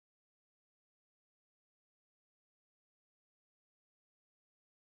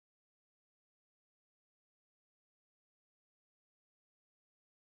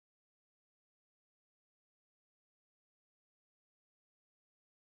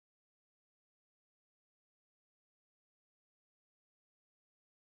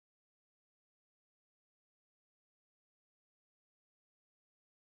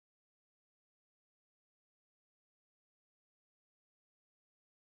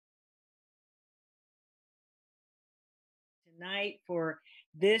tonight for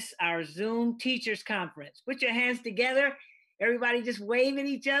this, our Zoom Teachers Conference. Put your hands together. Everybody just wave at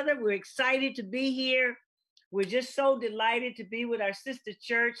each other. We're excited to be here. We're just so delighted to be with our sister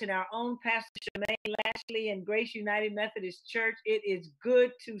church and our own Pastor Shemaine Lashley and Grace United Methodist Church. It is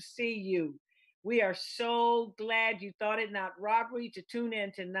good to see you. We are so glad you thought it not robbery to tune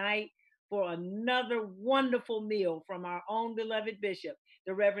in tonight for another wonderful meal from our own beloved bishop,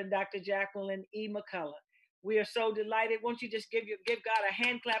 the Reverend Dr. Jacqueline E. McCullough. We are so delighted. Won't you just give God a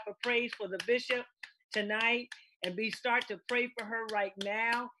hand clap of praise for the bishop tonight, and start to pray for her right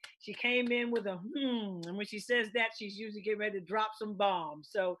now. She came in with a and when she says that, she's usually getting ready to drop some bombs.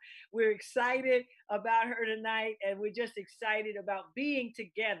 So we're excited about her tonight, and we're just excited about being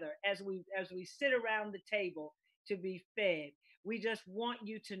together as we sit around the table to be fed. We just want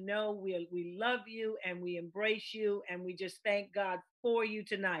you to know we love you and we embrace you, and we just thank God for you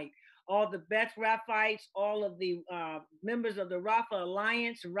tonight. All the Beth Raphites, all of the members of the Rapha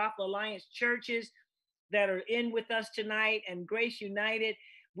Alliance and Rapha Alliance churches that are in with us tonight, and Grace United.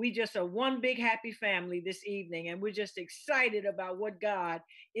 We just are one big happy family this evening, and we're just excited about what God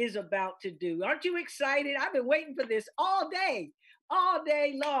is about to do. Aren't you excited? I've been waiting for this all day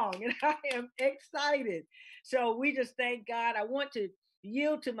long, and I am excited. So we just thank God. I want to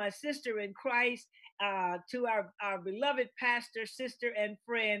yield to my sister in Christ, to our beloved pastor, sister, and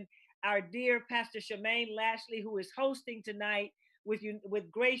friend, our dear Pastor Shemaine Lashley, who is hosting tonight with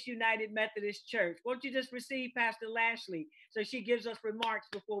Grace United Methodist Church. Won't you just receive Pastor Lashley so she gives us remarks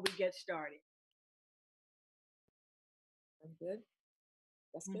before we get started? I'm good.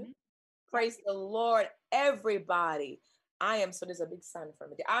 That's good. Praise the Lord, everybody. There's a big sign for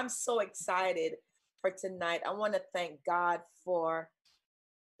me. I'm so excited for tonight. I want to thank God for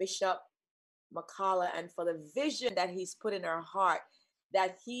Bishop McCullough and for the vision that he's put in our heart,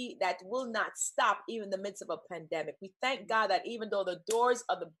 that will not stop even in the midst of a pandemic. We thank God that even though the doors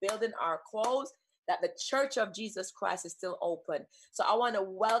of the building are closed, that the Church of Jesus Christ is still open. So I want to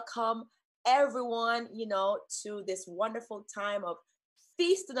welcome everyone, to this wonderful time of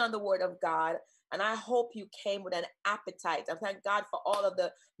feasting on the Word of God. And I hope you came with an appetite. I thank God for all of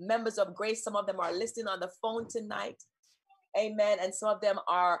the members of Grace. Some of them are listening on the phone tonight. Amen. And some of them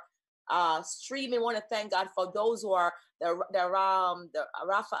are streaming. I want to thank God for those who are the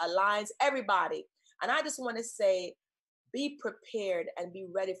Rapha Alliance, everybody. And I just want to say, be prepared and be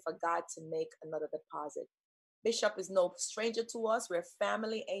ready for God to make another deposit. Bishop is no stranger to us. We're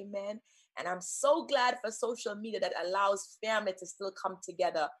family. Amen. And I'm so glad for social media that allows family to still come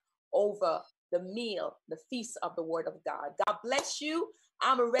together over the meal, the feast of the Word of God. God bless you.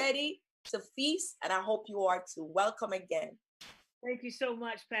 I'm ready to feast, and I hope you are too. Welcome again. Thank you so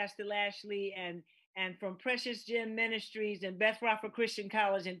much, Pastor Lashley, and from Precious Gem Ministries and Beth Rapha Christian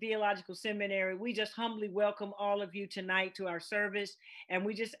College and Theological Seminary. We just humbly welcome all of you tonight to our service, and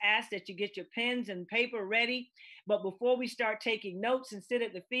we just ask that you get your pens and paper ready. But before we start taking notes and sit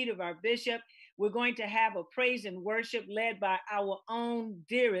at the feet of our bishop, we're going to have a praise and worship led by our own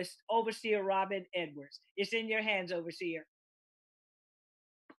dearest Overseer Robin Edwards. It's in your hands, Overseer.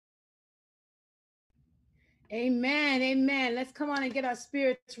 Amen. Amen. Let's come on and get our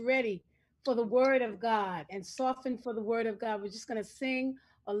spirits ready for the Word of God and soften for the Word of God. We're just going to sing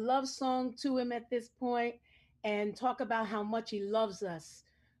a love song to him at this point and talk about how much he loves us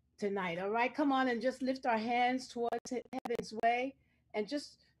tonight. All right, come on and just lift our hands towards heaven's way and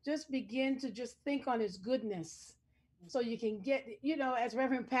just begin to just think on his goodness, so you can get, as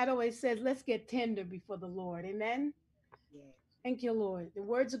Reverend Pat always says, let's get tender before the Lord. Amen. Yeah. Thank you, Lord. The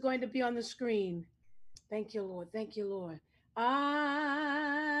words are going to be on the screen. Thank you, Lord. Thank you, Lord.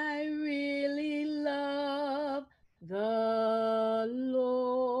 I really love the Lord.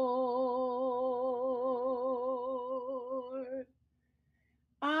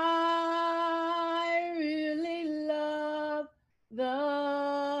 I really love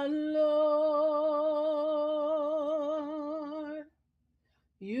the Lord.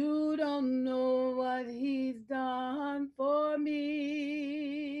 You don't know what he's done for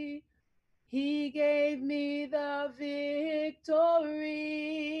me. He gave me the victory.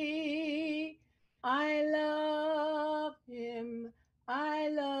 I love him. I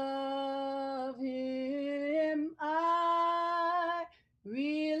love him. I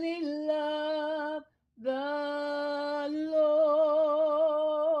really love the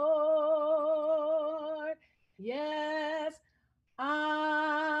Lord. Yes,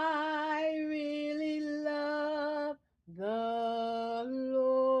 I really love the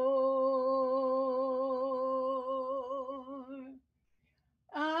Lord.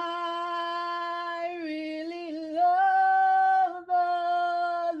 I really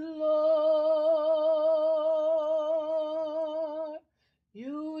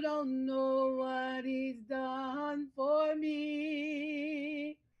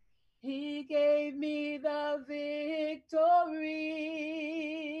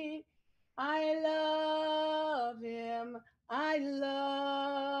I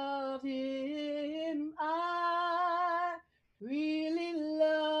love him. I really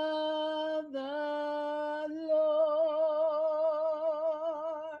love the Lord.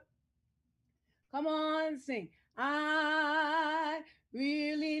 Come on, sing. I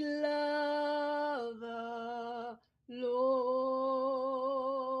really love the Lord.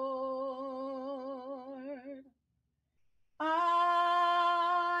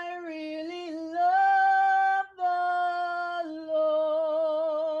 I really love the Lord.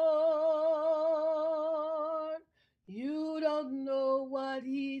 You don't know what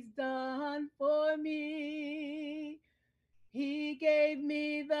he's done for me. He gave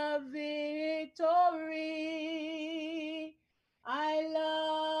me the victory. I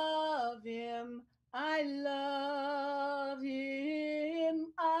love him. I love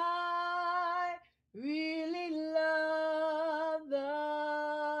him. I really love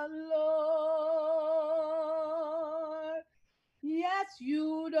the Lord. Yes,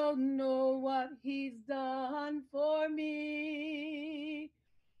 you don't know what he's done for me.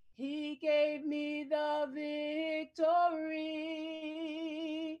 He gave me the victory.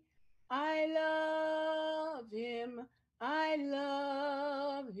 I love him. I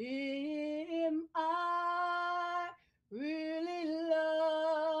love him. I really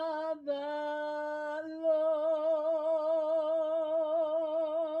love the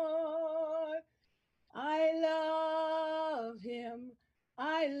Lord. I love him.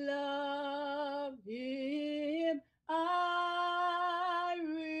 I love him. I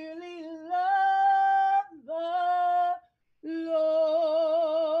really love the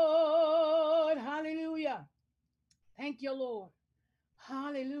Lord. Hallelujah. Thank you, Lord.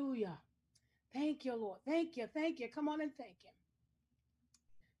 Hallelujah. Thank you, Lord. Thank you. Thank you. Come on and thank him.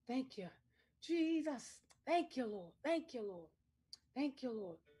 Thank you. Jesus. Thank you, Lord. Thank you, Lord. Thank you,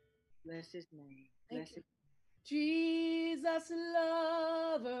 Lord. Bless his name. Thank Bless you. Jesus,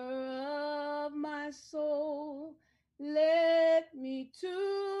 lover of my soul, let me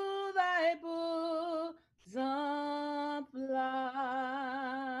to thy bosom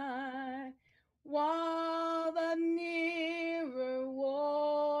fly, while the nearer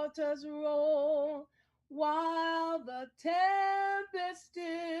waters roll, while the tempest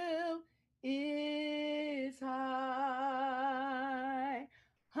still is high.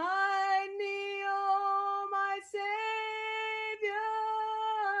 Hide me, oh my Savior,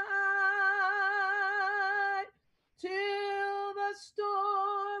 hide, till the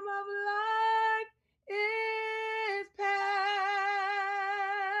storm of life is past,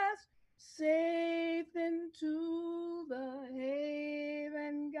 safe into the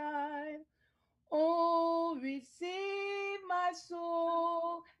haven guide. Oh, receive my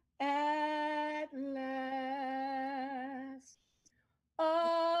soul at last.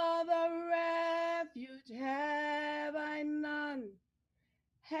 Other refuge have I none,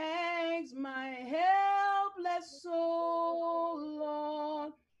 hangs my helpless soul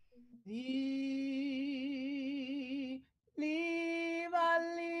on thee. Leave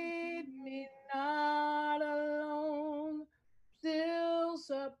me not alone, still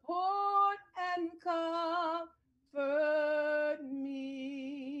support and comfort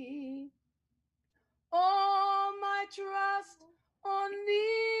me. All my trust on thee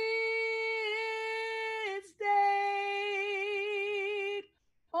is stayed,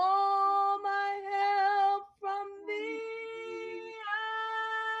 all my help from thee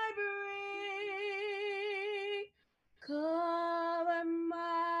I bring. Cover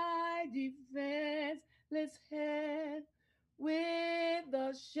my defenseless head with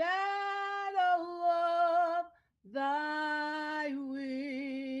the shadow of thy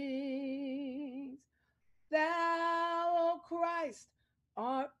wings. Thou, O Christ,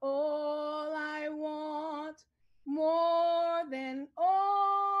 art all I want, more than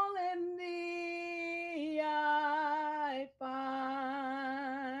all in thee I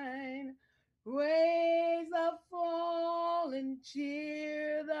find. Raise the fallen,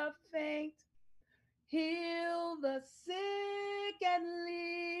 cheer the faint, heal the sick and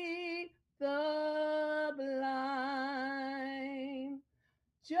lead the blind.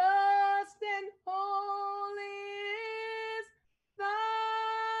 Just and holy is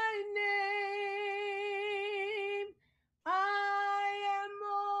thy name. I am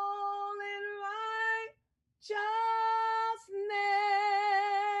all in righteousness,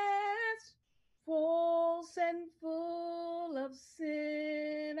 false and full of sin.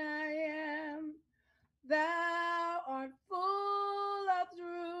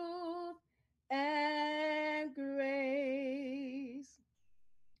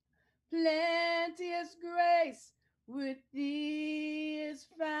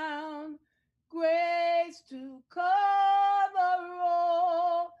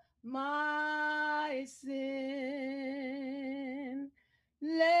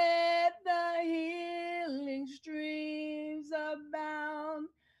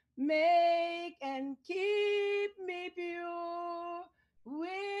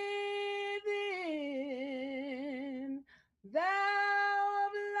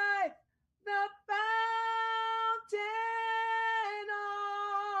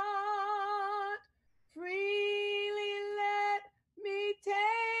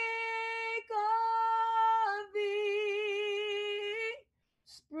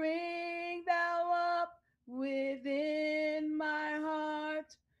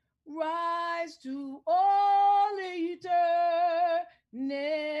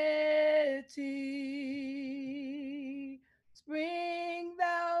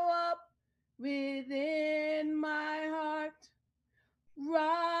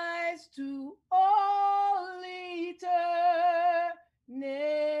 yes to all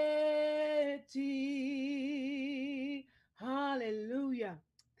eternity. Hallelujah.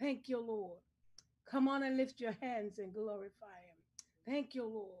 Thank you, Lord. Come on and lift your hands and glorify him. Thank you,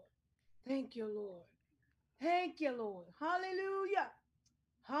 Lord. Thank you, Lord. Thank you, Lord. Hallelujah.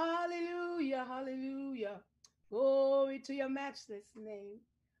 Hallelujah. Hallelujah. Glory to your matchless name.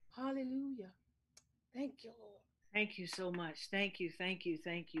 Hallelujah. Thank you, Lord. Thank you so much. Thank you. Thank you.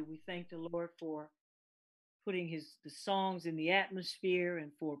 Thank you. We thank the Lord for putting the songs in the atmosphere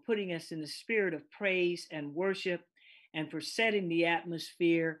and for putting us in the spirit of praise and worship and for setting the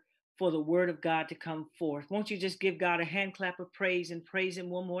atmosphere for the word of God to come forth. Won't you just give God a hand clap of praise and praise him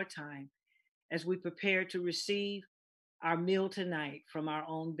one more time as we prepare to receive our meal tonight from our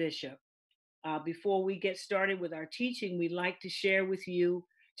own bishop. Before we get started with our teaching, we'd like to share with you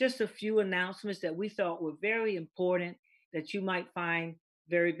just a few announcements that we thought were very important that you might find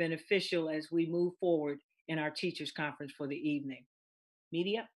very beneficial as we move forward in our teachers conference for the evening.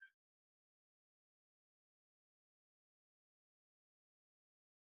 Media.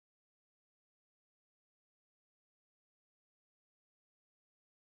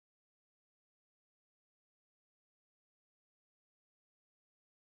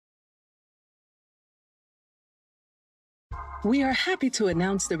 We are happy to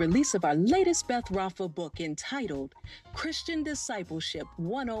announce the release of our latest Beth Rapha book entitled Christian Discipleship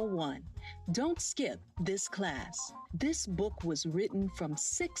 101. Don't skip this class. This book was written from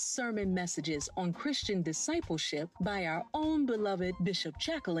 6 sermon messages on Christian discipleship by our own beloved Bishop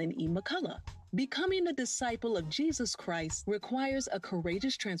Jacqueline E. McCullough. Becoming a disciple of Jesus Christ requires a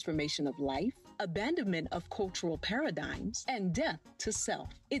courageous transformation of life, abandonment of cultural paradigms, and death to self.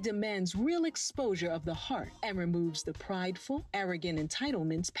 It demands real exposure of the heart and removes the prideful, arrogant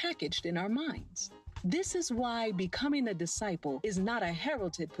entitlements packaged in our minds. This is why becoming a disciple is not a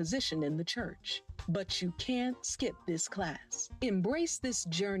heralded position in the church. But you can't skip this class. Embrace this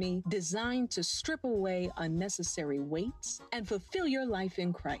journey designed to strip away unnecessary weights and fulfill your life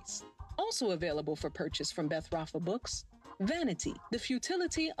in Christ. Also available for purchase from Beth Rapha Books, Vanity, the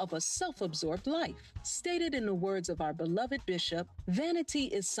Futility of a Self-Absorbed Life. Stated in the words of our beloved bishop, vanity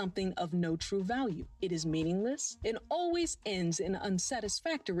is something of no true value. It is meaningless and always ends in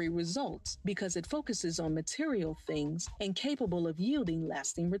unsatisfactory results because it focuses on material things incapable of yielding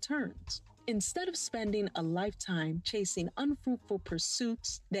lasting returns. Instead of spending a lifetime chasing unfruitful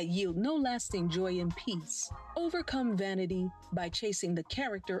pursuits that yield no lasting joy and peace, overcome vanity by chasing the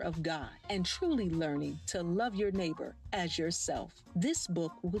character of God and truly learning to love your neighbor as yourself. This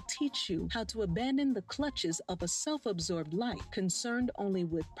book will teach you how to abandon the clutches of a self-absorbed life concerned only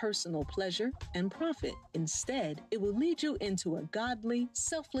with personal pleasure and profit. Instead, it will lead you into a godly,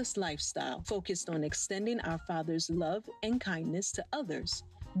 selfless lifestyle focused on extending our Father's love and kindness to others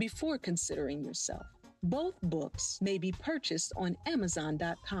before considering yourself. Both books may be purchased on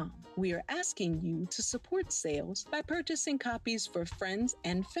Amazon.com. We are asking you to support sales by purchasing copies for friends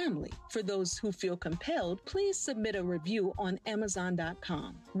and family. For those who feel compelled, please submit a review on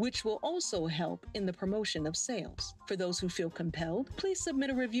Amazon.com, which will also help in the promotion of sales. For those who feel compelled, please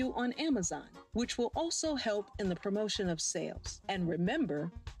submit a review on Amazon, which will also help in the promotion of sales. And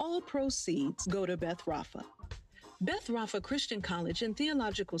remember, all proceeds go to Beth Rapha. Beth Rapha Christian College and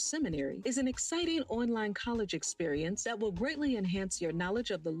Theological Seminary is an exciting online college experience that will greatly enhance your knowledge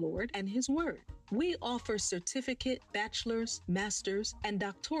of the Lord and His Word. We offer certificate, bachelor's, master's, and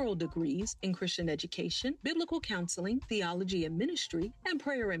doctoral degrees in Christian education, biblical counseling, theology and ministry, and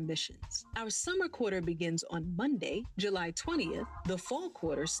prayer and missions. Our summer quarter begins on Monday, July 20th. The fall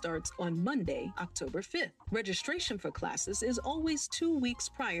quarter starts on Monday, October 5th. Registration for classes is always 2 weeks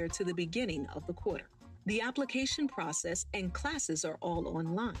prior to the beginning of the quarter. The application process and classes are all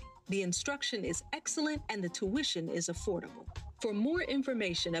online. The instruction is excellent and the tuition is affordable. For more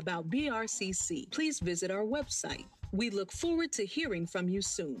information about BRCC, please visit our website. We look forward to hearing from you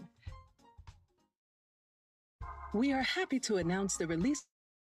soon. We are happy to announce the release.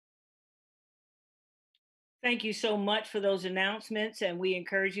 Thank you so much for those announcements, and we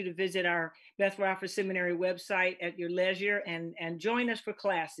encourage you to visit our Beth Rapha Seminary website at your leisure and join us for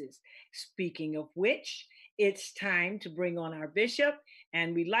classes. Speaking of which, it's time to bring on our bishop,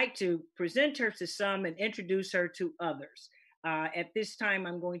 and we'd like to present her to some and introduce her to others. At this time,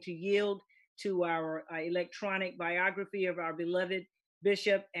 I'm going to yield to our electronic biography of our beloved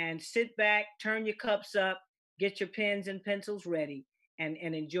bishop, and sit back, turn your cups up, get your pens and pencils ready, and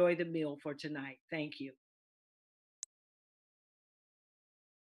enjoy the meal for tonight. Thank you.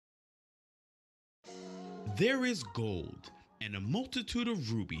 There is gold and a multitude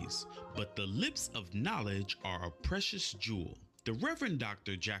of rubies, but the lips of knowledge are a precious jewel. The Reverend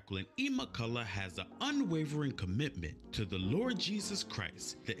Dr. Jacqueline E. McCullough has an unwavering commitment to the Lord Jesus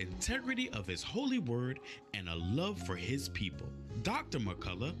Christ, the integrity of his holy word, and a love for his people. Dr.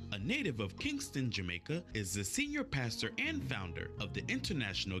 McCullough, a native of Kingston, Jamaica, is the senior pastor and founder of the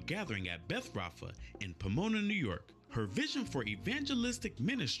International Gathering at Beth Rapha in Pomona, New York. Her vision for evangelistic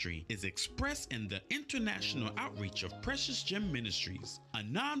ministry is expressed in the international outreach of Precious Gem Ministries, a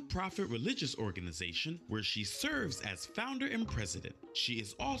non-profit religious organization where she serves as founder and president. She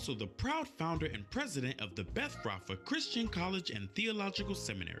is also the proud founder and president of the Beth Rapha Christian College and Theological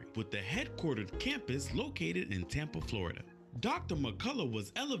Seminary, with the headquartered campus located in Tampa, Florida. Dr. McCullough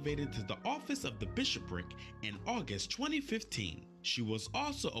was elevated to the office of the bishopric in August 2015. She was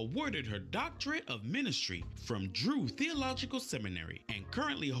also awarded her Doctorate of Ministry from Drew Theological Seminary and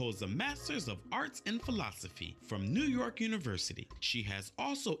currently holds a Master's of Arts in Philosophy from New York University. She has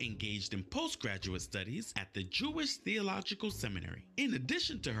also engaged in postgraduate studies at the Jewish Theological Seminary. In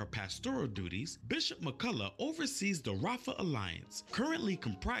addition to her pastoral duties, Bishop McCullough oversees the Rapha Alliance, currently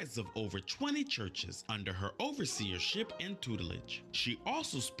comprised of over 20 churches under her overseership and tutelage. She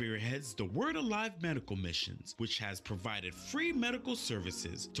also spearheads the Word Alive Medical Missions, which has provided free medical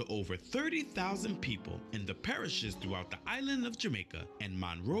services to over 30,000 people in the parishes throughout the island of Jamaica and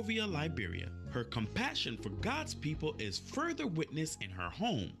Monrovia, Liberia. Her compassion for God's people is further witnessed in her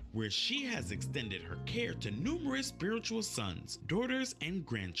home, where she has extended her care to numerous spiritual sons, daughters, and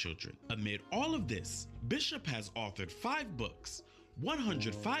grandchildren. Amid all of this, Bishop has authored 5 books: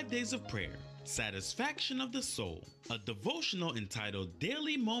 105 Days of Prayer, Satisfaction of the Soul, a devotional entitled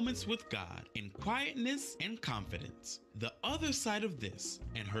Daily Moments with God in Quietness and Confidence, The Other Side of This,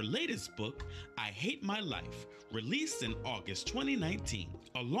 and her latest book, I Hate My Life, released in August 2019.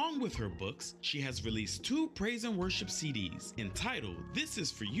 Along with her books, she has released 2 praise and worship CDs entitled This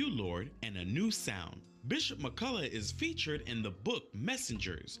Is For You, Lord, and A New Sound. Bishop McCullough is featured in the book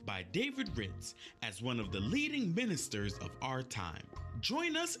Messengers by David Ritz as one of the leading ministers of our time.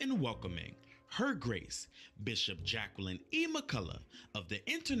 Join us in welcoming Her Grace, Bishop Jacqueline E. McCullough of the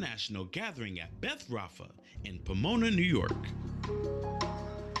International Gathering at Beth Rapha in Pomona, New York.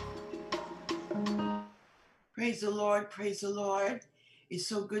 Praise the Lord, praise the Lord. It's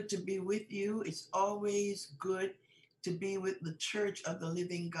so good to be with you. It's always good to be with the Church of the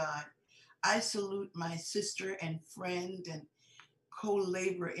Living God. I salute my sister and friend and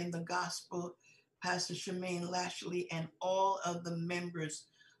co-laborer in the gospel, Pastor Shemaine Lashley, and all of the members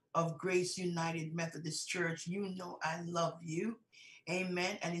of Grace United Methodist Church. You know I love you.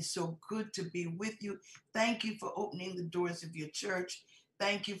 Amen. And it's so good to be with you. Thank you for opening the doors of your church.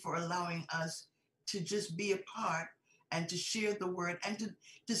 Thank you for allowing us to just be a part and to share the word and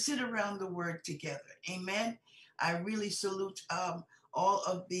to sit around the word together. Amen. I really salute all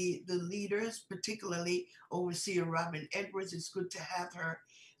of the leaders, particularly Overseer Robin Edwards. It's good to have her,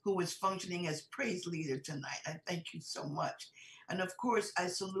 who is functioning as praise leader tonight. I thank you so much. And of course, I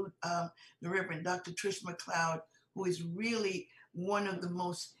salute the Reverend Dr. Trish McLeod, who is really one of the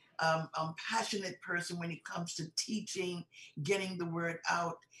most passionate person when it comes to teaching, getting the word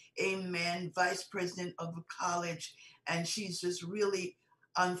out. Amen. Vice president of the college. And she's just really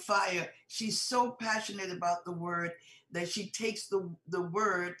on fire. She's so passionate about the word that she takes the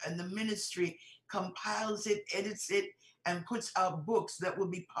word and the ministry, compiles it, edits it, and puts out books that will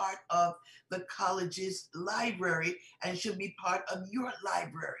be part of the college's library and should be part of your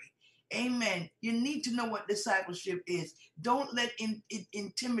library. Amen. You need to know what discipleship is. Don't let it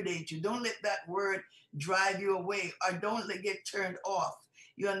intimidate you. Don't let that word drive you away, or don't let it get turned off.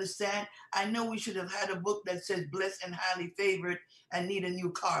 You understand? I know we should have had a book that says blessed and highly favored and need a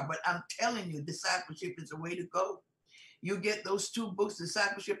new car, but I'm telling you, discipleship is the way to go. You get those 2 books,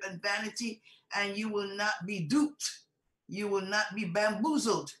 Discipleship and Vanity, and you will not be duped. You will not be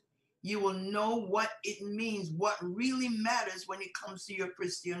bamboozled. You will know what it means, what really matters when it comes to your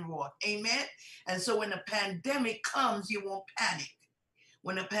Christian walk. Amen? And so when a pandemic comes, you won't panic.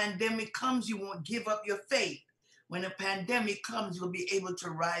 When a pandemic comes, you won't give up your faith. When a pandemic comes, you'll be able to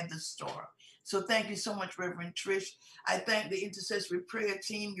ride the storm. So thank you so much, Reverend Trish. I thank the intercessory prayer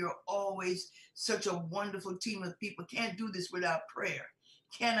team. You're always such a wonderful team of people. Can't do this without prayer.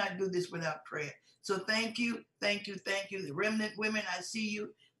 Cannot do this without prayer. So thank you, thank you, thank you. The remnant women, I see you.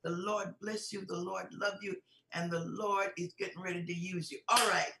 The Lord bless you. The Lord love you. And the Lord is getting ready to use you. All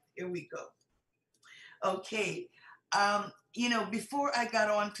right, here we go. Okay. Before I got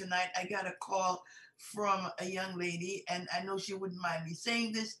on tonight, I got a call from a young lady, and I know she wouldn't mind me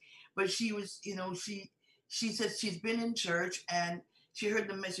saying this, but she was, she said she's been in church and she heard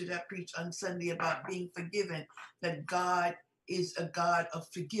the message I preached on Sunday about being forgiven, that God is a God of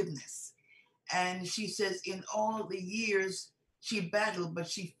forgiveness. And she says in all the years she battled, but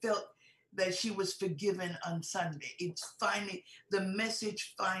she felt that she was forgiven on Sunday. It's finally, the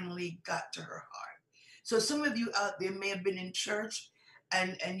message finally got to her heart. So some of you out there may have been in church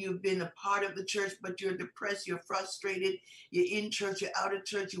and you've been a part of the church, but you're depressed, you're frustrated, you're in church, you're out of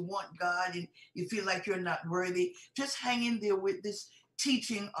church, you want God, and you feel like you're not worthy. Just hang in there with this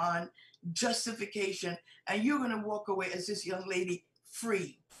teaching on justification, and you're going to walk away as this young lady,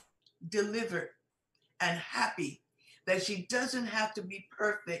 free, delivered, and happy that she doesn't have to be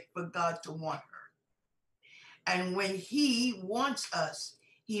perfect for God to want her. And when he wants us,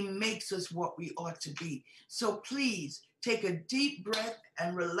 he makes us what we ought to be. So please take a deep breath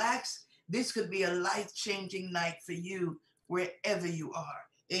and relax. This could be a life-changing night for you wherever you are.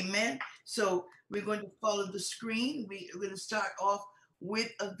 Amen. So we're going to follow the screen. We're going to start off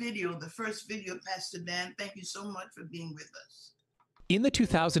with a video, the first video. Pastor Dan, thank you so much for being with us. In the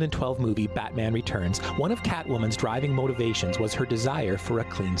 2012 movie Batman Returns, one of Catwoman's driving motivations was her desire for a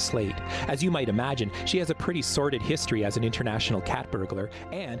clean slate. As you might imagine, she has a pretty sordid history as an international cat burglar,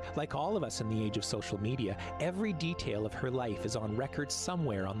 and, like all of us in the age of social media, every detail of her life is on record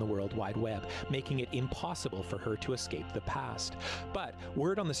somewhere on the World Wide Web, making it impossible for her to escape the past. But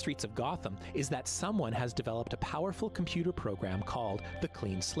word on the streets of Gotham is that someone has developed a powerful computer program called the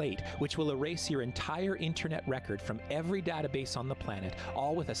Clean Slate, which will erase your entire internet record from every database on the planet,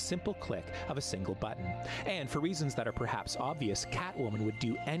 all with a simple click of a single button. And for reasons that are perhaps obvious, Catwoman would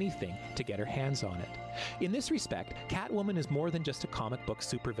do anything to get her hands on it. In this respect, Catwoman is more than just a comic book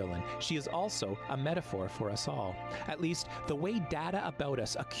supervillain. She is also a metaphor for us all. At least, the way data about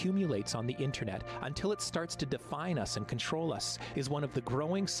us accumulates on the internet until it starts to define us and control us is one of the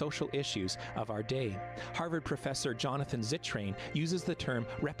growing social issues of our day. Harvard professor Jonathan Zittrain uses the term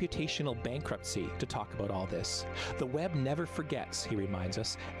reputational bankruptcy to talk about all this. The web never forgets, he reminds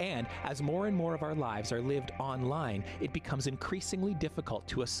us, and as more and more of our lives are lived online, it becomes increasingly difficult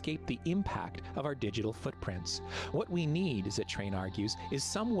to escape the impact of our digital footprints. What we need, Zittrain argues, is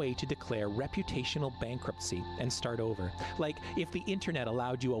some way to declare reputational bankruptcy and start over. Like if the internet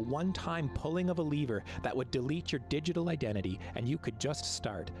allowed you a one-time pulling of a lever that would delete your digital identity and you could just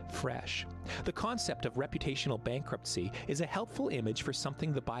start fresh. The concept of reputational bankruptcy is a helpful image for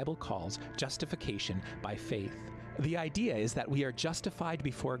something the Bible calls justification by faith. The idea is that we are justified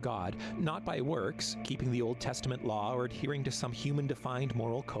before God, not by works, keeping the Old Testament law or adhering to some human-defined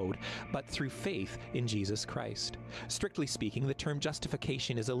moral code, but through faith in Jesus Christ. Strictly speaking, the term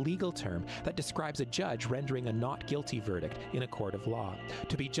justification is a legal term that describes a judge rendering a not guilty verdict in a court of law.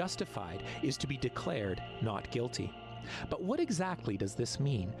 To be justified is to be declared not guilty. But what exactly does this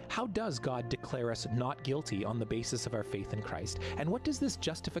mean? How does God declare us not guilty on the basis of our faith in Christ? And what does this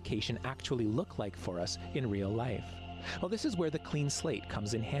justification actually look like for us in real life? Well, this is where the clean slate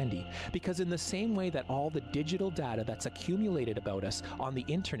comes in handy, because in the same way that all the digital data that's accumulated about us on the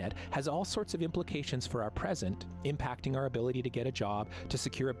internet has all sorts of implications for our present, impacting our ability to get a job, to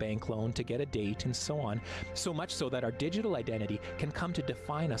secure a bank loan, to get a date, and so on, so much so that our digital identity can come to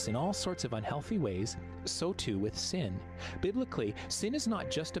define us in all sorts of unhealthy ways, so too with sin. Biblically, sin is not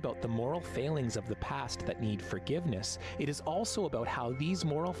just about the moral failings of the past that need forgiveness. It is also about how these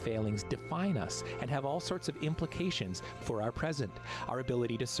moral failings define us and have all sorts of implications for our present, our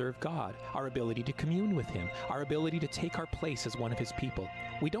ability to serve God, our ability to commune with Him, our ability to take our place as one of His people.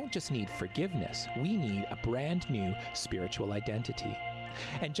 We don't just need forgiveness, we need a brand new spiritual identity.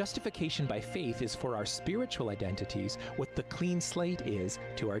 And justification by faith is for our spiritual identities what the clean slate is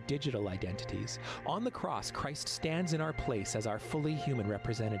to our digital identities. On the cross, Christ stands in our place as our fully human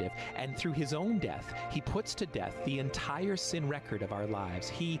representative, and through His own death, He puts to death the entire sin record of our lives.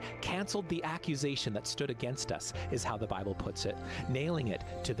 He canceled the accusation that stood against us, is how the Bible puts it, nailing it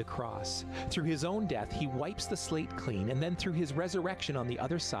to the cross. Through His own death, He wipes the slate clean, and then through His resurrection on the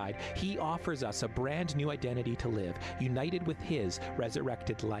other side, He offers us a brand new identity to live, united with His resurrected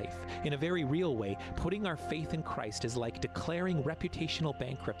life. In a very real way, putting our faith in Christ is like declaring reputational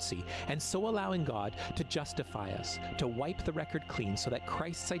bankruptcy, and so allowing God to justify us, to wipe the record clean so that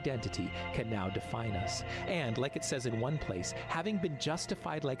Christ's identity can now define us. And, like it says in one place, having been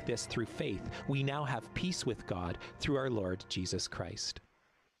justified like this through faith, we now have peace with God through our Lord Jesus Christ.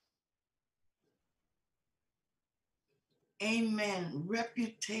 Amen.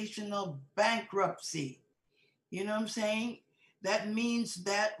 Reputational bankruptcy. You know what I'm saying? That means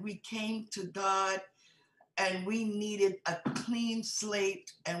that we came to God and we needed a clean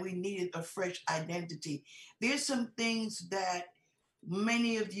slate and we needed a fresh identity. There's some things that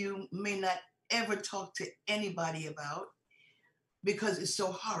many of you may not ever talk to anybody about because it's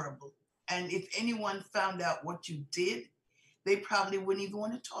so horrible. And if anyone found out what you did, they probably wouldn't even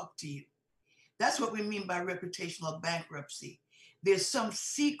want to talk to you. That's what we mean by reputational bankruptcy. There's some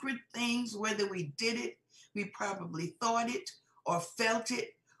secret things, whether we did it, we probably thought it or felt it,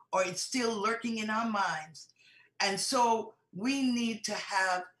 or it's still lurking in our minds. And so we need to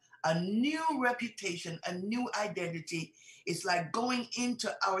have a new reputation, a new identity. It's like going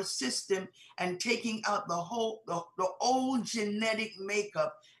into our system and taking out the old genetic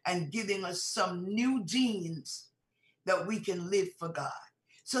makeup and giving us some new genes that we can live for God.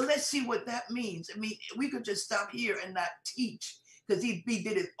 So let's see what that means. I mean, we could just stop here and not teach, because he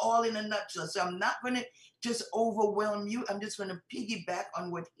did it all in a nutshell. So I'm not going to just overwhelm you. I'm just going to piggyback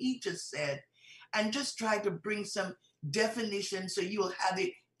on what he just said and just try to bring some definition so you'll have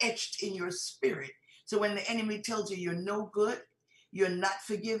it etched in your spirit. So when the enemy tells you you're no good, you're not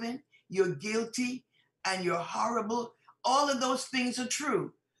forgiven, you're guilty, and you're horrible, all of those things are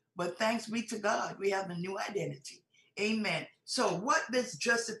true. But thanks be to God, we have a new identity. Amen. So what does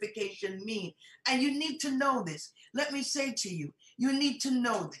justification mean? And you need to know this. Let me say to you, you need to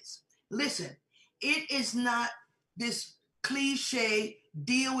know this. Listen, it is not this cliche,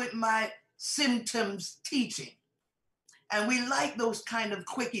 deal with my symptoms teaching. And we like those kind of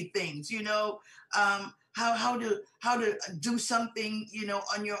quickie things, you know, how to do something, you know,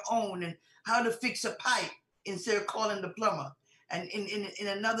 on your own, and how to fix a pipe instead of calling the plumber. And in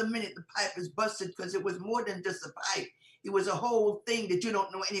another minute, the pipe is busted because it was more than just a pipe. It was a whole thing that you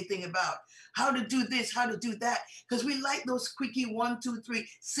don't know anything about. How to do this, how to do that. Because we like those quickie 1, 2, 3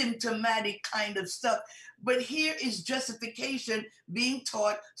 symptomatic kind of stuff. But here is justification being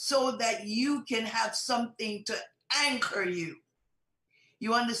taught so that you can have something to anchor you.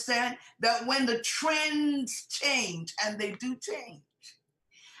 You understand that when the trends change, and they do change,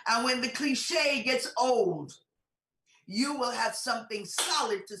 and when the cliche gets old, you will have something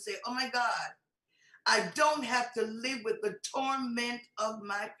solid to say, oh my God, I don't have to live with the torment of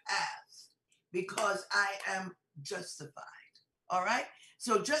my past because I am justified. All right?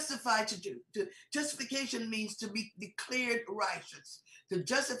 So justified justification means to be declared righteous. To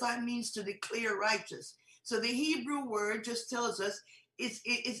justify means to declare righteous. So the Hebrew word just tells us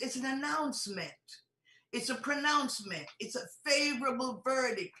it's an announcement. It's a pronouncement. It's a favorable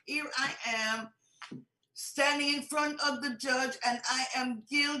verdict. Here I am, standing in front of the judge, and I am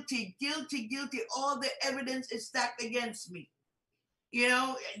guilty, guilty, guilty. All the evidence is stacked against me. You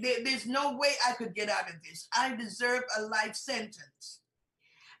know, there's no way I could get out of this. I deserve a life sentence.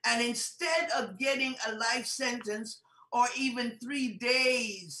 And instead of getting a life sentence or even 3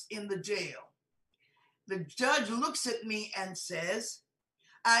 days in the jail, the judge looks at me and says,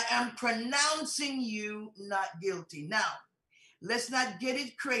 I am pronouncing you not guilty. Now, let's not get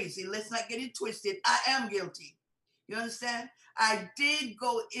it crazy. Let's not get it twisted. I am guilty. You understand? I did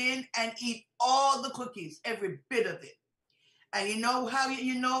go in and eat all the cookies, every bit of it. And you know how,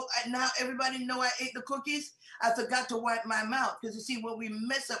 you know, now everybody know I ate the cookies? I forgot to wipe my mouth, because you see, when we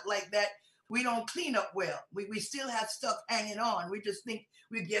mess up like that, we don't clean up well. We still have stuff hanging on. We just think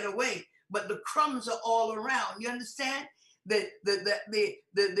we get away, but the crumbs are all around. You understand? The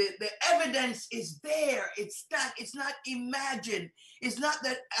evidence is there. It's not imagined. It's not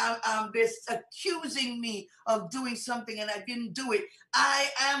that they're accusing me of doing something and I didn't do it. I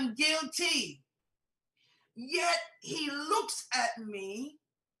am guilty. Yet he looks at me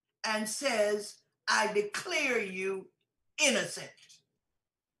and says, I declare you innocent.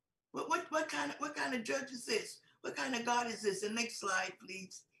 What kind of judge is this? What kind of God is this? The next slide,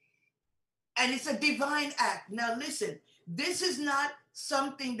 please. And it's a divine act. Now listen, this is not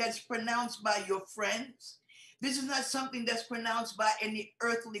something that's pronounced by your friends. This is not something that's pronounced by any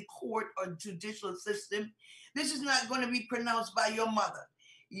earthly court or judicial system. This is not going to be pronounced by your mother.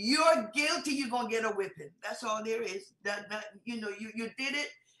 You're guilty, you're going to get a whipping. That's all there is. You did it,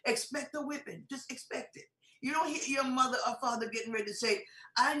 expect a whipping. Just expect it. You don't hear your mother or father getting ready to say,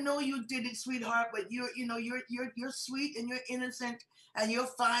 I know you did it, sweetheart, but you're sweet and you're innocent and you're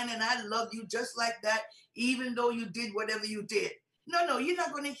fine and I love you just like that, even though you did whatever you did. No, you're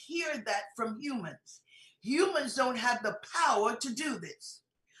not going to hear that from humans. Humans don't have the power to do this.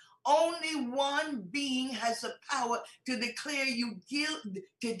 Only one being has the power to declare you guilty,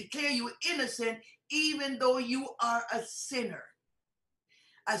 to declare you innocent, even though you are a sinner.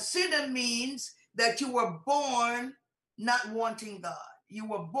 A sinner means that you were born not wanting God. You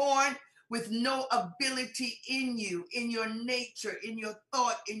were born with no ability in you, in your nature, in your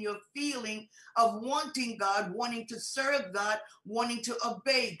thought, in your feeling of wanting God, wanting to serve God, wanting to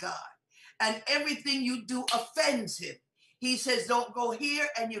obey God. And everything you do offends him. He says, don't go here,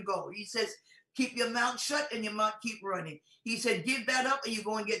 and you go. He says, keep your mouth shut and your mouth keep running. He said, give that up and you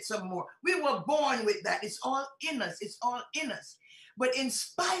go and get some more. We were born with that. It's all in us. It's all in us. But in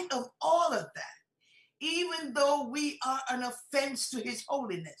spite of all of that, even though we are an offense to his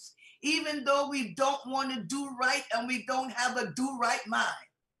holiness, even though we don't want to do right and we don't have a do-right mind.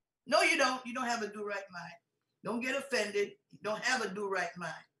 No, you don't. You don't have a do-right mind. Don't get offended. You don't have a do-right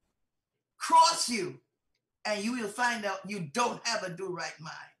mind. Cross you, and you will find out you don't have a do-right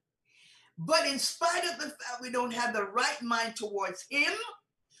mind. But in spite of the fact we don't have the right mind towards him,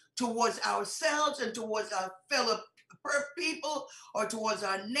 towards ourselves, and towards our fellow people, or towards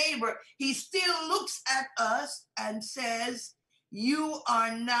our neighbor, he still looks at us and says, you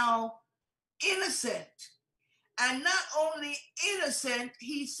are now innocent. And not only innocent,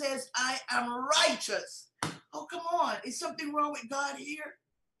 he says, I am righteous. Oh, come on. Is something wrong with God here?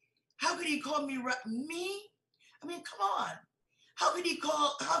 How could he call me me? I mean, come on. How could he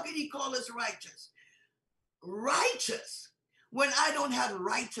call us righteous? Righteous. When I don't have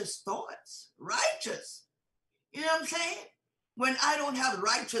righteous thoughts. Righteous. You know what I'm saying? When I don't have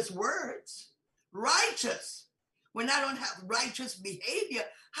righteous words. Righteous. When I don't have righteous behavior,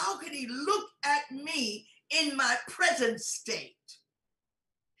 how could he look at me in my present state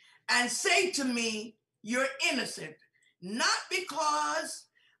and say to me, you're innocent? Not because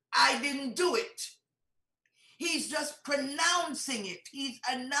I didn't do it. He's just pronouncing it. He's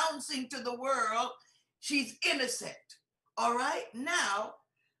announcing to the world, she's innocent. All right? Now,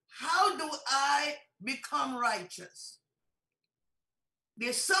 how do I become righteous?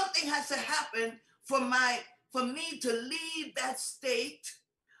 There's something has to happen for me to leave that state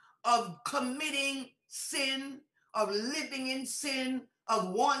of committing sin, of living in sin,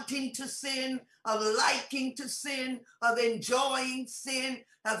 of wanting to sin, of liking to sin, of enjoying sin,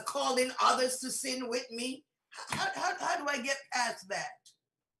 of calling others to sin with me. How do I get past that?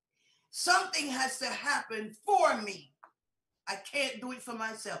 Something has to happen for me. I can't do it for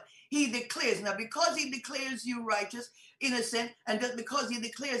myself. He declares. Now, because he declares you righteous, innocent, and just because he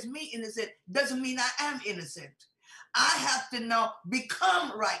declares me innocent, doesn't mean I am innocent. I have to now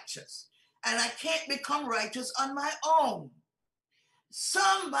become righteous. And I can't become righteous on my own.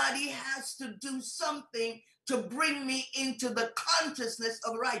 Somebody has to do something to bring me into the consciousness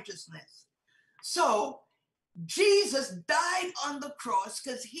of righteousness. So Jesus died on the cross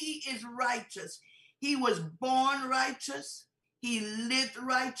because he is righteous. He was born righteous. He lived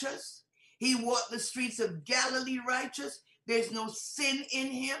righteous. He walked the streets of Galilee righteous. There's no sin in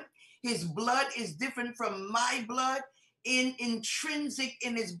him. His blood is different from my blood. Intrinsic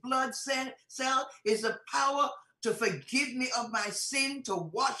in his blood cell is the power to forgive me of my sin, to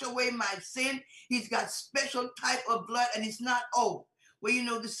wash away my sin. He's got special type of blood, and it's not O. Well, you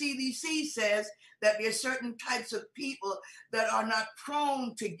know, the CDC says that there are certain types of people that are not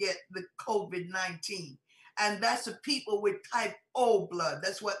prone to get the COVID-19. And that's the people with type O blood.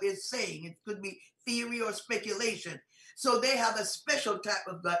 That's what they're saying. It could be theory or speculation. So they have a special type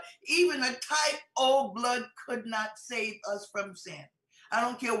of blood. Even a type O blood could not save us from sin. I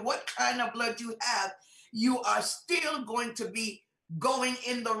don't care what kind of blood you have, you are still going to be going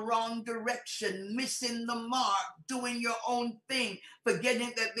in the wrong direction, missing the mark, doing your own thing,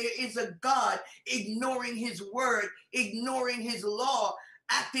 forgetting that there is a God, ignoring his word, ignoring his law,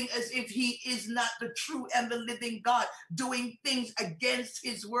 acting as if he is not the true and the living God, doing things against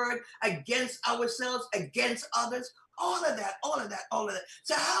his word, against ourselves, against others, all of that.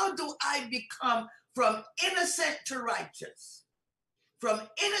 So how do I become from innocent to righteous? From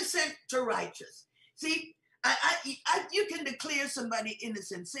innocent to righteous. See, you can declare somebody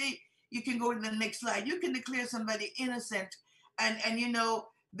innocent. See, you can go to the next slide. You can declare somebody innocent, and you know,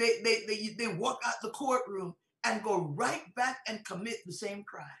 they walk out the courtroom and go right back and commit the same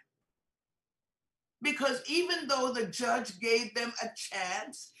crime. Because even though the judge gave them a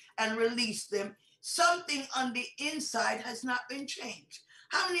chance and released them, something on the inside has not been changed.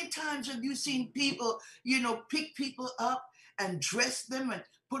 How many times have you seen people, you know, pick people up and dress them and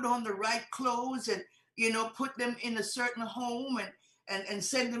put on the right clothes and, you know, put them in a certain home and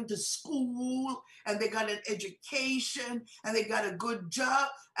send them to school, and they got an education and they got a good job,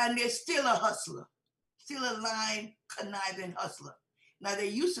 and they're still a hustler, still a lying, conniving hustler. Now, there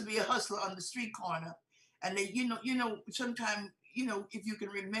used to be a hustler on the street corner, and they, you know, sometimes, you know, if you can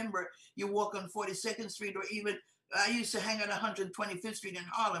remember, you walk on 42nd Street, or even I used to hang out 125th Street in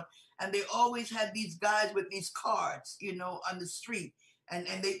Harlem, and they always had these guys with these cards, you know, on the street. And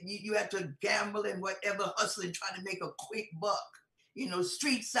you had to gamble and whatever, hustling, trying to make a quick buck, you know,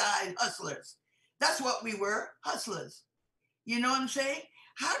 street side hustlers. That's what we were, hustlers. You know what I'm saying?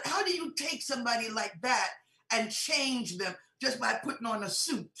 How do you take somebody like that and change them just by putting on a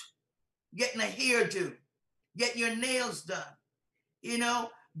suit, getting a hairdo, getting your nails done, you know,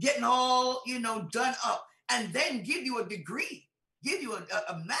 getting all, you know, done up, and then give you a degree, give you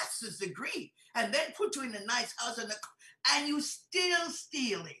a master's degree, and then put you in a nice house and you still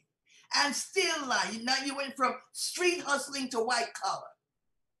stealing and still lying. Now you went from street hustling to white collar.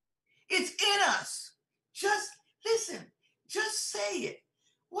 It's in us. Just listen, just say it.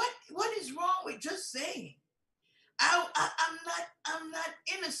 What is wrong with just saying? I'm not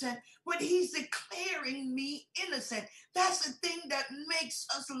innocent, but he's declaring me innocent. That's the thing that makes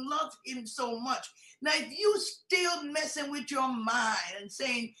us love him so much. Now, if you still messing with your mind and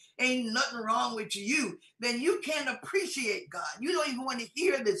saying ain't nothing wrong with you, then you can't appreciate God. You don't even want to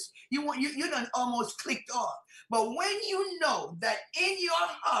hear this. You done almost clicked off. But when you know that in your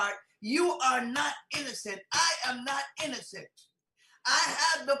heart you are not innocent, I am not innocent. I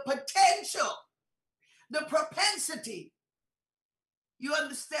have the potential, the propensity. You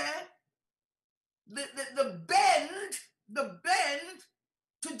understand? The bend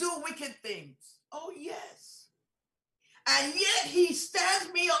to do wicked things. Oh, yes. And yet he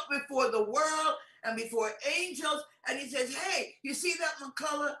stands me up before the world and before angels, and he says, hey, you see that,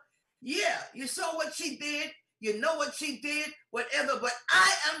 McCullough? Yeah, you saw what she did. You know what she did, whatever, but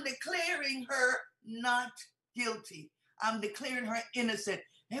I am declaring her not guilty. I'm declaring her innocent.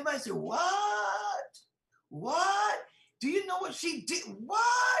 Everybody said, what? What? Do you know what she did?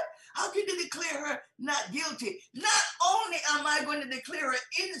 What? How can you declare her not guilty? Not only am I going to declare her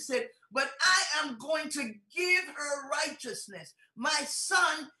innocent, but I am going to give her righteousness. My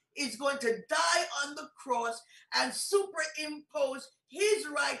son is going to die on the cross and superimpose his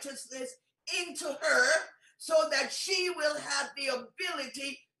righteousness into her so that she will have the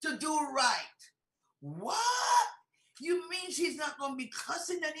ability to do right. What? You mean she's not going to be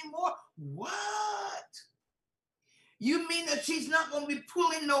cussing anymore? What? You mean that she's not going to be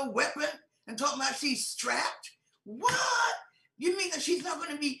pulling no weapon and talking about she's strapped? What? You mean that she's not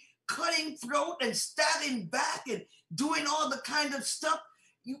going to be cutting throat and stabbing back and doing all the kind of stuff?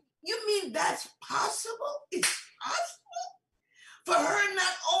 You mean that's possible? It's possible for her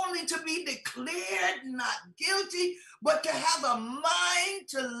not only to be declared not guilty, but to have a mind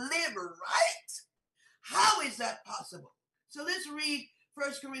to live right? How is that possible? So let's read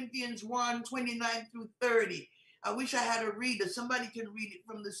 1 Corinthians 1, 29 through 30. I wish I had a reader. Somebody can read it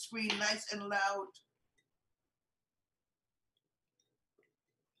from the screen nice and loud.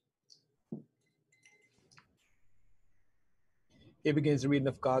 Here begins the reading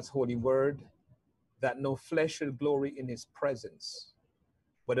of God's holy word, that no flesh should glory in his presence.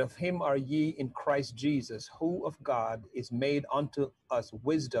 But of him are ye in Christ Jesus, who of God is made unto us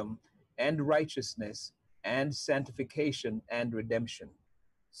wisdom and righteousness and sanctification and redemption.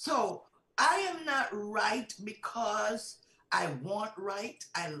 So I am not right because I want right,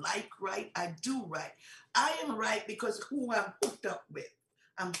 I like right, I do right. I am right because of who I'm hooked up with.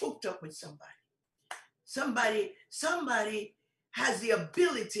 I'm hooked up with somebody. Somebody has the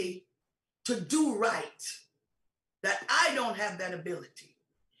ability to do right, that I don't have that ability.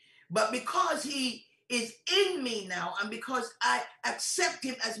 But because he is in me now, and because I accept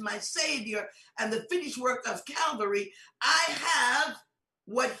him as my Savior and the finished work of Calvary, I have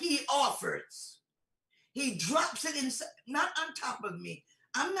what he offers. He drops it inside, not on top of me.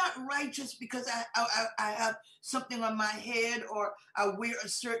 I'm not righteous because I have something on my head, or I wear a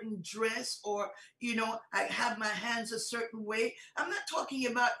certain dress, or, I have my hands a certain way. I'm not talking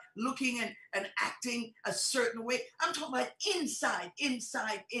about looking and acting a certain way. I'm talking about inside.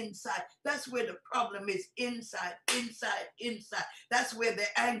 That's where the problem is, inside. That's where the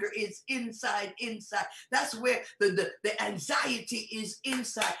anger is, inside. That's where the anxiety is,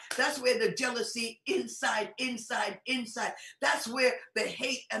 inside. That's where the jealousy, inside. That's where the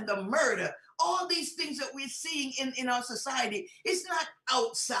hate and the murder, all these things that we're seeing in our society, it's not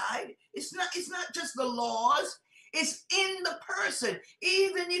outside. It's not just the laws. It's in the person.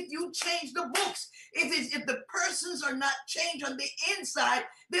 Even if you change the books, if the persons are not changed on the inside,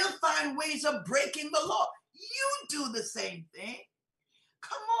 they'll find ways of breaking the law. You do the same thing.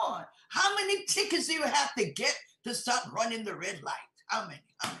 Come on. How many tickets do you have to get to stop running the red light? How many?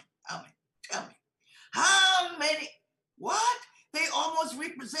 Tell me. How many? What? They almost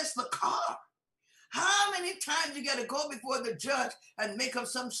repossessed the car. How many times you got to go before the judge and make up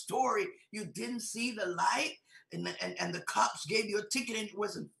some story? You didn't see the light, and the cops gave you a ticket and it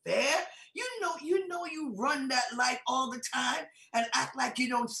wasn't fair. You know you run that light all the time and act like you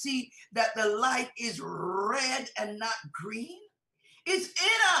don't see that the light is red and not green. It's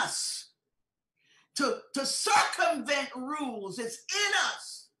in us to circumvent rules. It's in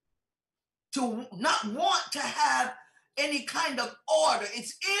us to not want to have any kind of order.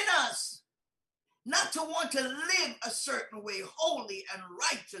 It's in us not to want to live a certain way, holy and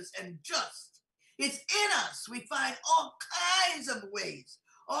righteous and just. It's in us. We find all kinds of ways,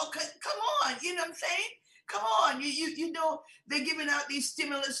 Come on, you know what I'm saying? Come on, you know they're giving out these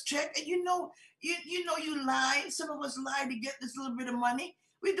stimulus checks, and you know you lie. Some of us lie to get this little bit of money.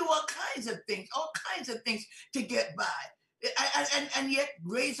 We do all kinds of things to get by, and yet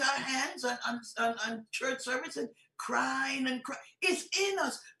raise our hands on church service and crying and crying. It's in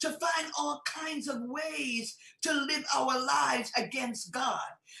us to find all kinds of ways to live our lives against God.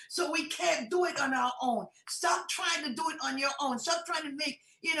 So we can't do it on our own. Stop trying to do it on your own. Stop trying to make,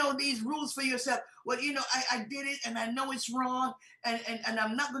 these rules for yourself. Well, I did it and I know it's wrong and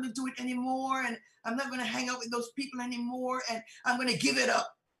I'm not going to do it anymore. And I'm not going to hang out with those people anymore. And I'm going to give it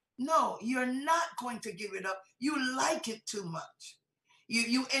up. No, you're not going to give it up. You like it too much.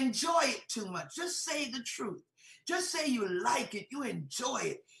 You enjoy it too much. Just say the truth. Just say you like it. You enjoy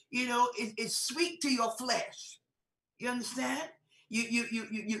it. It's sweet to your flesh. You understand?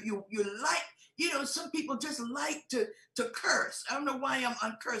 You like, some people just like to curse. I don't know why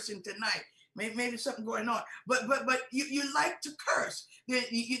I'm cursing tonight. Maybe something going on. But you like to curse.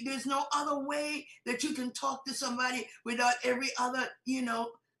 There's no other way that you can talk to somebody without every other,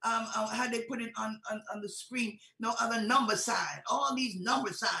 how they put it on the screen, no other number sign, all these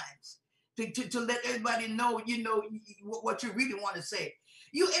number signs to let everybody know, what you really want to say.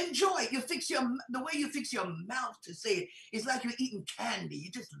 You enjoy it. The way you fix your mouth to say it. It's like you're eating candy. You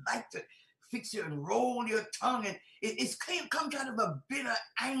just like to fix it and roll your tongue, and it comes out of a bitter,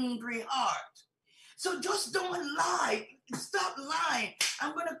 angry heart. So just don't lie. Stop lying.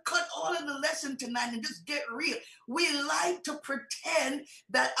 I'm going to cut all of the lesson tonight and just get real. We like to pretend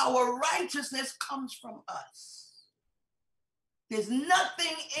that our righteousness comes from us. There's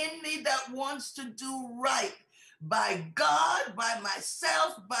nothing in me that wants to do right by God, by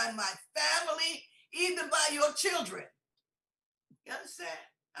myself, by my family, even by your children. You understand?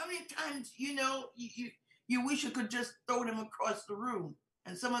 How many times, you wish you could just throw them across the room?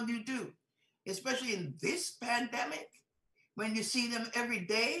 And some of you do, especially in this pandemic, when you see them every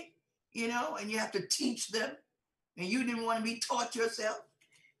day, and you have to teach them, and you didn't want to be taught yourself.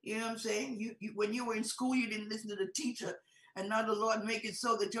 You know what I'm saying? You when you were in school, you didn't listen to the teacher. And now the Lord make it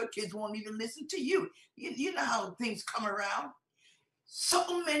so that your kids won't even listen to you. You know how things come around.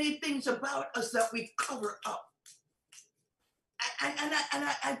 So many things about us that we cover up. And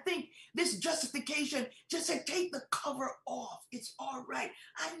I think this justification just said, take the cover off. It's all right.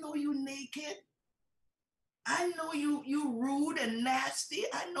 I know you naked. I know you rude and nasty.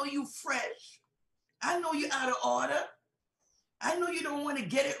 I know you fresh. I know you out of order. I know you don't want to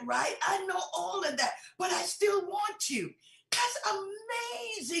get it right. I know all of that, but I still want you. That's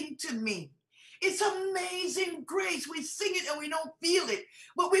amazing to me. It's amazing grace. We sing it and we don't feel it,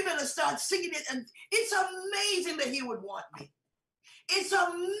 but we better start singing it. And it's amazing that he would want me. It's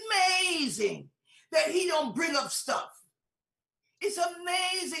amazing that he don't bring up stuff. It's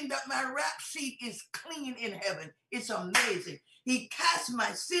amazing that my rap sheet is clean in heaven. It's amazing. He cast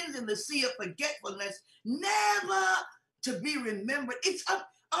my sins in the sea of forgetfulness, never to be remembered.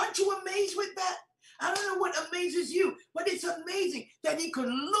 Aren't you amazed with that? I don't know what amazes you, but it's amazing that he could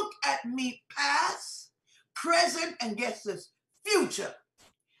look at me past, present, and guess this, future,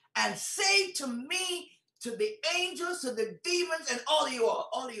 and say to me, to the angels, to the demons, and all of you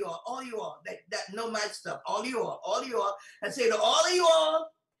all that know my stuff, all of you all, and say to all of you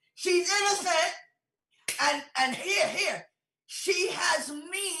all, she's innocent, and here, she has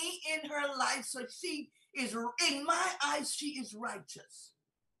me in her life, so she is, in my eyes, she is righteous.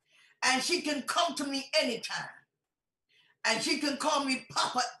 And she can come to me anytime. And she can call me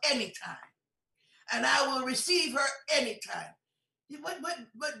Papa anytime. And I will receive her anytime.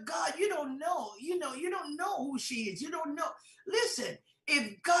 But God, you don't know. You don't know who she is. You don't know. Listen,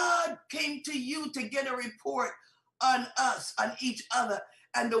 if God came to you to get a report on us, on each other,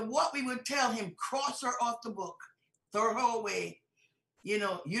 and what we would tell him, cross her off the book, throw her away. You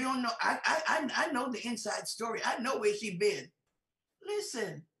don't know. I know the inside story. I know where she been.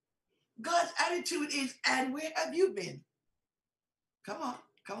 Listen. God's attitude is, and where have you been? Come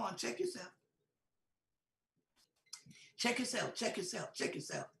on, check yourself. Check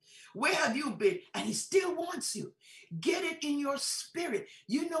yourself. Where have you been? And he still wants you. Get it in your spirit.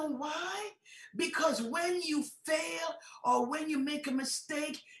 You know why? Because when you fail or when you make a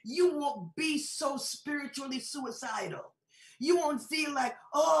mistake, you won't be so spiritually suicidal. You won't feel like,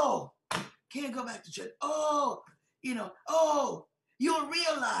 oh, can't go back to church. You'll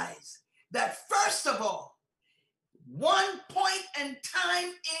realize that first of all, one point in time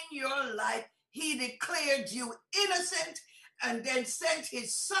in your life, he declared you innocent and then sent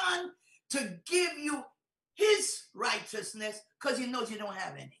his son to give you his righteousness because he knows you don't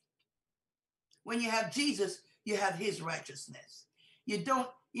have any. When you have Jesus, you have his righteousness. You don't,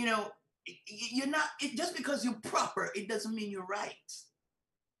 you're not, just because you're proper, it doesn't mean you're right.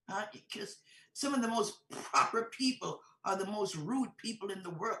 Because some of the most proper people are the most rude people in the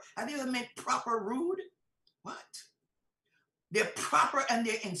world. Have you ever met proper rude? What? They're proper and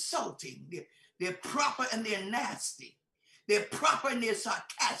they're insulting. They're proper and they're nasty. They're proper and they're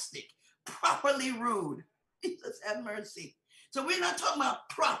sarcastic. Properly rude. Jesus have mercy. So we're not talking about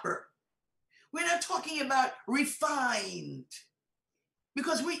proper. We're not talking about refined.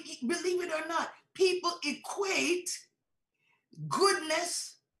 Because we, believe it or not, people equate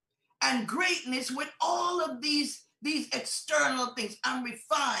goodness and greatness with all of these external things. I'm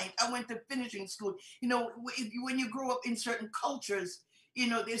refined. I went to finishing school. When you grow up in certain cultures,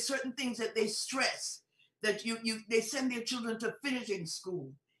 there's certain things that they stress, that they send their children to finishing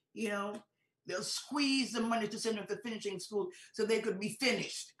school. They'll squeeze the money to send them to finishing school so they could be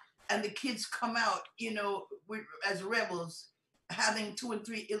finished. And the kids come out, as rebels, having 2 and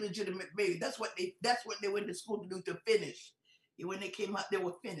 3 illegitimate babies. That's what they went to school to do, to finish. When they came out, they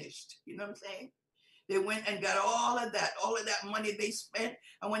were finished. You know what I'm saying? They went and got all of that money they spent.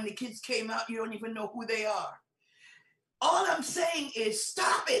 And when the kids came out, you don't even know who they are. All I'm saying is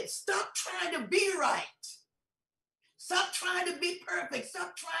stop it. Stop trying to be right. Stop trying to be perfect.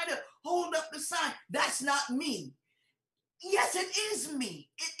 Stop trying to hold up the sign. That's not me. Yes, it is me.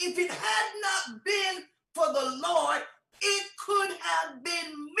 If it had not been for the Lord, it could have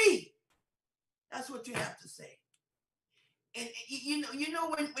been me. That's what you have to say. And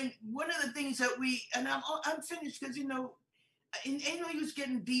when one of the things that we, and I'm finished because ain't no use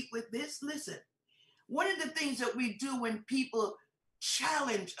getting deep with this. Listen, one of the things that we do when people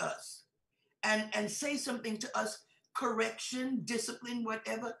challenge us and say something to us, correction, discipline,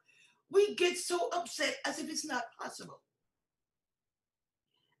 whatever, we get so upset as if it's not possible.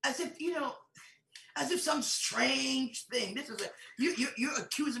 As if some strange thing. This is you're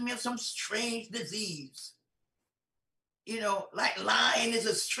accusing me of some strange disease. Like lying is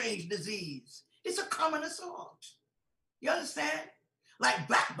a strange disease. It's a common assault. You understand? Like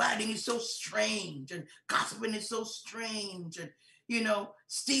backbiting is so strange, and gossiping is so strange, and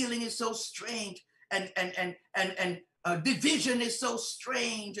stealing is so strange, and division is so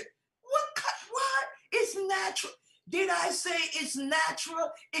strange. What? It's natural. Did I say it's natural?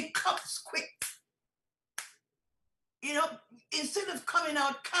 It comes quick. Instead of coming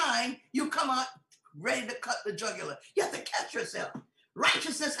out kind, you come out ready to cut the jugular. You have to catch yourself.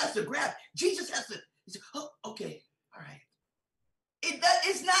 Righteousness has to grab. Jesus has to say, oh, okay, all right.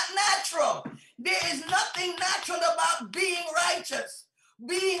 It's not natural. There is nothing natural about being righteous,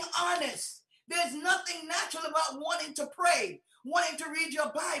 being honest. There's nothing natural about wanting to pray, wanting to read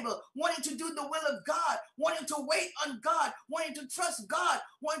your Bible, wanting to do the will of God, wanting to wait on God, wanting to trust God,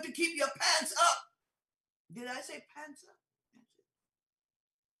 wanting to keep your pants up. Did I say pants up?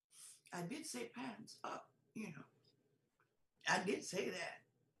 I did say pants up, I did say that.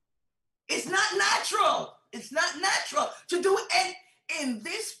 It's not natural. It's not natural to do it. And in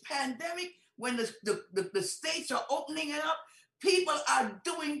this pandemic, when the states are opening it up, people are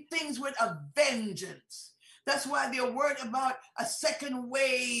doing things with a vengeance. That's why they're worried about a second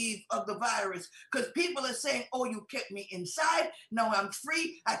wave of the virus, because people are saying, oh, you kept me inside. Now I'm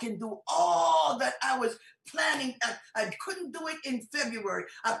free. I can do all that I was planning. I couldn't do it in February.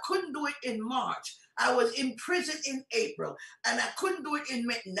 I couldn't do it in March. I was in prison in April, and I couldn't do it in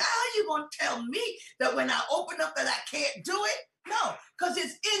May. Now you're going to tell me that when I open up that I can't do it? No, because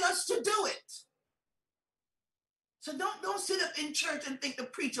it's in us to do it. So don't sit up in church and think the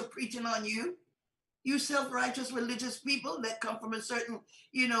preacher preaching on you. You self-righteous religious people that come from a certain,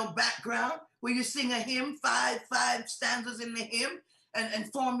 background where you sing a hymn, five stanzas in the hymn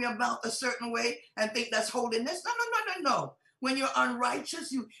and form your mouth a certain way and think that's holiness. No. When you're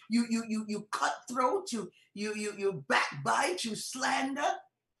unrighteous, you cut throat, you backbite, you slander,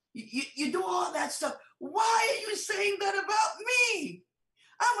 you do all that stuff. Why are you saying that about me?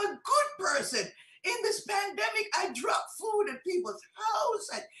 I'm a good person. In this pandemic, I drop food at people's house.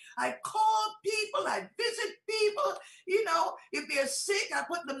 I call people. I visit people. If they're sick, I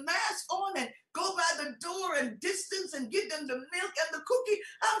put the mask on and go by the door and distance and give them the milk and the cookie.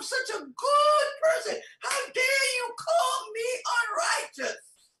 I'm such a good person. How dare you call me unrighteous?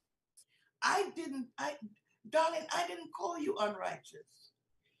 Darling, I didn't call you unrighteous.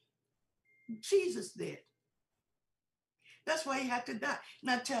 Jesus did. That's why he had to die.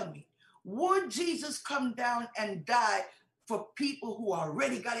 Now tell me, would Jesus come down and die for people who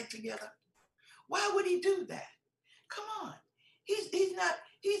already got it together? Why would he do that? Come on. He's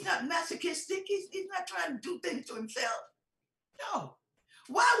not masochistic. He's not trying to do things to himself. No.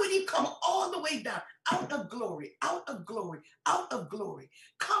 Why would he come all the way down? out of glory, out of glory, out of glory.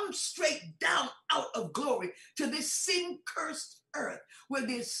 Come straight down out of glory to this sin-cursed earth where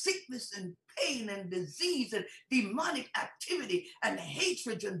there's sickness and pain and disease and demonic activity and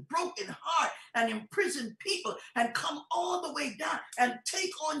hatred and broken heart and imprisoned people, and come all the way down and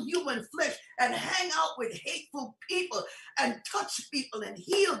take on human flesh and hang out with hateful people and touch people and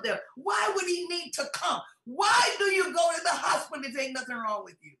heal them. Why would he need to come? Why do you go to the hospital if ain't nothing wrong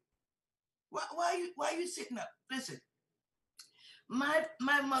with you? Why are you sitting up? Listen, my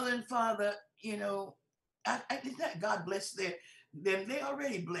mother and father, you know, God bless them. They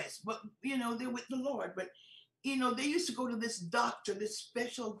already blessed, but you know, they're with the Lord. But you know, they used to go to this doctor, this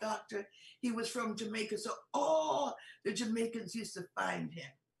special doctor. He was from Jamaica, so all the Jamaicans used to find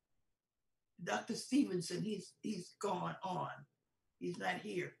him. Dr. Stevenson, he's gone on. He's not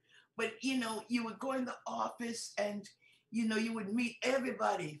here. But you know, you would go in the office and you know, you would meet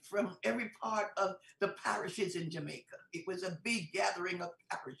everybody from every part of the parishes in Jamaica. It was a big gathering of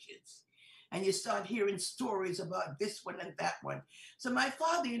parishes. And you start hearing stories about this one and that one. So my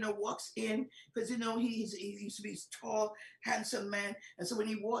father, you know, walks in because, you know, he used to be this tall, handsome man. And so when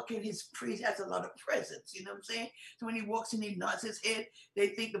he walks in, his priest has a lot of presence, you know what I'm saying? So when he walks in, he nods his head. They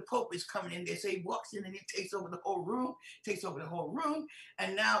think the Pope is coming in there. So he walks in and he takes over the whole room.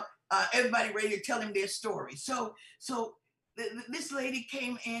 And now everybody ready to tell him their story. So this lady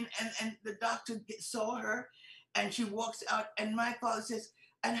came in and the doctor saw her and she walks out and my father says,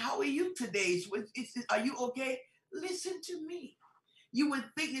 "And how are you today? Are you okay?" Listen to me. You would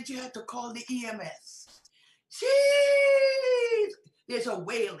think that you had to call the EMS. Jeez! There's a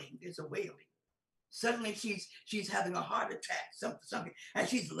wailing. Suddenly she's having a heart attack, something, and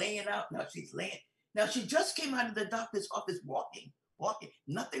she's laying out. Now she just came out of the doctor's office walking,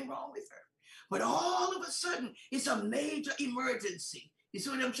 nothing wrong with her. But all of a sudden, it's a major emergency. You see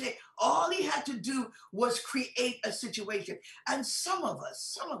what I'm saying? All he had to do was create a situation. And some of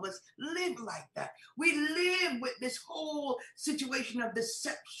us live like that. We live with this whole situation of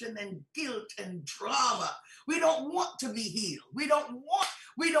deception and guilt and drama. We don't want to be healed. We don't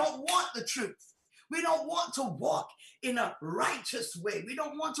want the truth. We don't want to walk in a righteous way. We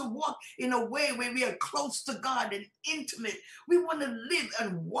don't want to walk in a way where we are close to God and intimate. We want to live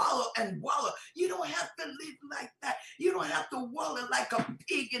and wallow and wallow. You don't have to live like that. You don't have to wallow like a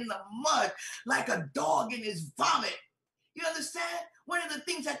pig in the mud, like a dog in his vomit. You understand? One of the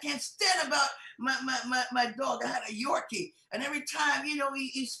things I can't stand about my dog, I had a Yorkie, and every time, you know,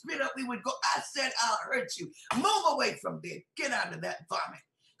 he spit up, we would go, "I said, I'll hurt you. Move away from there. Get out of that vomit."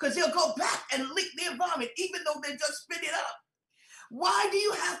 Because he'll go back and lick their vomit, even though they just spit it up. Why do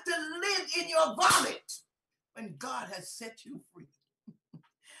you have to live in your vomit when God has set you free?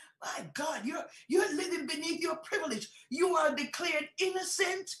 My God, you're living beneath your privilege. You are declared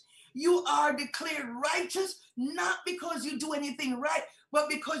innocent. You are declared righteous, not because you do anything right, but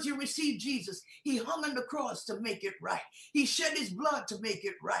because you received Jesus. He hung on the cross to make it right. He shed his blood to make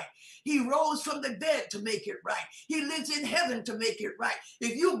it right. He rose from the dead to make it right. He lives in heaven to make it right.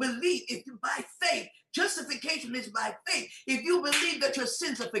 If you believe, by faith, justification is by faith. If you believe that your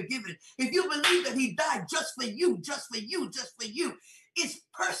sins are forgiven, if you believe that he died just for you, it's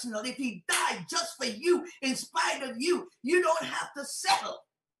personal. If he died just for you, in spite of you, you don't have to settle.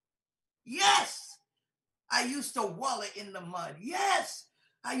 Yes, I used to wallow in the mud. Yes,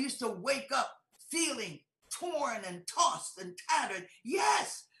 I used to wake up feeling torn and tossed and tattered.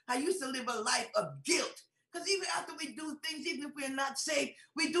 Yes, I used to live a life of guilt. Because even after we do things, even if we're not saved,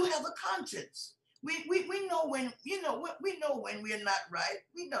 we do have a conscience. We know when, we know when we're not right.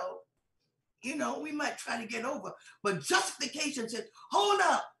 We know, we might try to get over. But justification says, hold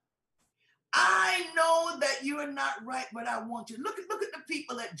up. I know that you're not right, but I want you. Look at the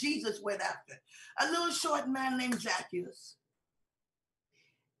people that Jesus went after. A little short man named Zacchaeus.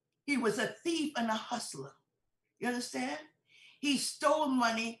 He was a thief and a hustler. You understand? He stole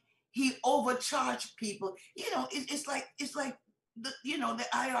money. He overcharged people. You know, it's like the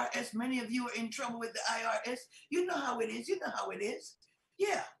IRS. Many of you are in trouble with the IRS. You know how it is.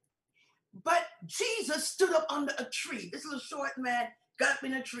 Yeah. But Jesus stood up under a tree. This little short man got up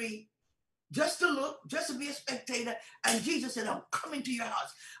in a tree just to look, just to be a spectator. And Jesus said, I'm coming to your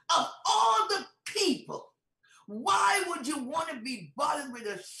house. Of all the people, why would you want to be bothered with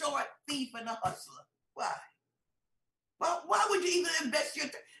a short thief and a hustler? Why? Well, why would you even invest your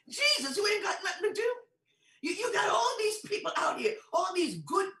time? Jesus, you ain't got nothing to do. You got all these people out here, all these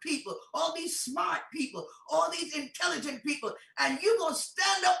good people, all these smart people, all these intelligent people, and you're going to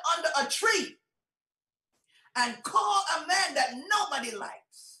stand up under a tree and call a man that nobody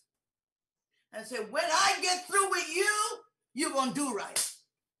likes and say, when I get through with you, you're going to do right.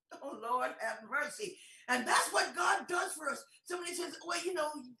 Oh, Lord, have mercy. And that's what God does for us. Somebody says, well,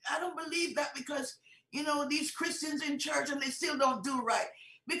 I don't believe that because, these Christians in church and they still don't do right.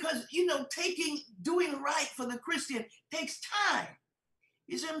 Because, doing right for the Christian takes time.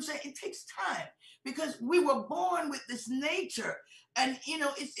 You see what I'm saying? It takes time because we were born with this nature and,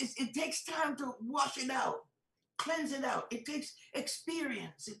 it takes time to wash it out, cleanse it out. It takes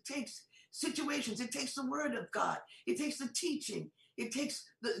experience. It takes situations. It takes the word of God. It takes the teaching. It takes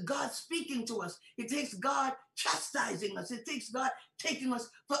God speaking to us. It takes God chastising us. It takes God taking us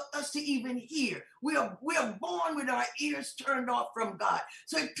for us to even hear. We are born with our ears turned off from God.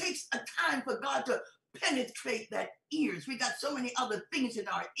 So it takes a time for God to penetrate that ears. We got so many other things in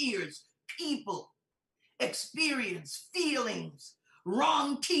our ears. People, experience, feelings,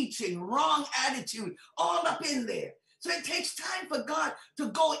 wrong teaching, wrong attitude, all up in there. So it takes time for God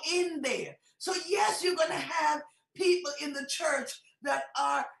to go in there. So yes, you're going to have people in the church that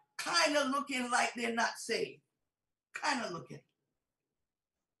are kind of looking like they're not saved. Kind of looking.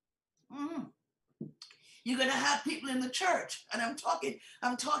 You're going to have people in the church, and I'm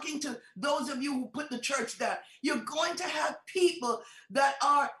talking to those of you who put the church down. You're going to have people that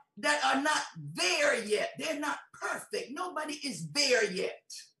are not there yet. They're not perfect. Nobody is there yet.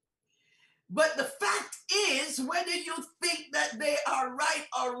 But the fact is, whether you think that they are right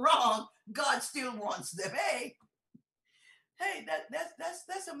or wrong, God still wants them. Hey,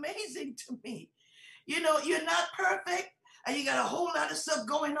 that's amazing to me. You're not perfect, and you got a whole lot of stuff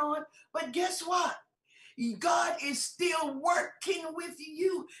going on. But guess what? God is still working with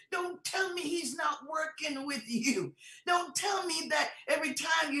you. Don't tell me he's not working with you. Don't tell me that every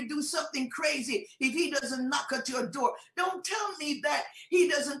time you do something crazy, if he doesn't knock at your door. Don't tell me that he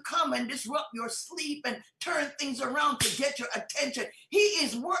doesn't come and disrupt your sleep and turn things around to get your attention. He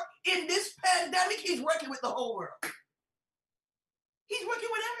is in this pandemic, he's working with the whole world. He's working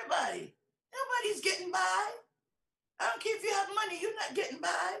with everybody. Nobody's getting by. I don't care if you have money, you're not getting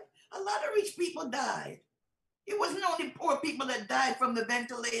by. A lot of rich people died. It wasn't only poor people that died from the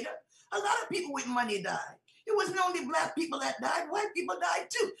ventilator. A lot of people with money died. It wasn't only black people that died. White people died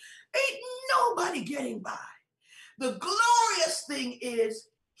too. Ain't nobody getting by. The glorious thing is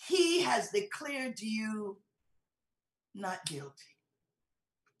he has declared you not guilty.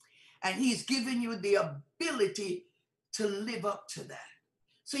 And he's given you the ability to live up to that.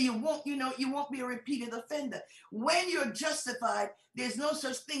 So you won't be a repeated offender. When you're justified, there's no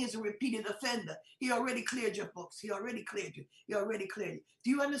such thing as a repeated offender. He already cleared your books. He already cleared you. He already cleared you. Do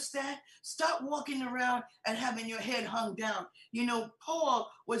you understand? Stop walking around and having your head hung down.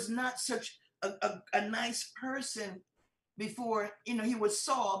 Paul was not such a nice person before, he was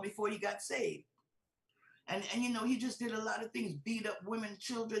Saul before he got saved. And he just did a lot of things, beat up women,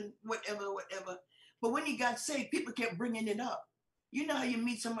 children, whatever. But when he got saved, people kept bringing it up. You know how you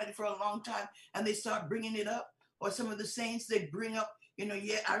meet somebody for a long time and they start bringing it up? Or some of the saints, they bring up,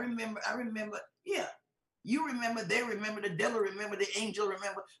 I remember, yeah. You remember, they remember, the devil remember, the angel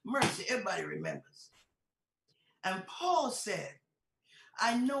remember, mercy, everybody remembers. And Paul said,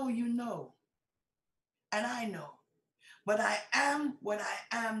 I know you know, and I know, but I am what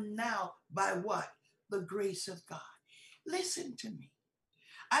I am now by what? The grace of God. Listen to me.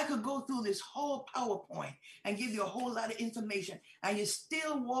 I could go through this whole PowerPoint and give you a whole lot of information, and you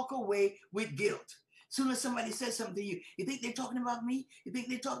still walk away with guilt. As soon as somebody says something to you, you think they're talking about me? You think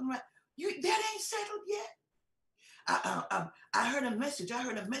they're talking about you? That ain't settled yet. I heard a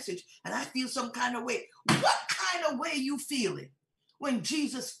message, and I feel some kind of way. What kind of way you feeling when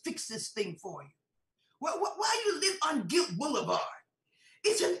Jesus fixed this thing for you? Why you live on Guilt Boulevard?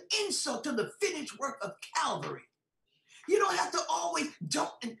 It's an insult to the finished work of Calvary. You don't have to always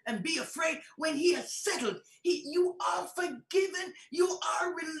jump and be afraid when he has settled. You are forgiven. You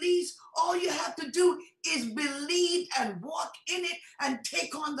are released. All you have to do is believe and walk in it and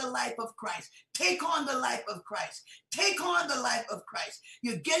take on the life of Christ. Take on the life of Christ. Take on the life of Christ.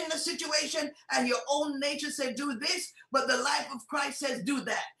 You get in a situation and your own nature says do this, but the life of Christ says do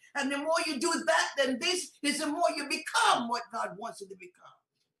that. And the more you do that than this is the more you become what God wants you to become.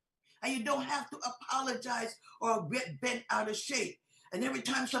 And you don't have to apologize or get bent out of shape. And every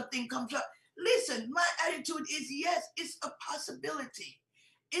time something comes up, listen, my attitude is yes, it's a possibility.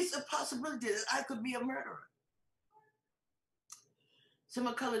 It's a possibility that I could be a murderer. So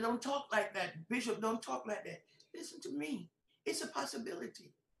McCullough, don't talk like that. Bishop, don't talk like that. Listen to me. It's a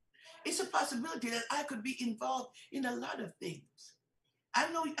possibility. It's a possibility that I could be involved in a lot of things.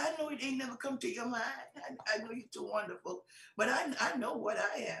 I know it ain't never come to your mind. I know you're too wonderful, but I know what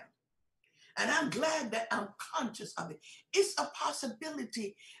I am. And I'm glad that I'm conscious of it. It's a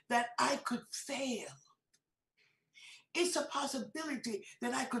possibility that I could fail. It's a possibility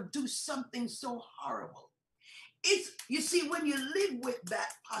that I could do something so horrible. You see, when you live with that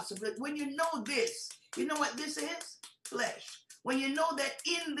possibility, when you know this, you know what this is? Flesh. When you know that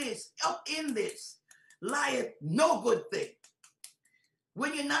in this, up in this, lieth no good thing.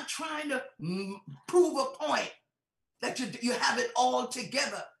 When you're not trying to prove a point that you have it all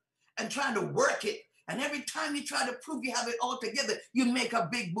together and trying to work it. And every time you try to prove you have it all together, you make a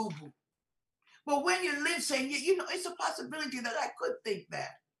big boo-boo. But when you live saying, you know, it's a possibility that I could think that.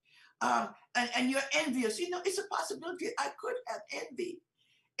 And you're envious. You know, it's a possibility I could have envy.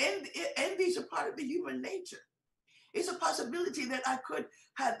 Envy is a part of the human nature. It's a possibility that I could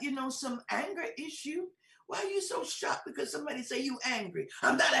have, you know, some anger issue. Why are you so shocked because somebody say you angry?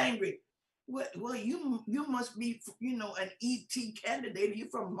 I'm not angry. Well, you must be, you know, an ET candidate. You're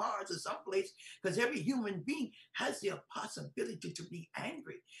from Mars or someplace, because every human being has the possibility to be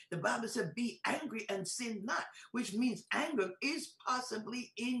angry. The Bible said, be angry and sin not, which means anger is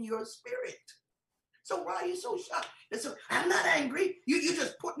possibly in your spirit. So why are you so shocked? So, I'm not angry. You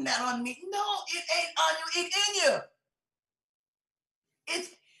just putting that on me. No, it ain't on you. It's in you.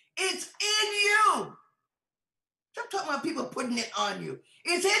 It's in you. I'm talking about people putting it on you.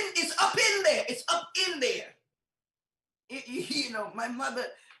 It's up in there. It's up in there. You know, my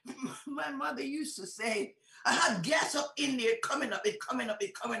mother used to say, I have gas up in there coming up, it coming up,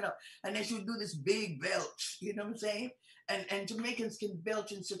 it coming up. And then she would do this big belch, you know what I'm saying? And Jamaicans can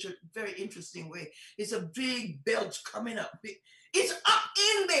belch in such a very interesting way. It's a big belch coming up. It's up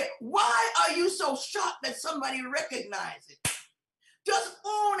in there. Why are you so shocked that somebody recognizes it? Just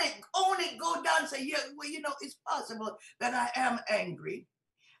own it, go down and say, yeah, well, you know, it's possible that I am angry.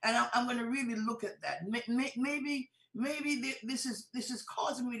 And I'm going to really look at that. Maybe this is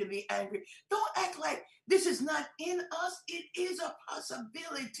causing me to be angry. Don't act like this is not in us. It is a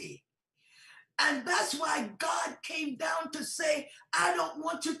possibility. And that's why God came down to say, I don't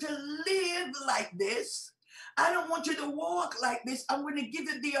want you to live like this. I don't want you to walk like this. I'm going to give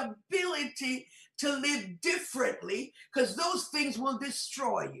you the ability to live differently, because those things will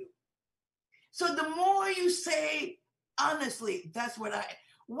destroy you. So the more you say, honestly,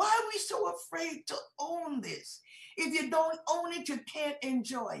 why are we so afraid to own this? If you don't own it, you can't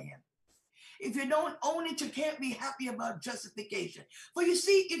enjoy him. If you don't own it, you can't be happy about justification. For you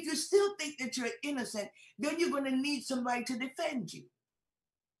see, if you still think that you're innocent, then you're going to need somebody to defend you.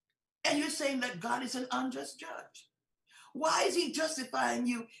 And you're saying that God is an unjust judge. Why is he justifying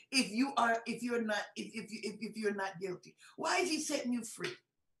you if you're not guilty? Why is he setting you free?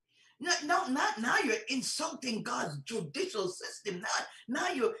 Not now you're insulting God's judicial system. Now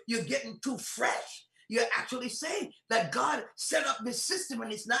you're getting too fresh. You're actually saying that God set up this system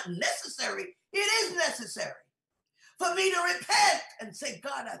and it's not necessary. It is necessary for me to repent and say,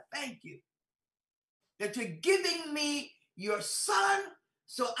 God, I thank you that you're giving me your son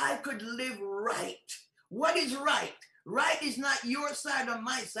so I could live right. What is right? Right is not your side or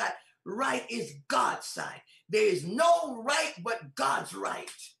my side. Right is God's side. There is no right but God's right.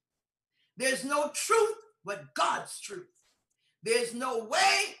 There's no truth but God's truth. There's no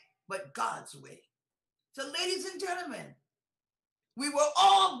way but God's way. So, ladies and gentlemen, we were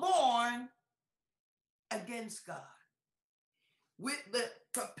all born against God with the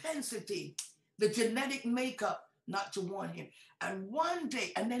propensity, the genetic makeup not to want him. And one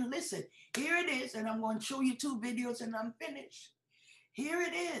day, and then listen, here it is, and I'm going to show you 2 videos and I'm finished. Here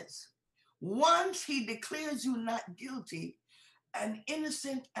it is. Once he declares you not guilty and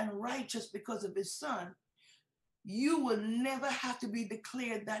innocent and righteous because of his son, you will never have to be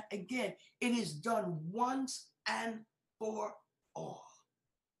declared that again. It is done once and for all.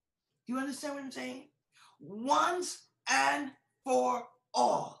 Do you understand what I'm saying? Once and for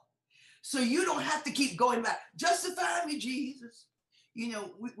all. So you don't have to keep going back. Justify me, Jesus. You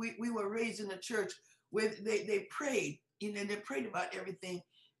know, we were raised in a church where they prayed, you know, they prayed about everything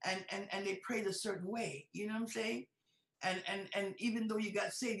and they prayed a certain way. You know what I'm saying? And even though you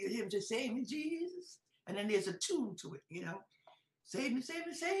got saved, you hear him just save me, Jesus. And then there's a tune to it, you know. Save me, save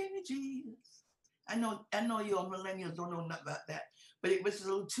me, save me, Jesus. I know you all millennials don't know nothing about that, but it was a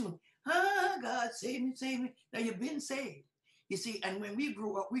little tune. Ah, God, save me, save me. Now you've been saved. You see, and when we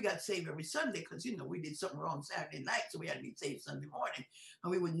grew up, we got saved every Sunday because, you know, we did something wrong Saturday night, so we had to be saved Sunday morning.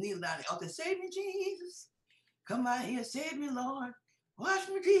 And we would kneel down at the altar, save me, Jesus. Come out here, save me, Lord. Wash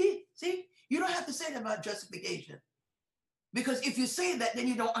me, Jesus. See, you don't have to say that about justification. Because if you say that, then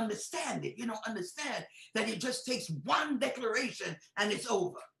you don't understand it. You don't understand that it just takes one declaration and it's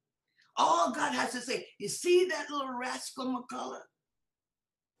over. All God has to say, you see that little rascal McCullough?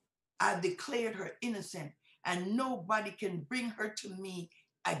 I've declared her innocent, and nobody can bring her to me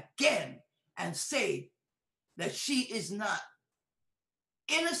again and say that she is not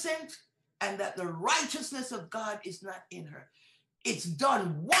innocent and that the righteousness of God is not in her. It's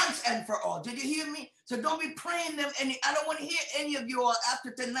done once and for all. Did you hear me? So don't be praying them any. I don't want to hear any of you all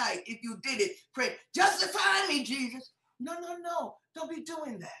after tonight. If you did it, pray, justify me, Jesus. No, no, no. Don't be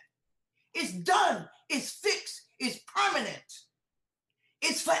doing that. It's done. It's fixed. It's permanent.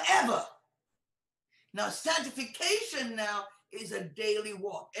 It's forever. Now, sanctification now is a daily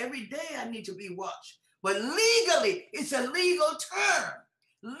walk. Every day I need to be watched. But legally, it's a legal term.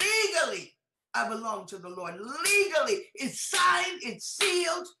 Legally, I belong to the Lord. Legally, it's signed, it's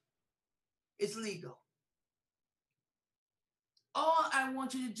sealed, it's legal. All I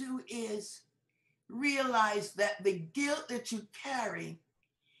want you to do is realize that the guilt that you carry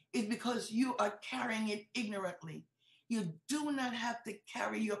is because you are carrying it ignorantly. You do not have to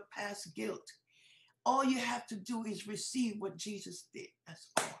carry your past guilt. All you have to do is receive what Jesus did. That's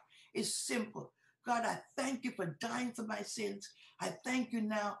all. It's simple. God, I thank you for dying for my sins. I thank you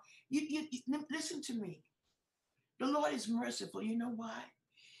now. You listen to me. The Lord is merciful. You know why?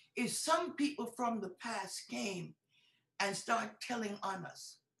 If some people from the past came and start telling on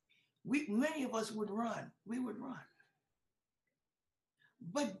us, many of us would run. We would run.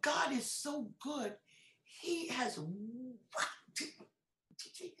 But God is so good. He has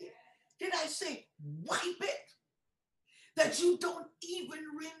did I say wipe it? That you don't even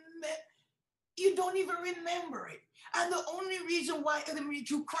remember it. And the only reason why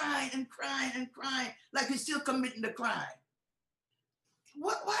you crying and crying and crying like you're still committing the crime.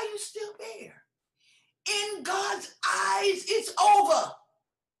 Why are you still there? In God's eyes, it's over.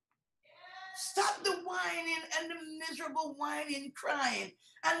 Stop the whining and the miserable whining, crying,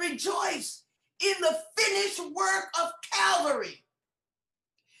 and rejoice in the finished work of Calvary.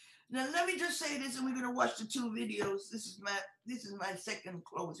 Now, let me just say this, and we're going to watch the two videos. This is my second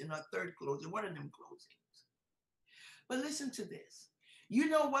closing or third closing, one of them closings. But listen to this. You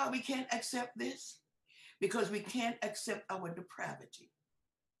know why we can't accept this? Because we can't accept our depravity.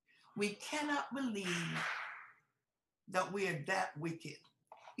 We cannot believe that we are that wicked.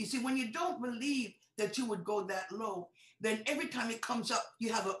 You see, when you don't believe that you would go that low, then every time it comes up,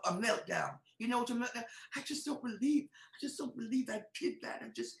 you have a meltdown. You know what a meltdown? I just don't believe I did that. I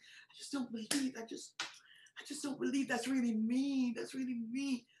just don't believe. I just don't believe that's really me. That's really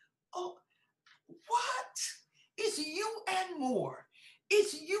me. Oh, what? It's you and more.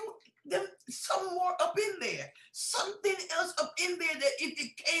 It's you, some more up in there. Something else up in there that if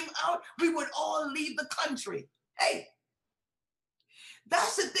it came out, we would all leave the country. Hey,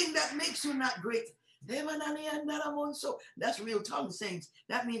 that's the thing that makes you not great. That's real tongue saints.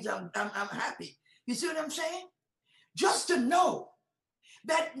 That means I'm happy. You see what I'm saying? Just to know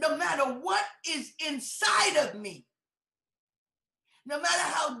that no matter what is inside of me, no matter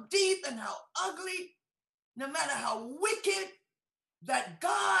how deep and how ugly, no matter how wicked, that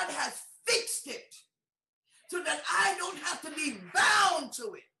God has fixed it so that I don't have to be bound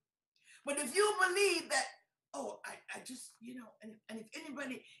to it. But if you believe that, oh, I just, you know, and if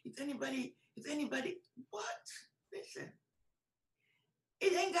anybody, what? Listen,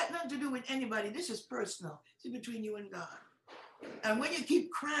 it ain't got nothing to do with anybody. This is personal. It's between you and God. And when you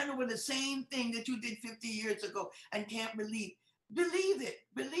keep crying over the same thing that you did 50 years ago and can't believe it.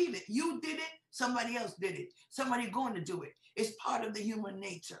 Believe it. You did it. Somebody else did it. Somebody going to do it. It's part of the human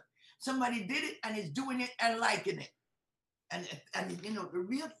nature. Somebody did it and is doing it and liking it. And you know, the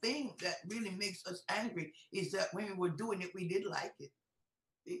real thing that really makes us angry is that when we were doing it, we did like it.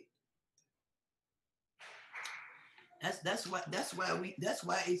 See? That's why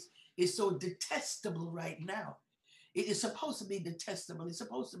it's so detestable right now. It is supposed to be detestable. It's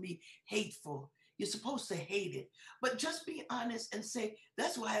supposed to be hateful. You're supposed to hate it. But just be honest and say,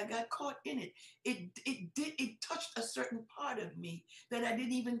 that's why I got caught in it. It touched a certain part of me that I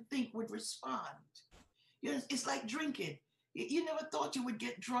didn't even think would respond. You know, it's like drinking. You never thought you would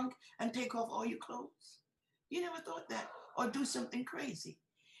get drunk and take off all your clothes. You never thought that, or do something crazy.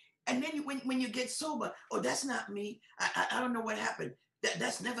 And then when you get sober, oh, that's not me. I don't know what happened.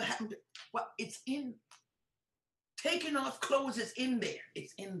 That's never happened. Well, it's in. Taking off clothes is in there.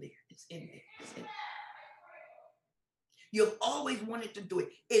 It's in there. It's in there. It's in there. You've always wanted to do it.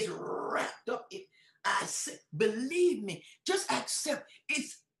 It's wrapped up in. I say, believe me. Just accept.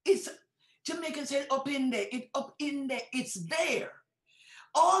 It's. Jamaicans say up in there. It's up in there. It's there.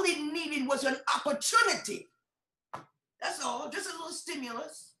 All it needed was an opportunity. That's all. Just a little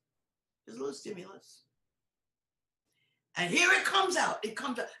stimulus. Just a little stimulus. And here it comes out. It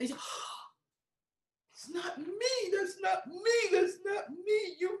comes out. It's, it's not me. That's not me. That's not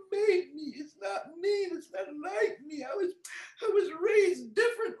me. You made me. It's not me. It's not like me. I was raised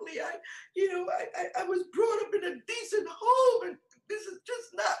differently. You know, I was brought up in a decent home, and this is just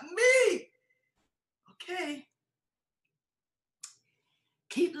not me. Okay.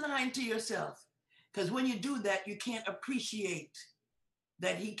 Keep lying to yourself, because when you do that, you can't appreciate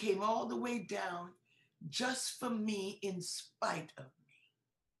that he came all the way down just for me in spite of me.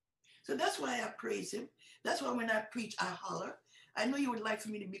 So that's why I praise him. That's why when I preach, I holler. I know you would like for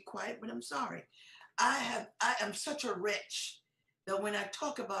me to be quiet, but I'm sorry. I am such a wretch that when I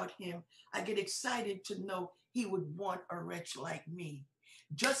talk about him, I get excited to know he would want a wretch like me.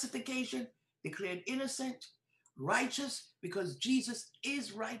 Justification, declared innocent, righteous, because Jesus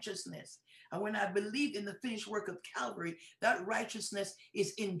is righteousness. And when I believe in the finished work of Calvary, that righteousness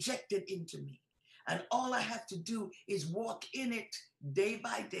is injected into me. And all I have to do is walk in it day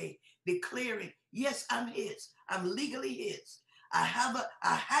by day, declaring, yes, I'm his. I'm legally his. I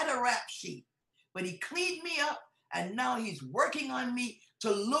had a rap sheet, but he cleaned me up, and now he's working on me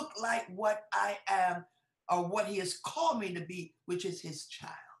to look like what I am, or what he has called me to be, which is his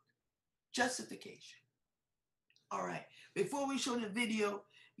child. Justification. All right. Before we show the video,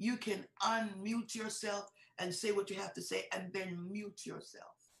 you can unmute yourself and say what you have to say, and then mute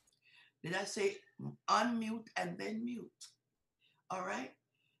yourself. Did I say unmute and then mute? All right.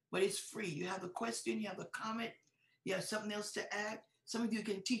 But it's free. You have a question, you have a comment, you have something else to add. Some of you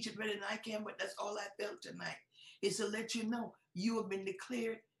can teach it better than I can, but that's all I felt tonight, is to let you know you have been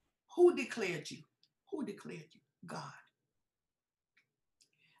declared. Who declared you? Who declared you? God.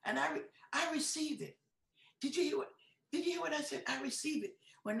 And I receive it. Did you hear what I said? I receive it.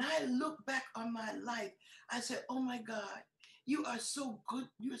 When I look back on my life, I said, oh my God, you are so good.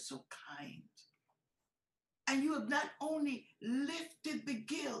 You are so kind. And you have not only lifted the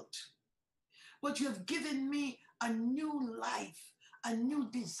guilt, but you have given me a new life, a new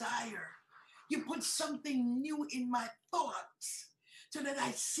desire. You put something new in my thoughts so that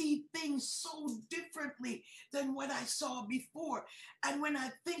I see things so differently than what I saw before. And when I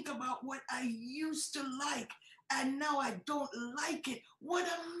think about what I used to like and now I don't like it, what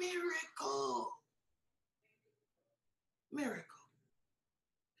a miracle. Miracle.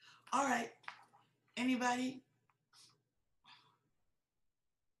 All right. Anybody?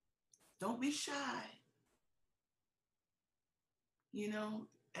 Don't be shy. You know,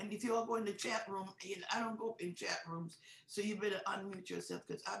 and if you all go in the chat room, I don't go in chat rooms, so you better unmute yourself,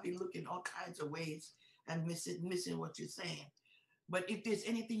 because I'll be looking all kinds of ways and missing what you're saying. But if there's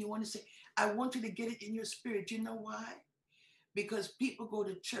anything you want to say, I want you to get it in your spirit. You know why? Because people go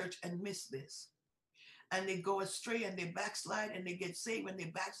to church and miss this. And they go astray and they backslide, and they get saved and they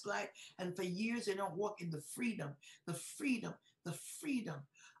backslide. And for years, they don't walk in the freedom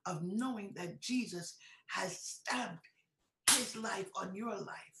of knowing that Jesus has stamped his life on your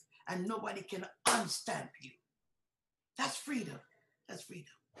life, and nobody can unstamp you. That's freedom. That's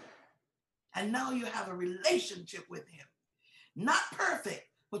freedom. And now you have a relationship with him. Not perfect,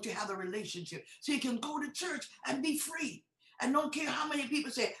 but you have a relationship. So you can go to church and be free. And don't care how many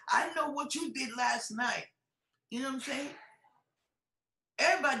people say, I know what you did last night. You know what I'm saying?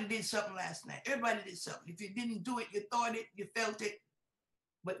 Everybody did something last night. Everybody did something. If you didn't do it, you thought it, you felt it.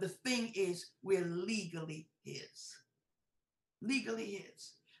 But the thing is, we're legally his. Legally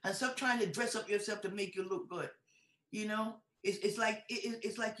his. And stop trying to dress up yourself to make you look good. You know, it's like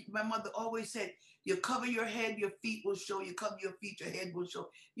my mother always said, you cover your head, your feet will show. You cover your feet, your head will show.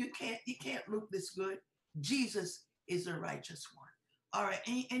 You can't look this good. Jesus is the righteous one. All right.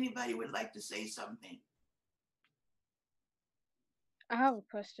 Anybody would like to say something? I have a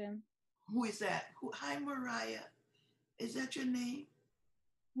question. Who is that? Hi, Mariah. Is that your name?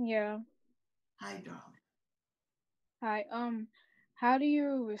 Yeah. Hi, darling. Hi. How do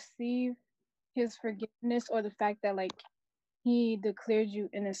you receive his forgiveness, or the fact that he declared you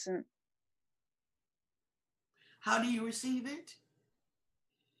innocent? How do you receive it?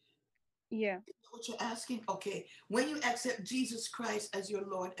 Yeah. What you're asking? Okay. When you accept Jesus Christ as your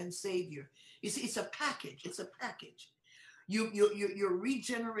Lord and Savior, you see, it's a package. It's a package. You're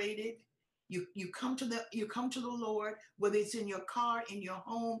regenerated. You come to the Lord, whether it's in your car, in your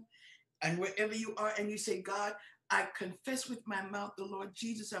home, and wherever you are, and you say, God, I confess with my mouth the Lord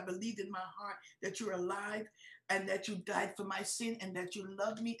Jesus. I believe in my heart that you're alive and that you died for my sin and that you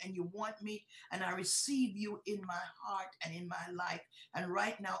love me and you want me, and I receive you in my heart and in my life. And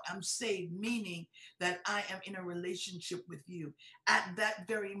right now I'm saved, meaning that I am in a relationship with you. At that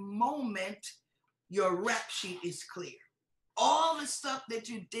very moment, your rap sheet is clear. All the stuff that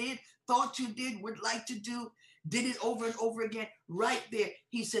you did, thought you did, would like to do, did it over and over again. Right there,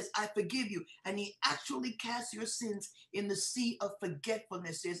 he says, I forgive you. And he actually casts your sins in the sea of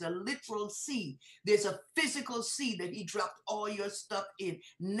forgetfulness. There's a literal sea. There's a physical sea that he dropped all your stuff in,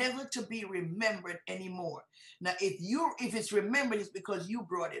 never to be remembered anymore. Now, if it's remembered, it's because you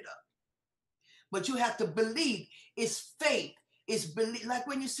brought it up. But you have to believe. It's faith. It's believe. Like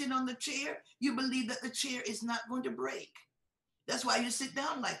when you sit on the chair, you believe that the chair is not going to break. That's why you sit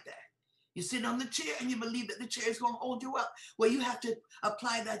down like that. You sit on the chair and you believe that the chair is going to hold you up. Well, you have to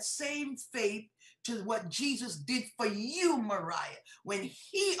apply that same faith to what Jesus did for you, Mariah, when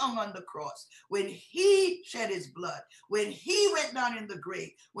he hung on the cross, when he shed his blood, when he went down in the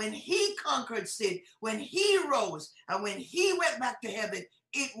grave, when he conquered sin, when he rose, and when he went back to heaven.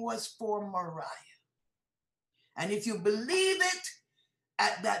 It was for Mariah. And if you believe it,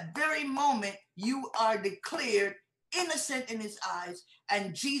 at that very moment, you are declared innocent in his eyes,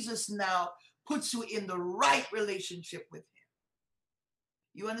 and Jesus now puts you in the right relationship with him.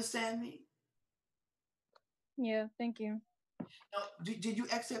 You understand me? Yeah, thank you. Now, did you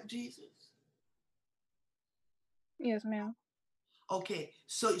accept Jesus? Yes, ma'am. Okay,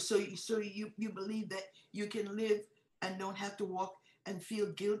 so you believe that you can live and don't have to walk and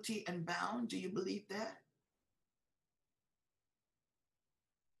feel guilty and bound? Do you believe that?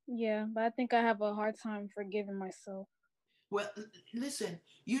 Yeah, but I think I have a hard time forgiving myself. Well, listen,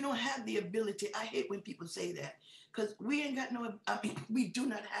 you don't have the ability. I hate when people say that, because we ain't got no, we do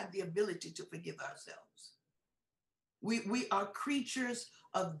not have the ability to forgive ourselves. We are creatures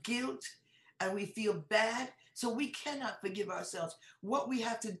of guilt, and we feel bad, so we cannot forgive ourselves. What we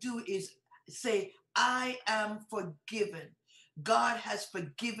have to do is say, I am forgiven. God has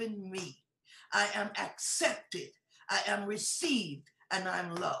forgiven me. I am accepted. I am received, and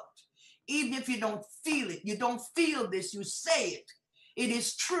I'm loved. Even if you don't feel it, you don't feel this, you say it. It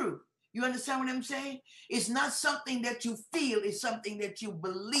is true. You understand what I'm saying? It's not something that you feel, it's something that you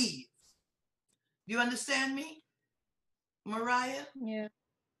believe. Do you understand me, Mariah? Yeah.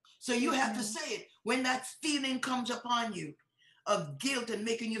 So you Yes, have to ma'am. say it. When that feeling comes upon you of guilt and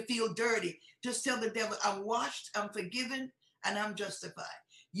making you feel dirty, just tell the devil, I'm washed, I'm forgiven, and I'm justified.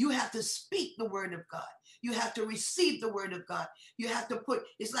 You have to speak the word of God. You have to receive the word of God. You have to put,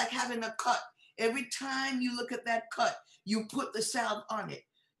 it's like having a cut. Every time you look at that cut, you put the salve on it.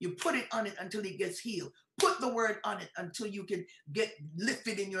 You put it on it until it gets healed. Put the word on it until you can get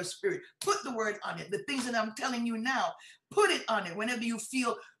lifted in your spirit. Put the word on it. The things that I'm telling you now, put it on it whenever you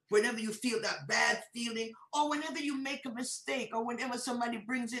feel that bad feeling, or whenever you make a mistake, or whenever somebody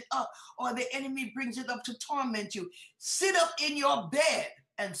brings it up, or the enemy brings it up to torment you. Sit up in your bed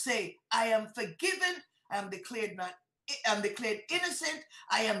and say, I am forgiven. I'm declared innocent.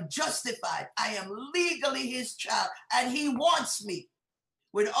 I am justified. I am legally his child, and he wants me.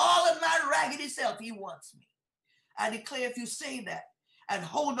 With all of my raggedy self, he wants me. I declare, if you say that and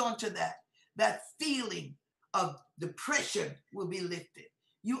hold on to that feeling of depression will be lifted.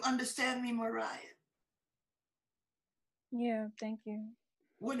 You understand me, Mariah? Yeah, thank you.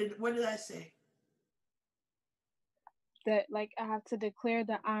 What did I say? That like I have to declare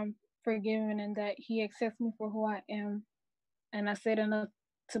that I'm forgiven and that he accepts me for who I am, and I said enough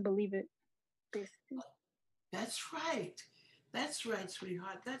to believe it, basically. That's right. That's right,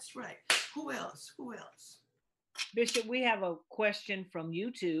 sweetheart. That's right. Who else? Who else? Bishop, we have a question from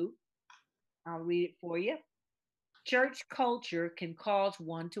YouTube. I'll read it for you. Church culture can cause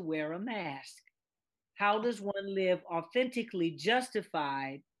one to wear a mask. How does one live authentically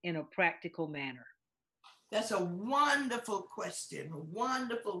justified in a practical manner? That's a wonderful question.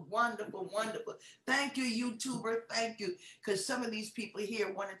 Wonderful, wonderful, wonderful. Thank you, YouTuber. Thank you. Because some of these people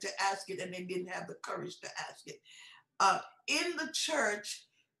here wanted to ask it and they didn't have the courage to ask it. In the church,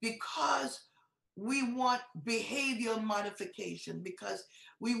 because we want behavioral modification, because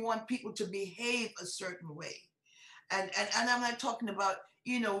we want people to behave a certain way. And I'm not talking about,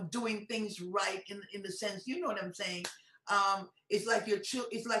 doing things right in the sense, you know what I'm saying? It's like your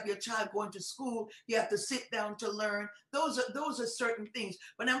child going to school. You have to sit down to learn. Those are certain things.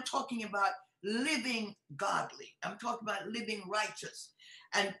 But I'm talking about living godly. I'm talking about living righteous.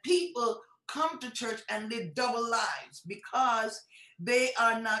 And people come to church and live double lives because they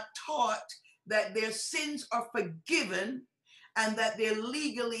are not taught that their sins are forgiven and that they're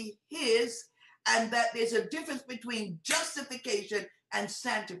legally his, and that there's a difference between justification and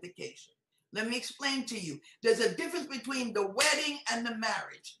sanctification. Let me explain to you. There's a difference between the wedding and the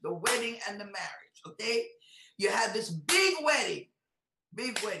marriage. The wedding and the marriage, okay? You have this big wedding.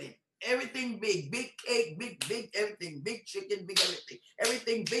 Everything big cake, big everything, big chicken, big everything.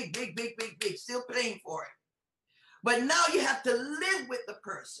 Everything big, still paying for it. But now you have to live with the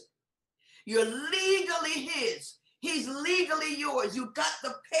person. You're legally his. He's legally yours. You got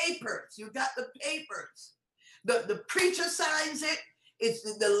the papers. You got the papers. The preacher signs it. It's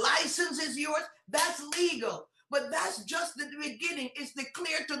the license is yours. That's legal. But that's just the beginning. It's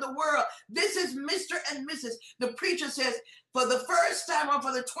declared to the world. This is Mr. and Mrs. The preacher says, for the first time or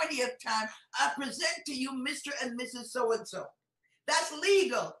for the 20th time, I present to you Mr. and Mrs. So-and-so. That's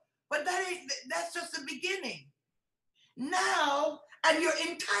legal. But that's just the beginning. Now, and you're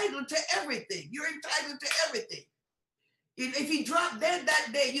entitled to everything. You're entitled to everything. If he dropped dead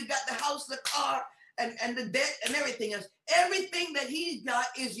that day, you got the house, the car, and the debt and everything else. Everything that he's got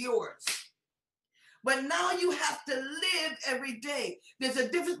is yours. But now you have to live every day. There's a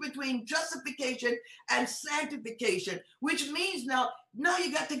difference between justification and sanctification, which means now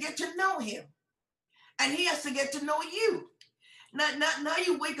you got to get to know him. And he has to get to know you. Now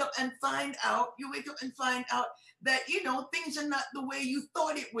you wake up and find out, that, things are not the way you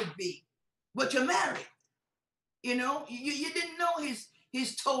thought it would be. But you're married. You didn't know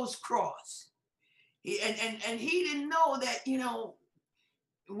his toes crossed. And he didn't know that,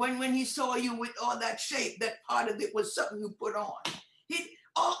 when he saw you with all that shape, that part of it was something you put on.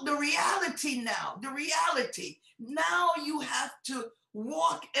 The reality now you have to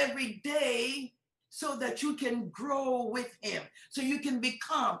walk every day so that you can grow with him, so you can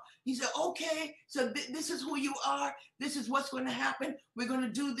become. He said, okay, so this is who you are. This is what's going to happen. We're going to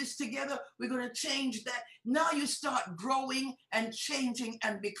do this together. We're going to change that. Now you start growing and changing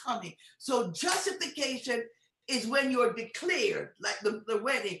and becoming. So justification is when you're declared, like the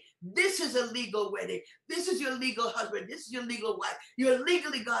wedding. This is a legal wedding. This is your legal husband. This is your legal wife. You're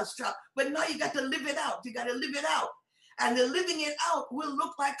legally God's child. But now you got to live it out. You got to live it out. And the living it out will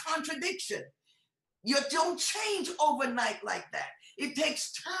look like contradiction. You don't change overnight like that. It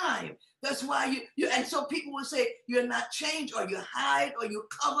takes time. That's why you and so people will say you're not changed, or you hide, or you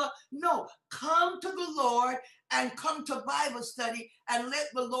cover. No, come to the Lord and come to Bible study and let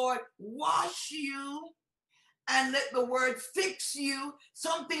the Lord wash you and let the word fix you.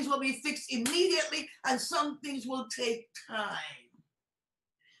 Some things will be fixed immediately and some things will take time.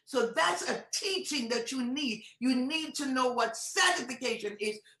 So that's a teaching that you need. You need to know what sanctification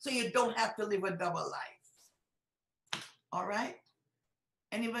is so you don't have to live a double life. All right?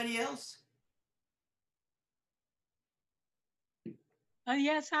 Anybody else?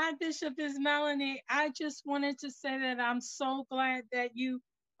 Yes, hi, Bishop, it's Melanie. I just wanted to say that I'm so glad that you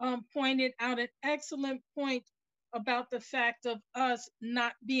pointed out an excellent point about the fact of us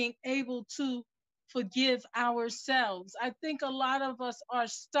not being able to forgive ourselves. I think a lot of us are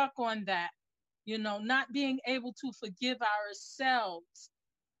stuck on that, not being able to forgive ourselves.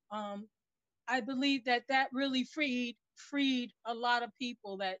 I believe that really freed a lot of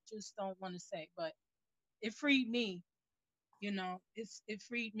people that just don't want to say, but it freed me. It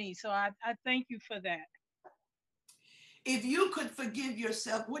freed me. So I thank you for that. If you could forgive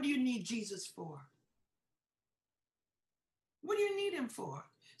yourself, what do you need Jesus for? What do you need him for?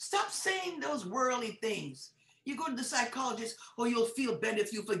 Stop saying those worldly things. You go to the psychologist, or you'll feel better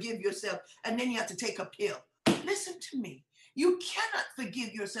if you forgive yourself, and then you have to take a pill. Listen to me. You cannot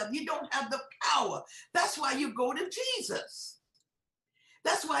forgive yourself. You don't have the power. That's why you go to Jesus.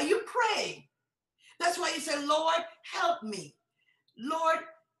 That's why you pray. That's why you say, Lord, help me. Lord,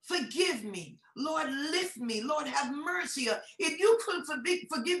 forgive me. Lord, lift me. Lord, have mercy. If you couldn't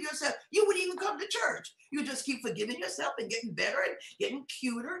forgive yourself, you wouldn't even come to church. You just keep forgiving yourself and getting better and getting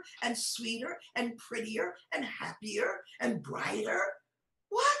cuter and sweeter and prettier and happier and brighter.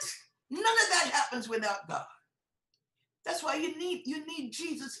 What? None of that happens without God. That's why you need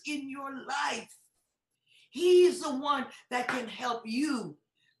Jesus in your life. He's the one that can help you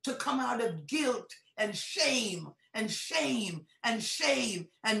to come out of guilt and shame and shame and shame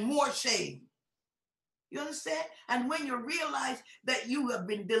and more shame. You understand? And when you realize that you have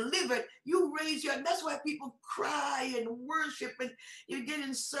been delivered, you raise your, that's why people cry and worship, and you get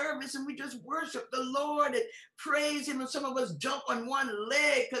in service and we just worship the Lord and praise him. And some of us jump on one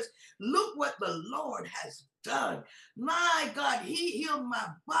leg because look what the Lord has done. My God, he healed my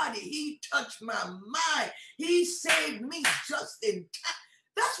body. He touched my mind. He saved me just in time.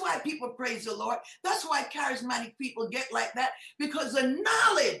 That's why people praise the Lord. That's why charismatic people get like that, because the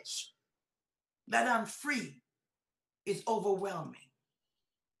knowledge that I'm free is overwhelming.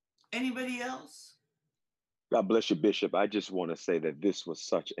 Anybody else? God bless you, Bishop. I just want to say that this was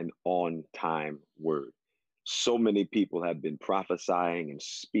such an on-time word. So many people have been prophesying and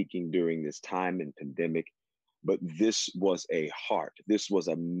speaking during this time and pandemic, but this was a heart. This was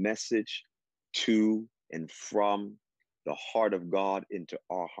a message to and from the heart of God into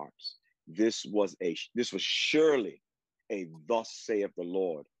our hearts. This was surely a thus saith the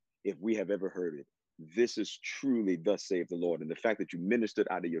Lord if we have ever heard it. This is truly thus saith the Lord. And the fact that you ministered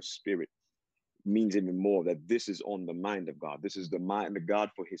out of your spirit means even more that this is on the mind of God. This is the mind of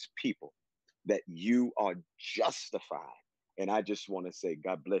God for his people, that you are justified. And I just want to say,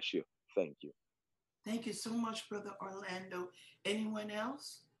 God bless you. Thank you. Thank you so much, Brother Orlando. Anyone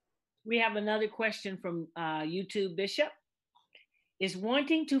else? We have another question from YouTube, Bishop. Is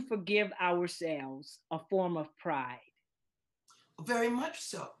wanting to forgive ourselves a form of pride? Very much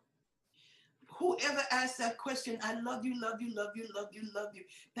so. Whoever asked that question, I love you, love you, love you, love you, love you.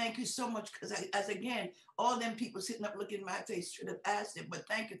 Thank you so much. Because as again, all them people sitting up looking in my face should have asked it. But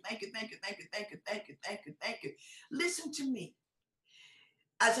thank you, thank you, thank you, thank you, thank you, thank you, thank you, thank you. Listen to me.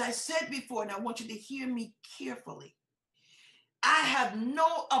 As I said before, and I want you to hear me carefully, I have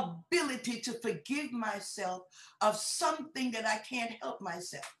no ability to forgive myself of something that I can't help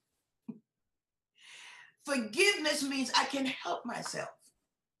myself. Forgiveness means I can help myself.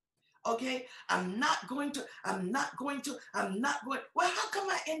 Okay? I'm not going. Well, how come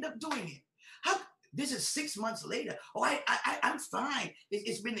I end up doing it? This is 6 months later. Oh, I'm fine.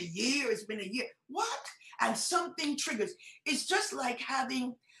 It's been a year. What? And something triggers. It's just like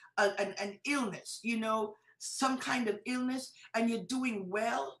having an illness, some kind of illness, and you're doing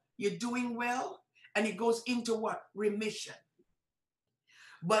well, and it goes into what? Remission.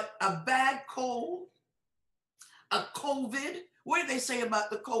 But a bad cold, a COVID, what do they say about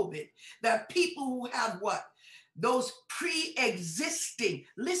the COVID? That people who have what? Those pre-existing,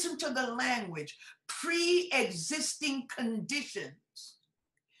 listen to the language, pre-existing conditions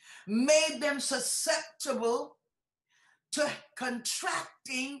made them susceptible to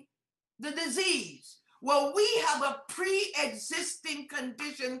contracting the disease. Well, we have a pre-existing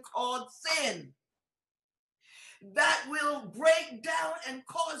condition called sin that will break down and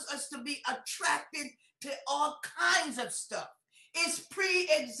cause us to be attracted to all kinds of stuff. It's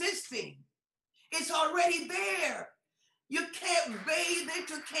pre-existing. It's already there. You can't bathe it.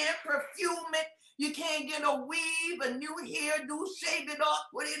 You can't perfume it. You can't get a weave, a new hairdo, shave it off,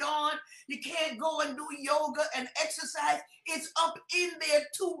 put it on. You can't go and do yoga and exercise. It's up in there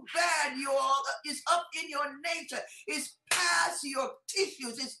too bad, you all. It's up in your nature. It's past your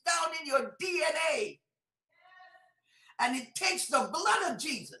tissues. It's down in your DNA. And it takes the blood of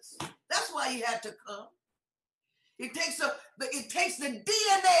Jesus. That's why he had to come. It takes the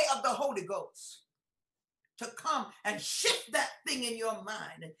DNA of the Holy Ghost to come and shift that thing in your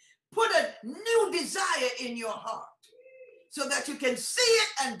mind and put a new desire in your heart so that you can see it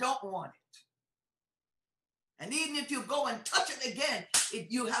and don't want it. And even if you go and touch it again,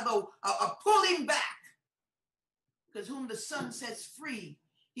 you have a pulling back. Because whom the Son sets free,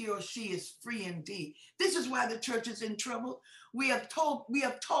 he or she is free indeed. This is why the church is in trouble. We have taught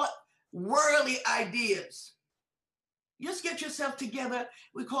worldly ideas. Just get yourself together.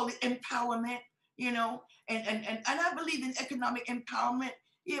 We call it empowerment, and I believe in economic empowerment.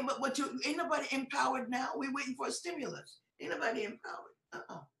 Yeah, but ain't nobody empowered now. We're waiting for a stimulus. Ain't nobody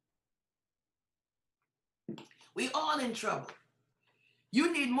empowered. We all in trouble.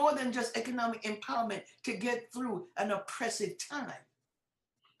 You need more than just economic empowerment to get through an oppressive time.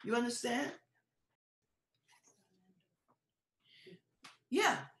 You understand?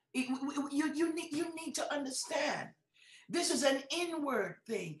 Yeah, you need to understand. This is an inward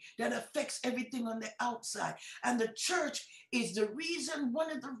thing that affects everything on the outside. And the church is the reason,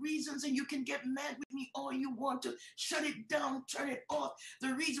 one of the reasons, and you can get mad with me all you want to, shut it down, turn it off.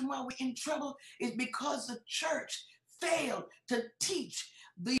 The reason why we're in trouble is because the church failed to teach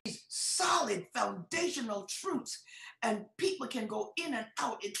these solid foundational truths. And people can go in and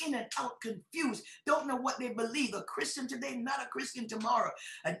out confused, don't know what they believe. A Christian today, not a Christian tomorrow.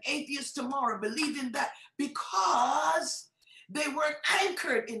 An atheist tomorrow, believing that because they weren't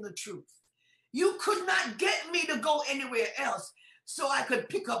anchored in the truth. You could not get me to go anywhere else so I could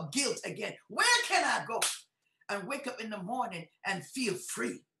pick up guilt again. Where can I go and wake up in the morning and feel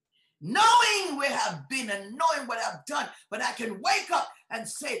free? Knowing where I've been and knowing what I've done, but I can wake up and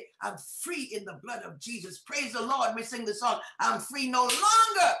say, I'm free in the blood of Jesus. Praise the Lord. We sing the song, I'm free no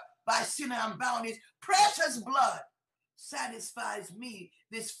longer by sin I'm bound. His precious blood satisfies me.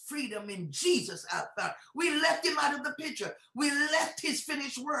 This freedom in Jesus I found. We left him out of the picture. We left his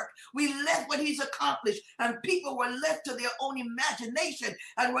finished work. We left what he's accomplished, and people were left to their own imagination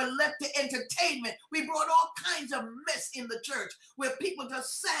and were left to entertainment. We brought all kinds of mess in the church where people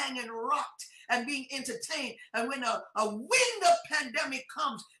just sang and rocked and being entertained. And when a wind of pandemic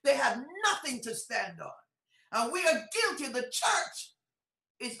comes, they have nothing to stand on. And we are guilty. The church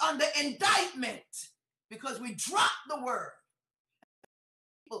is under indictment because we dropped the word.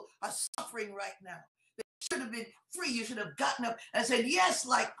 People are suffering right now. The should have been free. You should have gotten up and said, yes,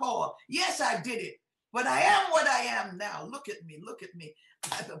 like Paul. Yes, I did it. But I am what I am now. Look at me. Look at me.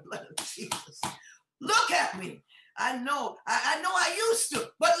 By the blood of Jesus. Look at me. I know I used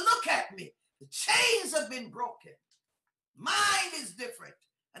to, but look at me. The chains have been broken. Mine is different.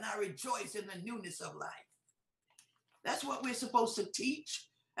 And I rejoice in the newness of life. That's what we're supposed to teach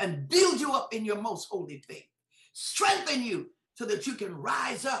and build you up in your most holy faith. Strengthen you so that you can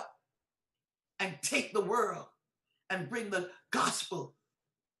rise up and take the world and bring the gospel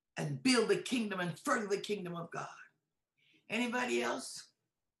and build the kingdom and further the kingdom of God. Anybody else?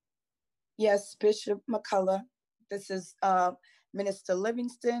 Yes, Bishop McCullough. This is Minister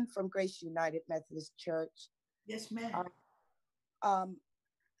Livingston from Grace United Methodist Church. Yes, ma'am.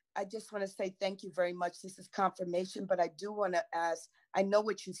 I just want to say thank you very much. This is confirmation, but I do want to ask, I know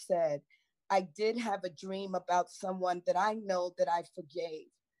what you said. I did have a dream about someone that I know that I forgave,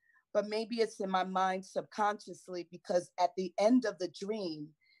 but maybe it's in my mind subconsciously, because at the end of the dream,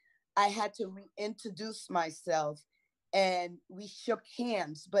 I had to reintroduce myself and we shook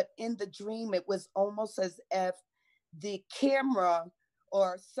hands. But in the dream, it was almost as if the camera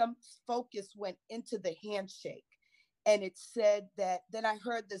or some focus went into the handshake. And it said that, then I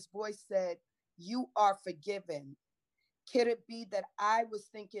heard this voice said, "You are forgiven." Could it be that I was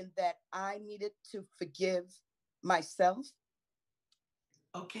thinking that I needed to forgive myself?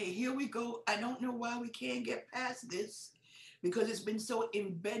 Okay, here we go. I don't know why we can't get past this, because it's been so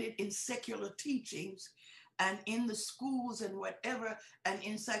embedded in secular teachings and in the schools and whatever, and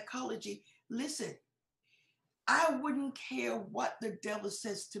in psychology. Listen, I wouldn't care what the devil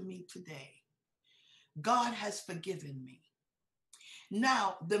says to me today. God has forgiven me.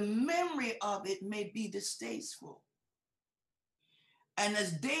 Now, the memory of it may be distasteful. And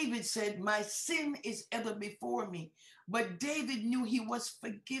as David said, my sin is ever before me. But David knew he was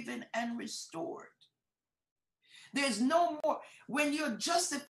forgiven and restored. There's no more. When you're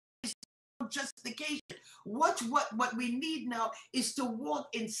justified, justification. What we need now is to walk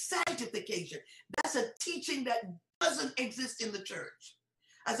in sanctification. That's a teaching that doesn't exist in the church.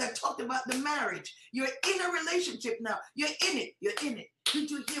 As I talked about the marriage, you're in a relationship now. You're in it. You're in it. Did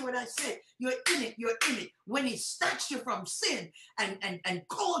you hear what I said? You're in it. You're in it. When he snatched you from sin and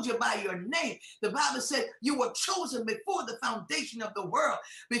called you by your name, the Bible said you were chosen before the foundation of the world.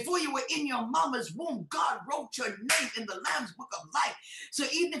 Before you were in your mama's womb, God wrote your name in the Lamb's book of life. So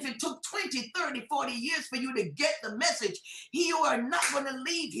even if it took 20, 30, 40 years for you to get the message, you are not going to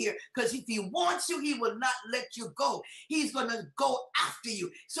leave here, because if he wants you, he will not let you go. He's going to go after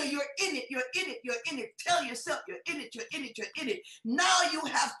you. So you're in it. You're in it. You're in it. Tell yourself you're in it. You're in it. You're in it. Now you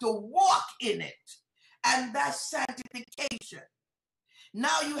have to walk in it. And that's sanctification.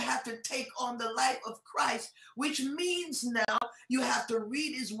 Now you have to take on the life of Christ, which means now you have to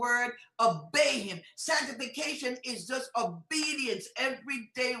read his word, obey him. Sanctification is just obedience every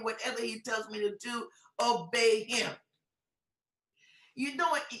day. Whatever he tells me to do, obey him. You know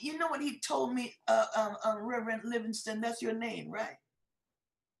what he told me, Reverend Livingston, that's your name, right?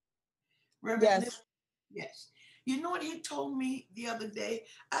 Reverend Yes. Livingston? Yes. You know what he told me the other day?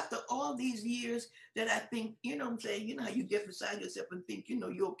 After all these years that I think, you know what I'm saying? You know how you get beside yourself and think, you know,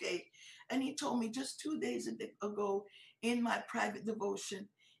 you're okay. And he told me just 2 days ago in my private devotion,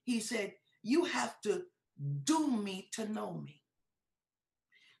 he said, you have to do me to know me.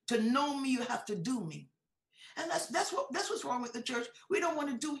 To know me, you have to do me. And that's what's wrong with the church. We don't want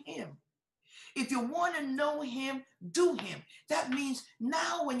to do him. If you want to know him, do him. That means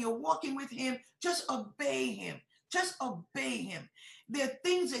now when you're walking with him, just obey him. Just obey him. There are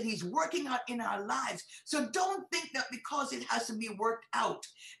things that he's working out in our lives. So don't think that because it has to be worked out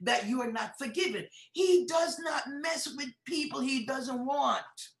that you are not forgiven. He does not mess with people he doesn't want.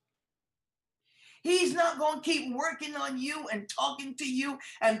 He's not going to keep working on you and talking to you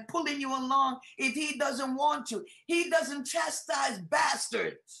and pulling you along if he doesn't want you. He doesn't chastise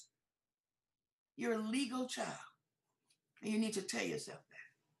bastards. You're a legal child. And you need to tell yourself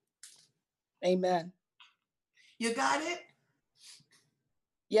that. Amen. You got it?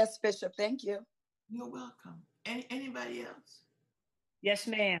 Yes, Bishop. Thank you. You're welcome. Anybody else? Yes,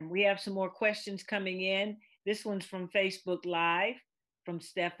 ma'am. We have some more questions coming in. This one's from Facebook Live from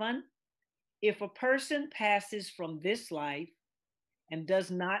Stefan. If a person passes from this life and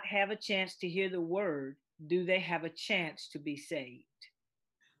does not have a chance to hear the word, do they have a chance to be saved?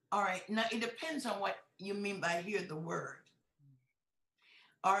 All right. Now, it depends on what you mean by hear the word.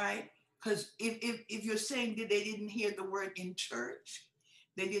 All right. Because if you're saying that they didn't hear the word in church,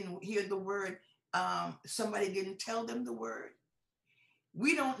 they didn't hear the word, somebody didn't tell them the word,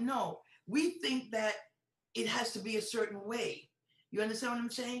 we don't know. We think that it has to be a certain way. You understand what I'm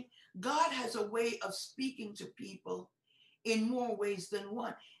saying? God has a way of speaking to people in more ways than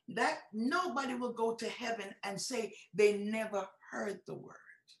one. That nobody will go to heaven and say they never heard the word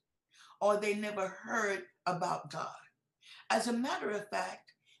or they never heard about God. As a matter of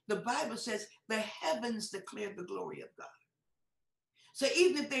fact, the Bible says the heavens declare the glory of God. So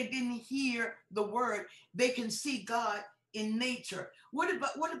even if they didn't hear the word, they can see God in nature. What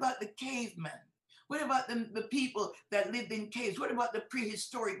about the cavemen? What about the people that lived in caves? What about the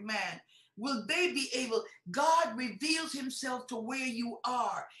prehistoric man? Will they be able? God reveals himself to where you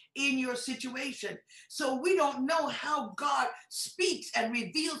are in your situation. So we don't know how God speaks and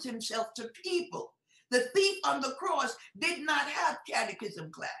reveals himself to people. The thief on the cross did not have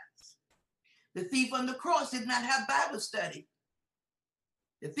catechism class. The thief on the cross did not have Bible study.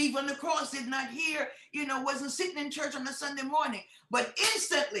 The thief on the cross did not hear, wasn't sitting in church on a Sunday morning, but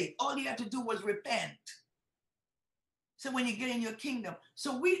instantly all he had to do was repent. So when you get in your kingdom,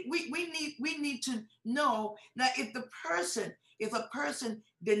 so we need to know that if a person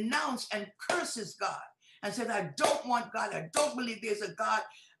denounced and curses God and says, I don't want God, I don't believe there's a God,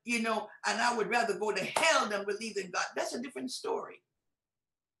 and I would rather go to hell than believe in God, that's a different story.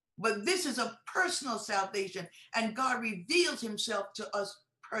 But this is a personal salvation, and God reveals himself to us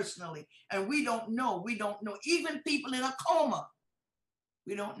personally. And we don't know. Even people in a coma,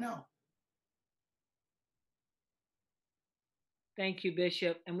 we don't know. Thank you,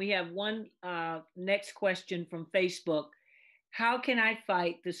 Bishop. And we have one next question from Facebook. How can I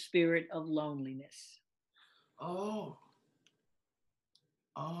fight the spirit of loneliness? Oh.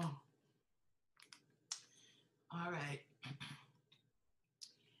 All right.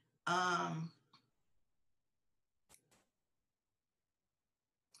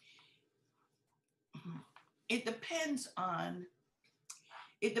 It depends on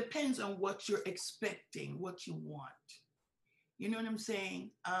what you're expecting, what you want. You know what I'm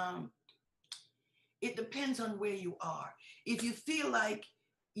saying? It depends on where you are. If you feel like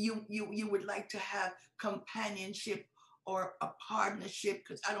you would like to have companionship or a partnership,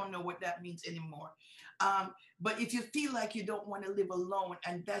 because I don't know what that means anymore. But if you feel like you don't want to live alone,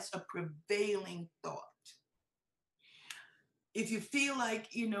 and that's a prevailing thought. If you feel like,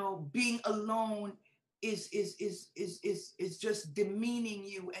 being alone is just demeaning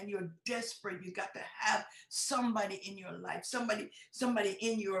you and you're desperate, you got to have somebody in your life, somebody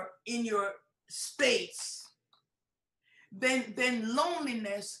in your space, then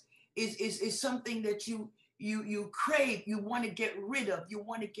loneliness is something that you crave, you want to get rid of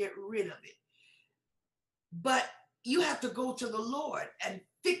it. But you have to go to the Lord and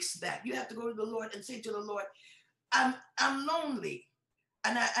fix that. You have to go to the Lord and say to the Lord, I'm lonely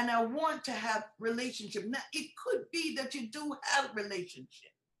and I want to have relationship. Now, it could be that you do have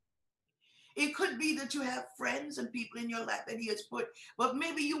relationship. It could be that you have friends and people in your life that he has put, but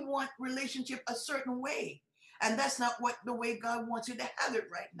maybe you want relationship a certain way. And that's not the way God wants you to have it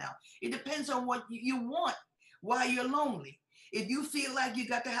right now. It depends on what you want while you're lonely. If you feel like you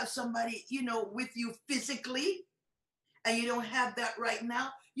got to have somebody, with you physically, and you don't have that right now,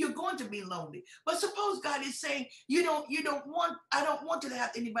 you're going to be lonely. But suppose God is saying, I don't want you to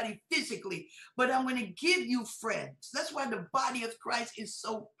have anybody physically, but I'm going to give you friends. That's why the body of Christ is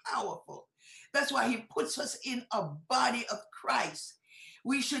so powerful. That's why he puts us in a body of Christ.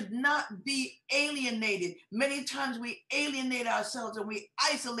 We should not be alienated. Many times we alienate ourselves and we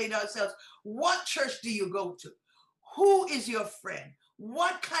isolate ourselves. What church do you go to? Who is your friend?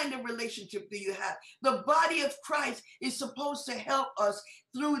 What kind of relationship do you have? The body of Christ is supposed to help us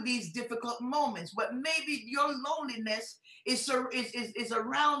through these difficult moments, but maybe your loneliness is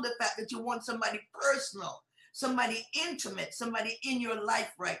around the fact that you want somebody personal, somebody intimate, somebody in your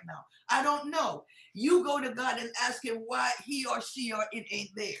life right now. I don't know. You go to God and ask him why he or she or it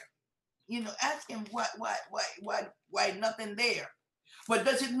ain't there. Ask him why nothing there. But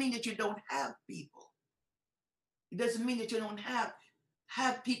does it mean that you don't have people? It doesn't mean that you don't have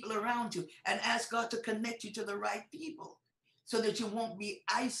people around you, and ask God to connect you to the right people so that you won't be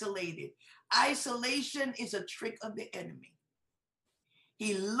isolated. Isolation is a trick of the enemy.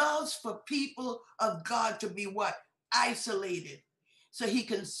 He loves for people of God to be what? Isolated, so he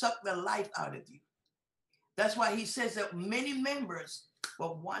can suck the life out of you. That's why he says that many members,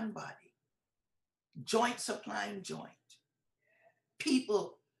 but one body. Joint supplying joint.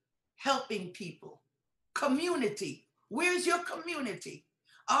 People helping people. Community. Where's your community?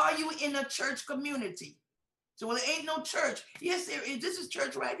 Are you in a church community? So, well, there ain't no church. Yes, there is. This is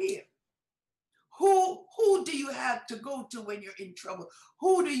church right here. Who do you have to go to when you're in trouble?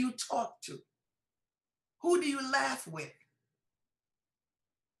 Who do you talk to? Who do you laugh with?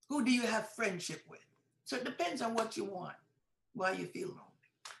 Who do you have friendship with? So it depends on what you want, why you feel lonely.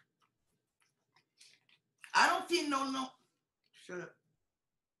 I don't feel no. Shut up.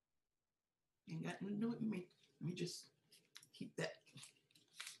 Ain't got nothing to do with me. Let me just keep that.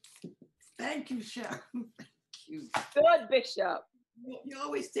 Thank you, Sharon. Thank you. Good, Bishop. You're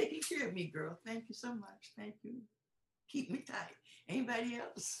always taking care of me, girl. Thank you so much. Thank you. Keep me tight. Anybody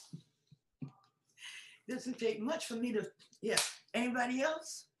else? Doesn't take much for me to, yeah. Anybody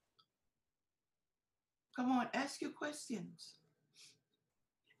else? Come on, ask your questions.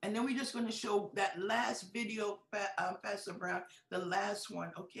 And then we're just going to show that last video, Pastor Brown, the last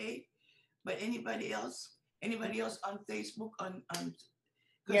one, okay? But anybody else? Anybody else on Facebook?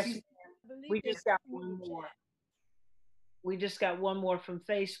 Yes, we just got one more. We just got one more from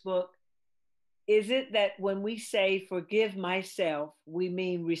Facebook. Is it that when we say forgive myself, we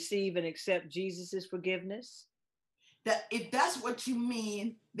mean receive and accept Jesus's forgiveness? That if that's what you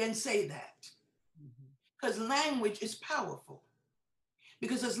mean, then say that. Because language is powerful.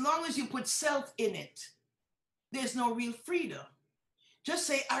 Because as long as you put self in it, there's no real freedom. Just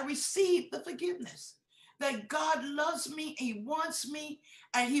say, I receive the forgiveness. That God loves me, he wants me,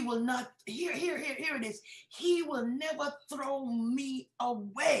 and he will not, here it is. He will never throw me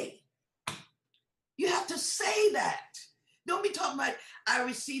away. You have to say that. Don't be talking about, I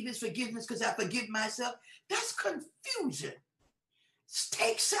receive this forgiveness because I forgive myself. That's confusion.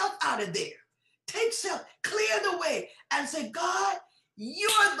 Take self out of there. Take self, clear the way and say, God,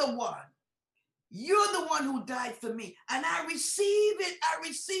 you're the one. You're the one who died for me. And I receive it. I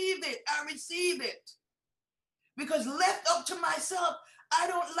receive it. I receive it. Because left up to myself, I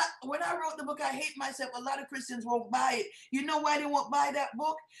don't like, when I wrote the book, I Hate Myself, a lot of Christians won't buy it. You know why they won't buy that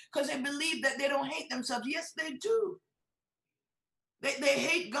book? Because they believe that they don't hate themselves. Yes, they do. They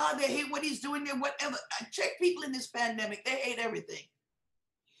hate God. They hate what he's doing there, whatever. I check people in this pandemic. They hate everything.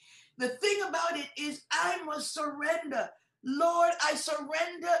 The thing about it is I must surrender. Lord, I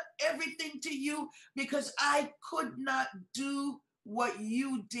surrender everything to you because I could not do what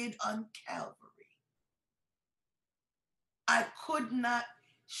you did on Calvary. I could not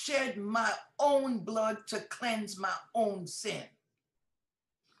shed my own blood to cleanse my own sin.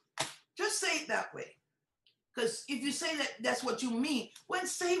 Just say it that way. Because if you say that that's what you mean, well,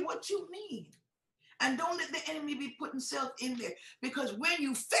 say what you mean. And don't let the enemy be putting self in there. Because when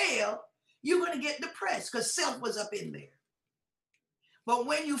you fail, you're going to get depressed because self was up in there. But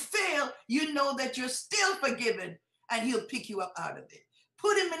when you fail, you know that you're still forgiven and he'll pick you up out of it.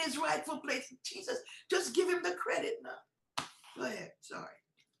 Put him in his rightful place. Jesus, just give him the credit now. Go ahead. Sorry.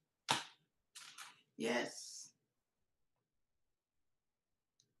 Yes.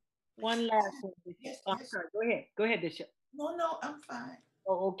 One last one. Yes, oh, yes. sorry. Go ahead. Go ahead, Bishop. No, I'm fine.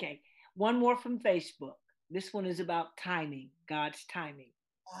 Oh, okay. One more from Facebook. This one is about timing, God's timing.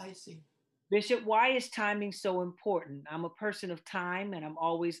 I see. Bishop, why is timing so important? I'm a person of time and I'm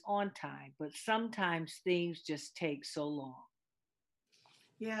always on time, but sometimes things just take so long.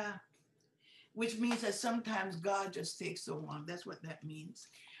 Yeah, which means that sometimes God just takes so long. That's what that means.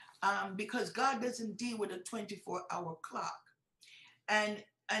 Because God doesn't deal with a 24-hour clock. And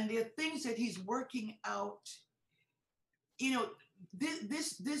there are things that he's working out. You know,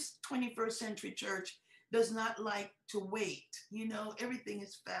 this 21st century church does not like to wait. You know, everything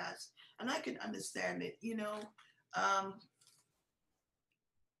is fast. And I can understand it, you know.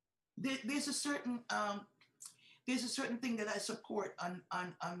 There's a certain thing that I support on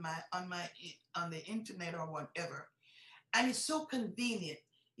the internet or whatever. And it's so convenient.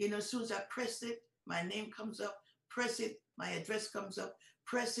 You know, as soon as I press it, my name comes up, press it, my address comes up,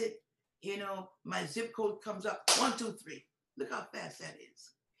 press it, you know, my zip code comes up, 1, 2, 3. Look how fast that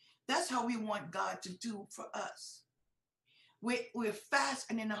is. That's how we want God to do for us. We're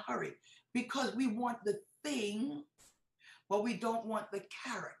fast and in a hurry because we want the thing, but we don't want the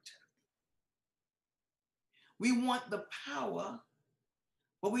character. We want the power,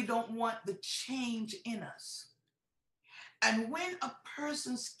 but we don't want the change in us. And when a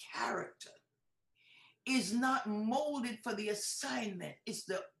person's character is not molded for the assignment, it's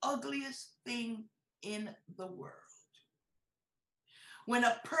the ugliest thing in the world. When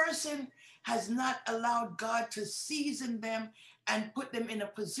a person has not allowed God to season them and put them in a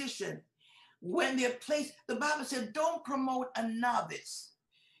position, when they're placed, the Bible said, don't promote a novice.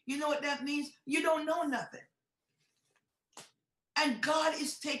 You know what that means? You don't know nothing. And God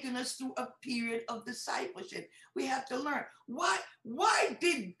is taking us through a period of discipleship. We have to learn. Why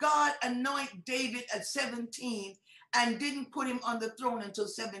did God anoint David at 17 and didn't put him on the throne until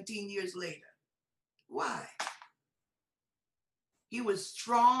 17 years later? Why? He was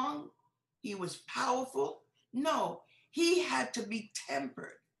strong. He was powerful. No, he had to be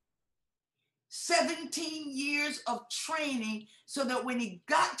tempered. 17 years of training so that when he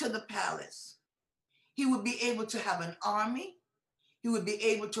got to the palace, He would be able to have an army. He would be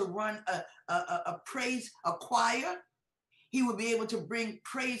able to run a praise, a choir. He would be able to bring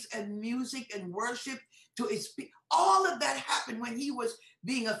praise and music and worship to his people. All of that happened when he was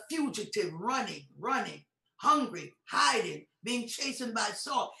being a fugitive, running, hungry, hiding, being chastened by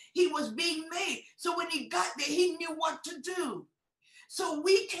Saul. He was being made. So when he got there, he knew what to do. So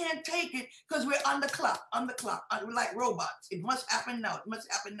we can't take it because we're on the clock, we're like robots. It must happen now. It must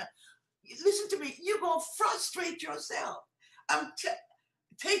happen now. Listen to me. You're going to frustrate yourself.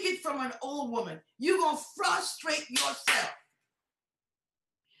 Take it from an old woman. You're going to frustrate yourself.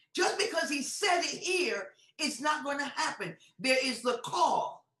 Just because he said it here, it's not going to happen. There is the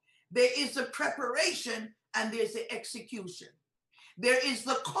call. There is the preparation, and there's the execution. There is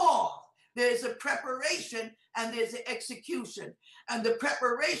the call. There is a preparation, and there's the execution. And the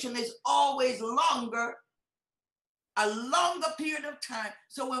preparation is always longer, a longer period of time.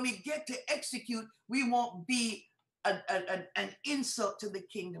 So when we get to execute, we won't be an insult to the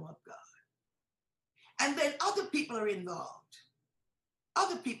kingdom of God. And then other people are involved.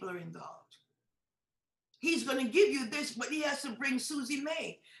 Other people are involved. He's going to give you this, but he has to bring Susie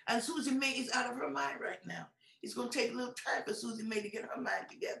May. And Susie May is out of her mind right now. It's going to take a little time for Susie May to get her mind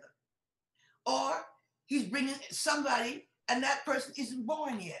together. Or he's bringing somebody and that person isn't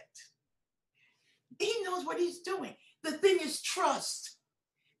born yet. He knows what he's doing. The thing is trust.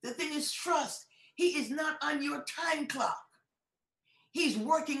 The thing is trust. He is not on your time clock. He's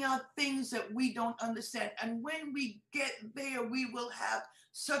working out things that we don't understand. And when we get there, we will have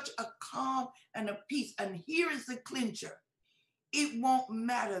such a calm and a peace. And here is the clincher. It won't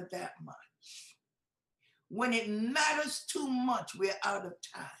matter that much. When it matters too much, we're out of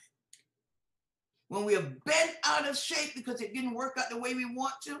time. When we're bent out of shape because it didn't work out the way we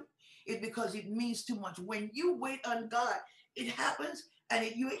want to, it's because it means too much. When you wait on God, it happens. And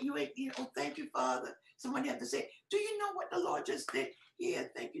thank you, Father. Somebody have to say, do you know what the Lord just did? Yeah,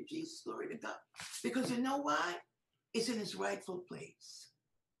 thank you, Jesus. Glory to God. Because you know why? It's in its rightful place.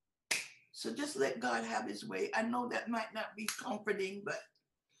 So just let God have his way. I know that might not be comforting, but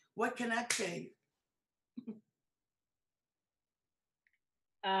what can I tell you?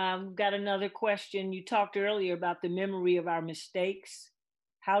 Got another question. You talked earlier about the memory of our mistakes.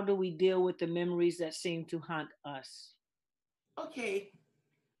 How do we deal with the memories that seem to haunt us? Okay.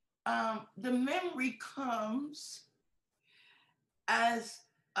 The memory comes as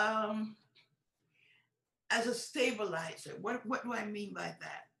a stabilizer. What do I mean by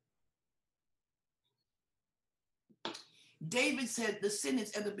that? David said, the sin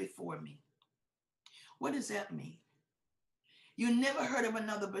is ever before me. What does that mean? You never heard of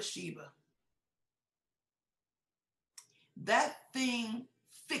another Bathsheba. That thing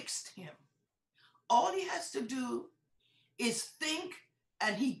fixed him. All he has to do is think,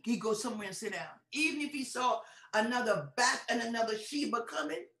 and he goes somewhere and sit down. Even if he saw another Bath and another Sheba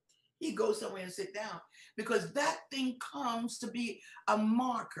coming, he goes somewhere and sit down. Because that thing comes to be a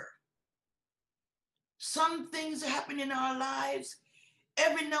marker. Some things happen in our lives.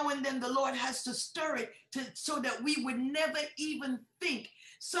 Every now and then the Lord has to stir it so that we would never even think.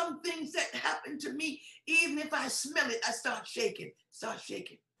 Some things that happen to me, even if I smell it, I start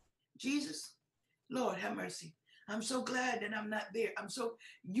shaking. Jesus, Lord, have mercy. I'm so glad that I'm not there.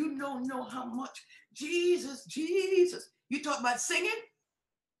 You don't know how much. Jesus. You talk about singing?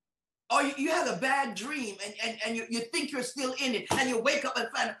 Or you have a bad dream and you think you're still in it and you wake up and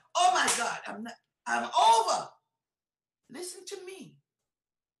find, oh my God, I'm over. Listen to me.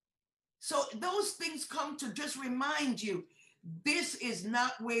 So those things come to just remind you, this is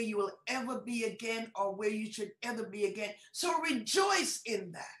not where you will ever be again or where you should ever be again. So rejoice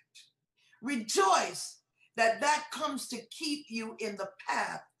in that. Rejoice that comes to keep you in the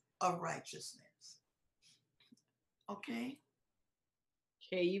path of righteousness. Okay?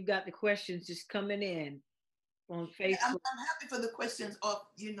 Okay, you've got the questions just coming in on Facebook. I'm happy for the questions off,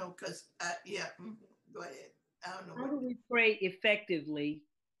 because, go ahead. I don't know. How do we pray effectively?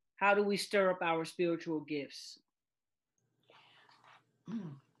 How do we stir up our spiritual gifts?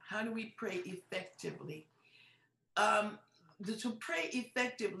 How do we pray effectively? To pray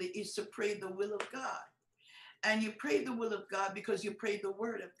effectively is to pray the will of God. And you pray the will of God because you pray the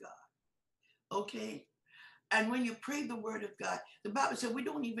word of God. Okay? And when you pray the word of God, the Bible said we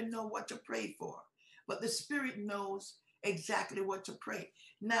don't even know what to pray for, but the Spirit knows exactly what to pray.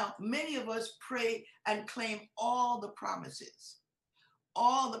 Now, many of us pray and claim all the promises.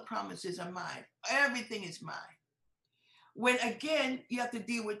 All the promises are mine. Everything is mine. When again, you have to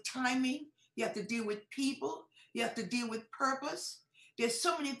deal with timing, you have to deal with people, you have to deal with purpose. There's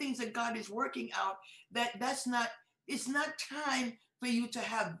so many things that God is working out it's not time for you to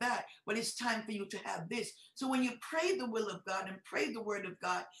have that, but it's time for you to have this. So when you pray the will of God and pray the word of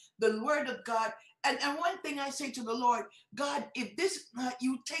God, and one thing I say to the Lord, God, if this,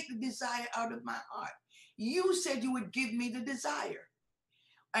 you take the desire out of my heart, you said you would give me the desire.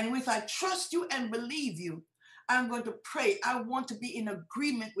 And if I trust you and believe you, I'm going to pray. I want to be in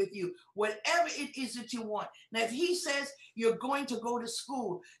agreement with you, whatever it is that you want. Now, if he says you're going to go to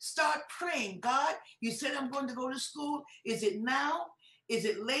school, start praying. God, you said I'm going to go to school. Is it now? Is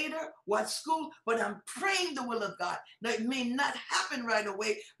it later? What school? But I'm praying the will of God. Now, it may not happen right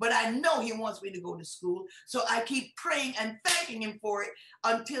away, but I know he wants me to go to school. So I keep praying and thanking him for it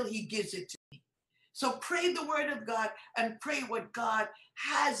until he gives it to me. So pray the word of God and pray what God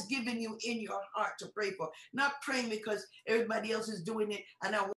has given you in your heart to pray for. Not praying because everybody else is doing it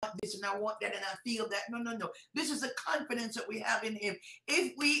and I want this and I want that and I feel that. No, no, no. This is the confidence that we have in him.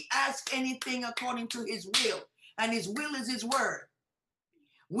 If we ask anything according to his will, and his will is his word,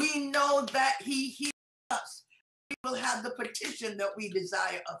 we know that he hears us. We will have the petition that we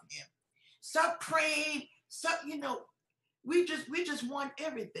desire of him. Stop praying. Stop, we just want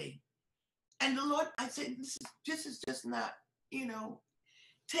everything. And the Lord, I said, this is just not,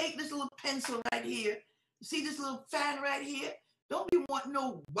 take this little pencil right here. See this little fan right here? Don't be want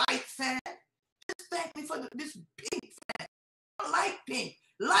no white fan. Just thank me for this pink fan. I like pink.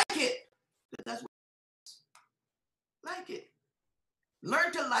 Like it. That's what it is. Like it.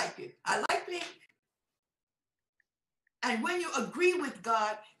 Learn to like it. I like pink. And when you agree with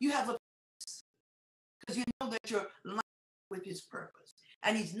God, you have a peace. Because you know that you're lined with his purpose.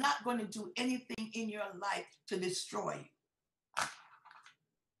 And he's not going to do anything in your life to destroy you.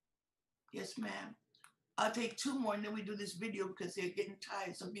 Yes, ma'am. I'll take two more and then we do this video because they're getting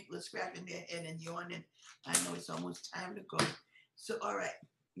tired. Some people are scratching their head and yawning. I know it's almost time to go. So, all right.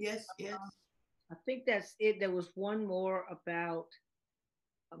 Yes, yes. I think that's it. There was one more about,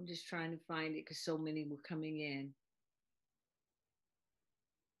 I'm just trying to find it because so many were coming in.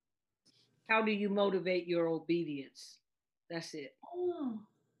 How do you motivate your obedience? That's it. Oh.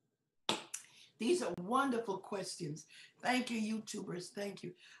 These are wonderful questions. Thank you, YouTubers. Thank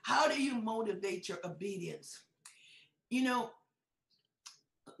you. How do you motivate your obedience? We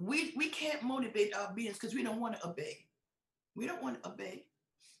can't motivate our obedience because we don't want to obey. We don't want to obey.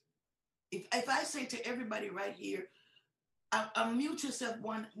 If I say to everybody right here, unmute yourself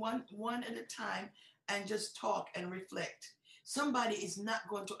one at a time and just talk and reflect. Somebody is not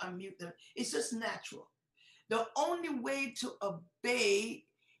going to unmute them. It's just natural. The only way to obey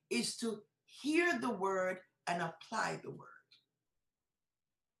is to hear the word and apply the word.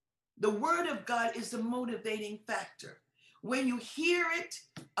 The word of God is the motivating factor. When you hear it,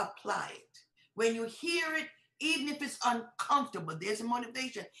 apply it. When you hear it, even if it's uncomfortable, there's a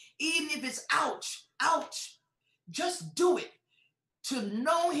motivation. Even if it's ouch, just do it. To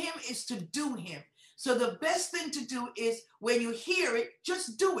know him is to do him. So the best thing to do is when you hear it,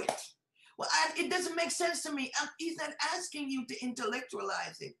 just do it. Well, it doesn't make sense to me. He's not asking you to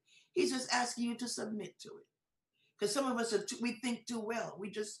intellectualize it. He's just asking you to submit to it. Because some of us, we think too well.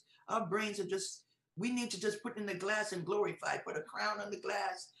 Our brains are we need to just put in the glass and glorify, put a crown on the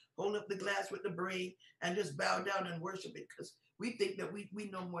glass, hold up the glass with the brain, and just bow down and worship it. Because we think that we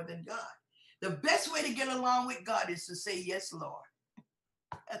know more than God. The best way to get along with God is to say, yes, Lord.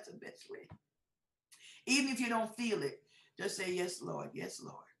 That's the best way. Even if you don't feel it, just say, yes, Lord, yes,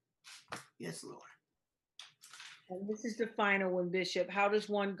 Lord, yes, Lord. And this is the final one, Bishop. How does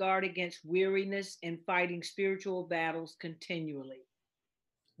one guard against weariness and fighting spiritual battles continually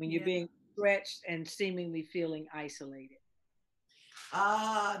when you're being stretched and seemingly feeling isolated?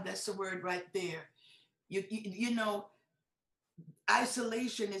 That's the word right there. You know,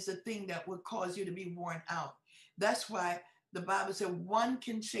 isolation is a thing that will cause you to be worn out. That's why the Bible said one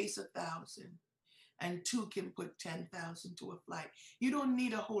can chase 1,000 and two can put 10,000 to a flight. You don't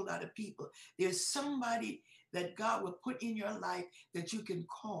need a whole lot of people. There's somebody that God will put in your life that you can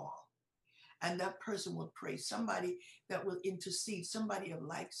call, and that person will pray. Somebody that will intercede, somebody of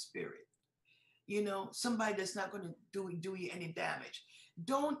like spirit. Somebody that's not going to do you any damage.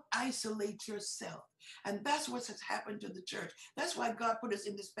 Don't isolate yourself. And that's what has happened to the church. That's why God put us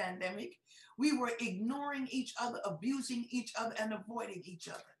in this pandemic. We were ignoring each other, abusing each other, and avoiding each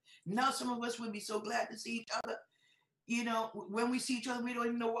other. Now some of us would be so glad to see each other. When we see each other, we don't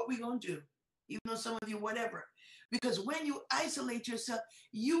even know what we're going to do. Even though some of you, whatever. Because when you isolate yourself,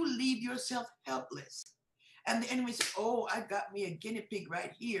 you leave yourself helpless. And the enemy says, oh, I got me a guinea pig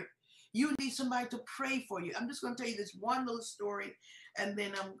right here. You need somebody to pray for you. I'm just going to tell you this one little story, and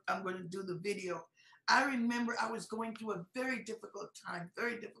then I'm going to do the video. I remember I was going through a very difficult time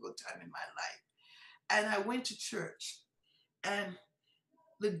in my life. And I went to church. And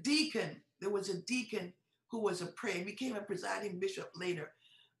the deacon, there was a deacon who was a prayer. He became a presiding bishop later.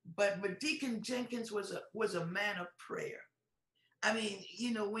 But Deacon Jenkins was a man of prayer. I mean,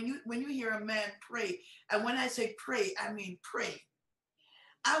 you know, when you hear a man pray, and when I say pray, I mean pray.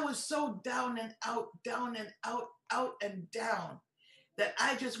 I was so down and out, out and down, that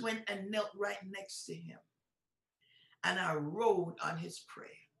I just went and knelt right next to him. And I rode on his prayer.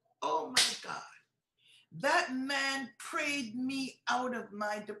 Oh my God. That man prayed me out of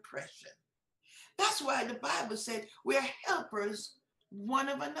my depression. That's why the Bible said we're helpers one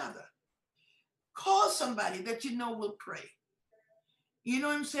of another. Call somebody that you know will pray. You know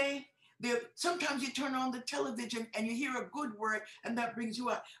what I'm saying? Sometimes you turn on the television and you hear a good word and that brings you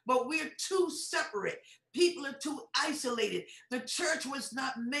up. But we're too separate. People are too isolated. The church was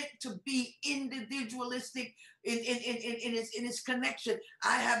not meant to be individualistic in its connection.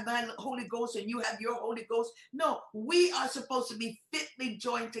 I have my Holy Ghost and you have your Holy Ghost. No, we are supposed to be fitly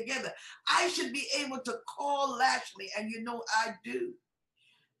joined together. I should be able to call Lashley, and you know I do,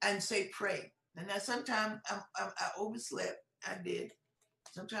 and say pray. And now sometimes I overslept. I did.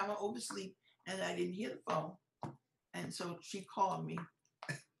 Sometimes I oversleep and I didn't hear the phone. And so she called me,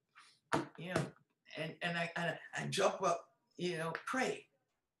 you know, and I jump up, you know, pray.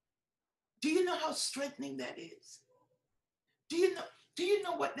 Do you know how strengthening that is? Do you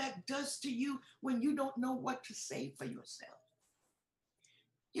know what that does to you when you don't know what to say for yourself?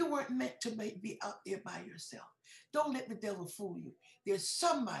 You weren't meant to be out there by yourself. Don't let the devil fool you. There's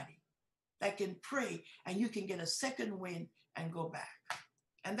somebody that can pray and you can get a second wind and go back.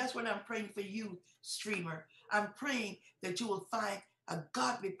 And that's what I'm praying for you, streamer. I'm praying that you will find a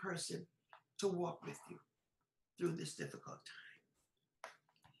godly person to walk with you through this difficult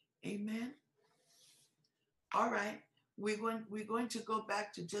time. Amen. All right. We're going to go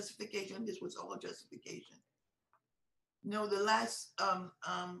back to justification. This was all justification. No, the last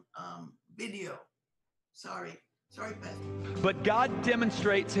video. Sorry, Pastor. But God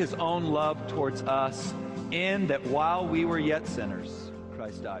demonstrates his own love towards us in that while we were yet sinners,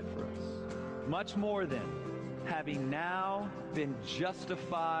 Christ died for us. Much more then, having now been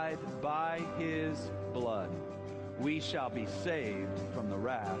justified by his blood, we shall be saved from the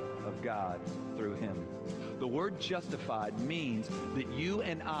wrath of God through him. The word justified means that you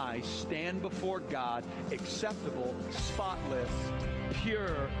and I stand before God acceptable, spotless,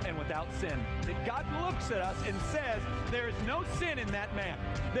 pure, and without sin. That God looks at us and says, there is no sin in that man.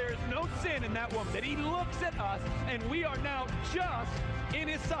 There is no sin in that woman. That he looks at us and we are now just in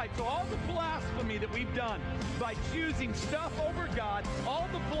his sight. So all the blasphemy that we've done by choosing stuff over God, all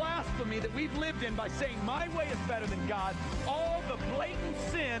the blasphemy that we've lived in by saying my way is better than God, all the blatant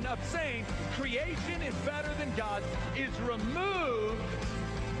sin of saying creation is better than God is removed,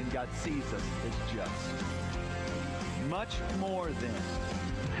 and God sees us as just. Much more then,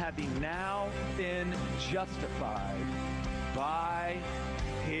 having now been justified by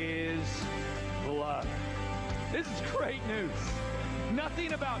his blood. This is great news.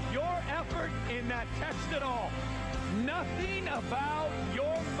 Nothing about your effort in that text at all. Nothing about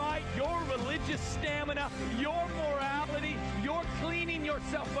your might, your religious stamina, your morality, your cleaning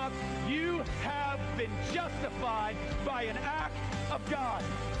yourself up. You have been justified by an act of God.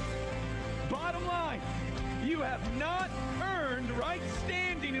 Bottom line, you have not earned right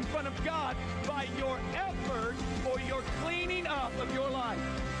standing in front of God by your effort or your cleaning up of your life.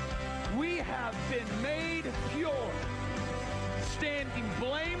 We have been made pure, standing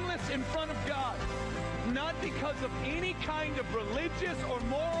blameless in front of God, not because of any kind of religious or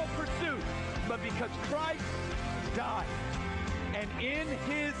moral pursuit, but because Christ died. And in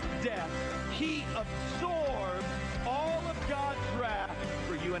his death, he absorbed all of God's wrath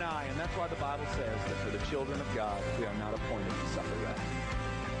for you and I. And that's why the Bible says that for the children of God, we are not appointed to suffer wrath.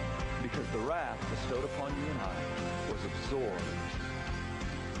 Because the wrath bestowed upon you and I was absorbed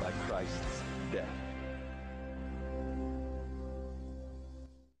by Christ's death.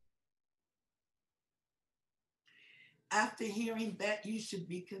 After hearing that, you should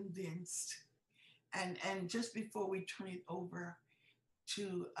be convinced. And just before we turn it over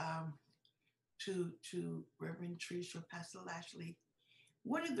to Reverend Trish or Pastor Lashley,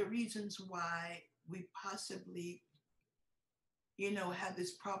 one of the reasons why we possibly, have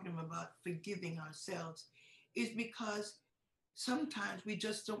this problem about forgiving ourselves is because sometimes we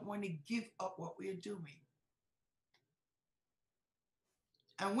just don't want to give up what we're doing.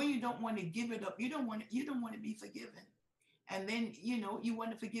 And when you don't want to give it up, you don't want to be forgiven. And then, you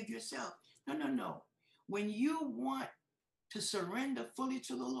want to forgive yourself. No. When you want to surrender fully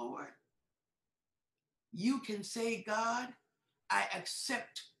to the Lord, you can say, God, I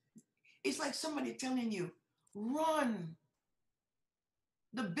accept. It's like somebody telling you, run.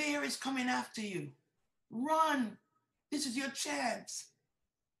 The bear is coming after you. Run. This is your chance.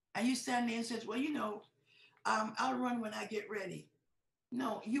 And you stand there and says, well, you know, I'll run when I get ready.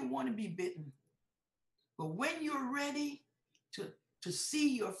 No, you want to be bitten. But when you're ready to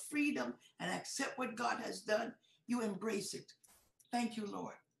see your freedom and accept what God has done, you embrace it. Thank you,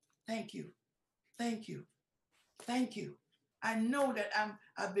 Lord. Thank you. Thank you. Thank you. I know that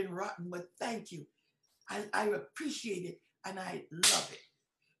I've been rotten, but thank you. I appreciate it and I love it.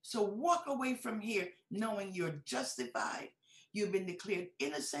 So walk away from here knowing you're justified, you've been declared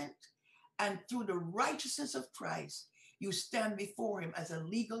innocent, and through the righteousness of Christ, you stand before him as a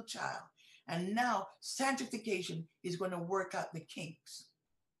legal child. And now sanctification is going to work out the kinks.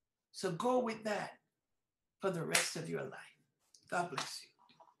 So go with that for the rest of your life. God bless you.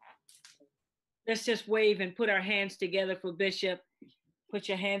 Let's just wave and put our hands together for Bishop. Put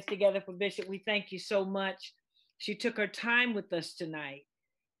your hands together for Bishop. We thank you so much. She took her time with us tonight.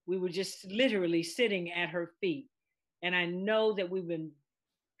 We were just literally sitting at her feet. And I know that we've been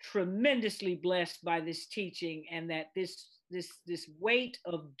tremendously blessed by this teaching, and that this weight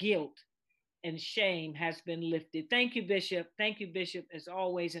of guilt and shame has been lifted. Thank you, Bishop. Thank you, Bishop. As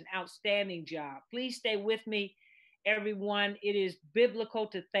always, an outstanding job. Please stay with me, everyone. It is biblical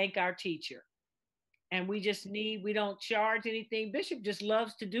to thank our teacher. And we don't charge anything. Bishop just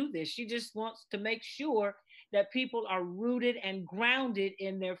loves to do this. She just wants to make sure that people are rooted and grounded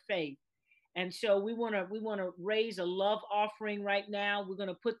in their faith. And so we want to raise a love offering right now. We're going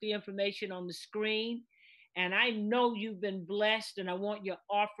to put the information on the screen. And I know you've been blessed, and I want your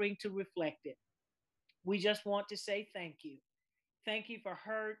offering to reflect it. We just want to say thank you. Thank you for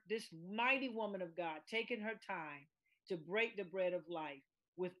her, this mighty woman of God, taking her time to break the bread of life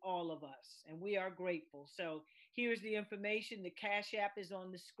with all of us. And we are grateful. So here's the information. The Cash App is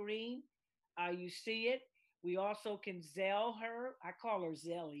on the screen. You see it. We also can Zelle her. I call her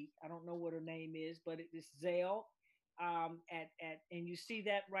Zelly. I don't know what her name is, but it's Zelle. And you see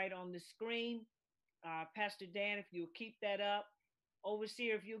that right on the screen. Pastor Dan, if you'll keep that up.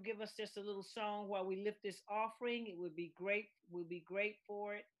 Overseer, if you'll give us just a little song while we lift this offering, it would be great. We'll be great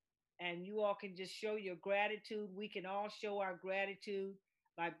for it. And you all can just show your gratitude. We can all show our gratitude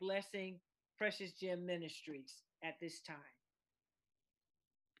by blessing Precious Gem Ministries at this time.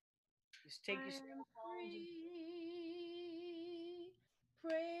 Just take your free.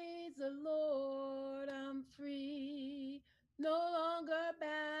 Praise the Lord, I'm free. No longer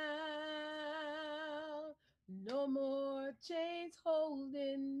bound. No more chains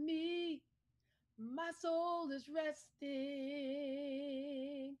holding me. My soul is resting.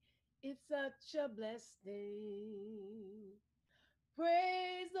 It's such a blessing.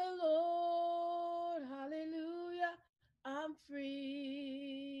 Praise the Lord. Hallelujah. I'm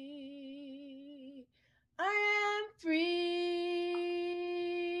free. I am free.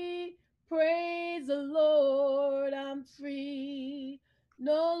 Praise the Lord. I'm free.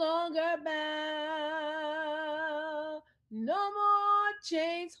 No longer bound. No more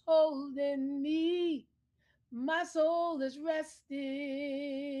chains holding me. My soul is resting.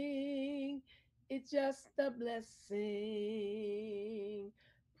 It's just a blessing.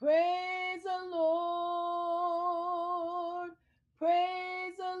 Praise the Lord.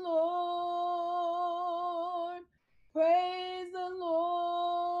 Praise the Lord. Praise the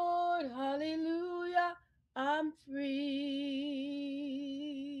Lord. Hallelujah. I'm free.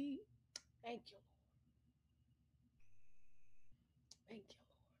 Thank you, Lord. Thank you,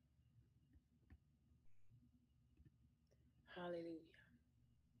 Lord. Hallelujah.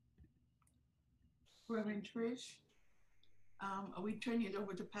 Reverend Trish, are we turning it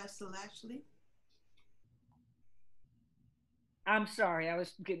over to Pastor Lashley? I'm sorry, I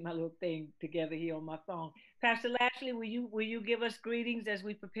was getting my little thing together here on my phone. Pastor Lashley, will you give us greetings as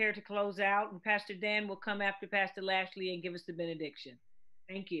we prepare to close out? And Pastor Dan will come after Pastor Lashley and give us the benediction.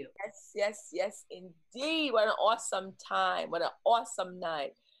 Thank you. Yes, indeed. What an awesome time. What an awesome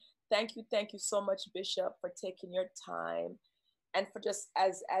night. Thank you so much, Bishop, for taking your time and for just,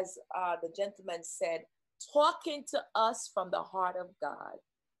 as the gentleman said, talking to us from the heart of God.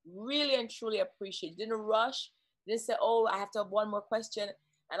 Really and truly appreciate it. Didn't rush. Didn't say, oh, I have to have one more question.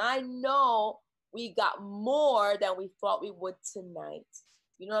 And I know we got more than we thought we would tonight.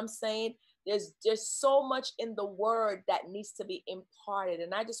 You know what I'm saying? There's so much in the word that needs to be imparted.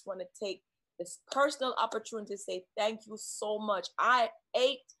 And I just want to take this personal opportunity to say thank you so much. I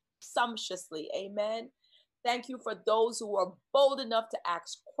ate sumptuously. Amen. Thank you for those who are bold enough to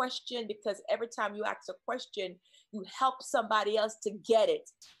ask questions, because every time you ask a question, you help somebody else to get it.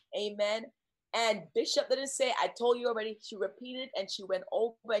 Amen. And Bishop didn't say, I told you already. She repeated and she went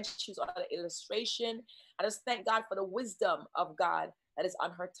over and she was on an illustration. I just thank God for the wisdom of God that is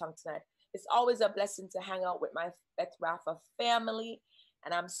on her tongue tonight. It's always a blessing to hang out with my Beth Rafa family,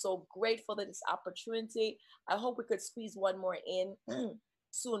 and I'm so grateful for this opportunity. I hope we could squeeze one more in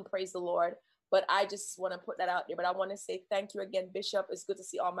soon, praise the Lord. But I just want to put that out there. But I want to say thank you again, Bishop. It's good to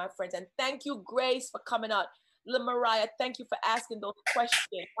see all my friends. And thank you, Grace, for coming out. Little Mariah, thank you for asking those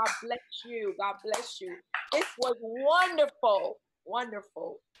questions. God bless you. God bless you. This was wonderful.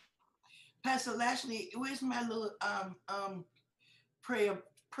 Wonderful. Pastor Lashley, where's my little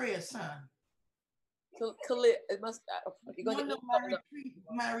prayer son? It must. You're gonna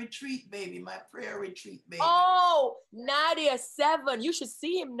my retreat baby, my prayer retreat baby. Oh, Nadia 7. You should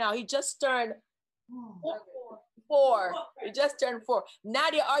see him now. He just turned 4. He just turned 4.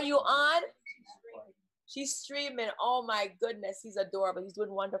 Nadia, are you on? She's streaming. Oh my goodness, he's adorable. He's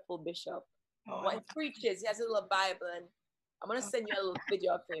doing wonderful, Bishop. Oh, when he preaches, he has a little Bible, and I'm gonna send you a little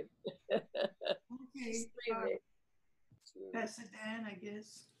video of him. Okay. Pastor Dan, I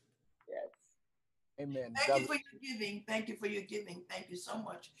guess. Yes. Amen. Thank you for your giving. Thank you for your giving. Thank you so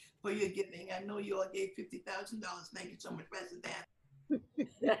much for your giving. I know you all gave $50,000. Thank you so much, Pastor Dan.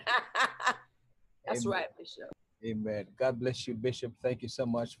 That's Amen. right, Bishop. Amen. God bless you, Bishop. Thank you so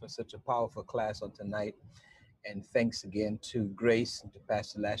much for such a powerful class on tonight. And thanks again to Grace and to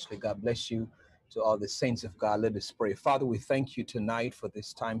Pastor Lashley. God bless you. To all the saints of God, let us pray. Father, we thank you tonight for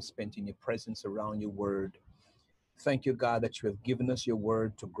this time spent in your presence around your word. Thank you, God, that you have given us your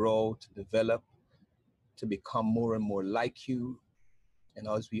word to grow, to develop, to become more and more like you. And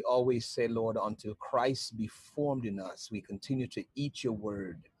as we always say, Lord, until Christ be formed in us, we continue to eat your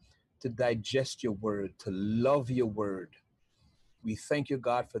word, to digest your word, to love your word. We thank you,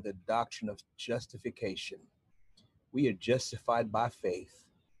 God, for the doctrine of justification. We are justified by faith.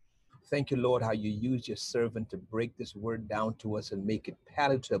 Thank you, Lord, how you use your servant to break this word down to us and make it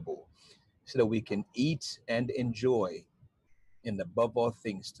palatable so that we can eat and enjoy, and above all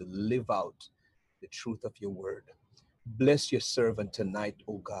things, to live out the truth of your word. Bless your servant tonight,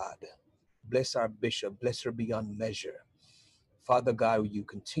 O God. Bless our bishop. Bless her beyond measure. Father God, you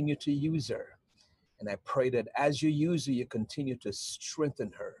continue to use her. And I pray that as you use her, you continue to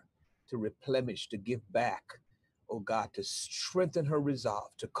strengthen her, to replenish, to give back. Oh God, to strengthen her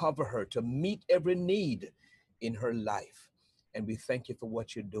resolve, to cover her, to meet every need in her life. And we thank you for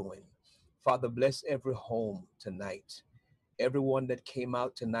what you're doing. Father, bless every home tonight. Everyone that came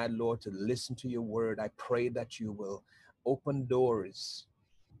out tonight, Lord, to listen to your word, I pray that you will open doors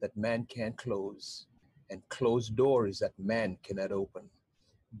that man can't close and close doors that man cannot open.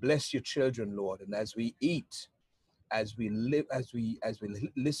 Bless your children, Lord. And as we eat, as we live, as we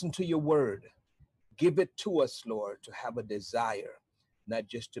listen to your word, give it to us, Lord, to have a desire, not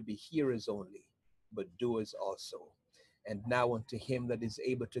just to be hearers only, but doers also. And now unto him that is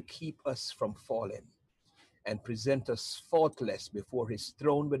able to keep us from falling and present us faultless before his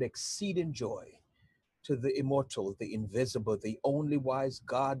throne with exceeding joy, to the immortal, the invisible, the only wise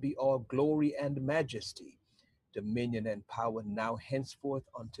God be all glory and majesty, dominion and power now henceforth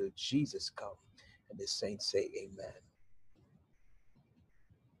until Jesus come. And the saints say amen.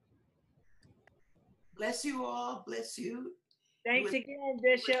 Bless you all. Bless you. Thanks again,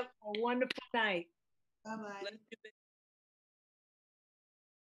 Bishop. A wonderful night. Bye-bye.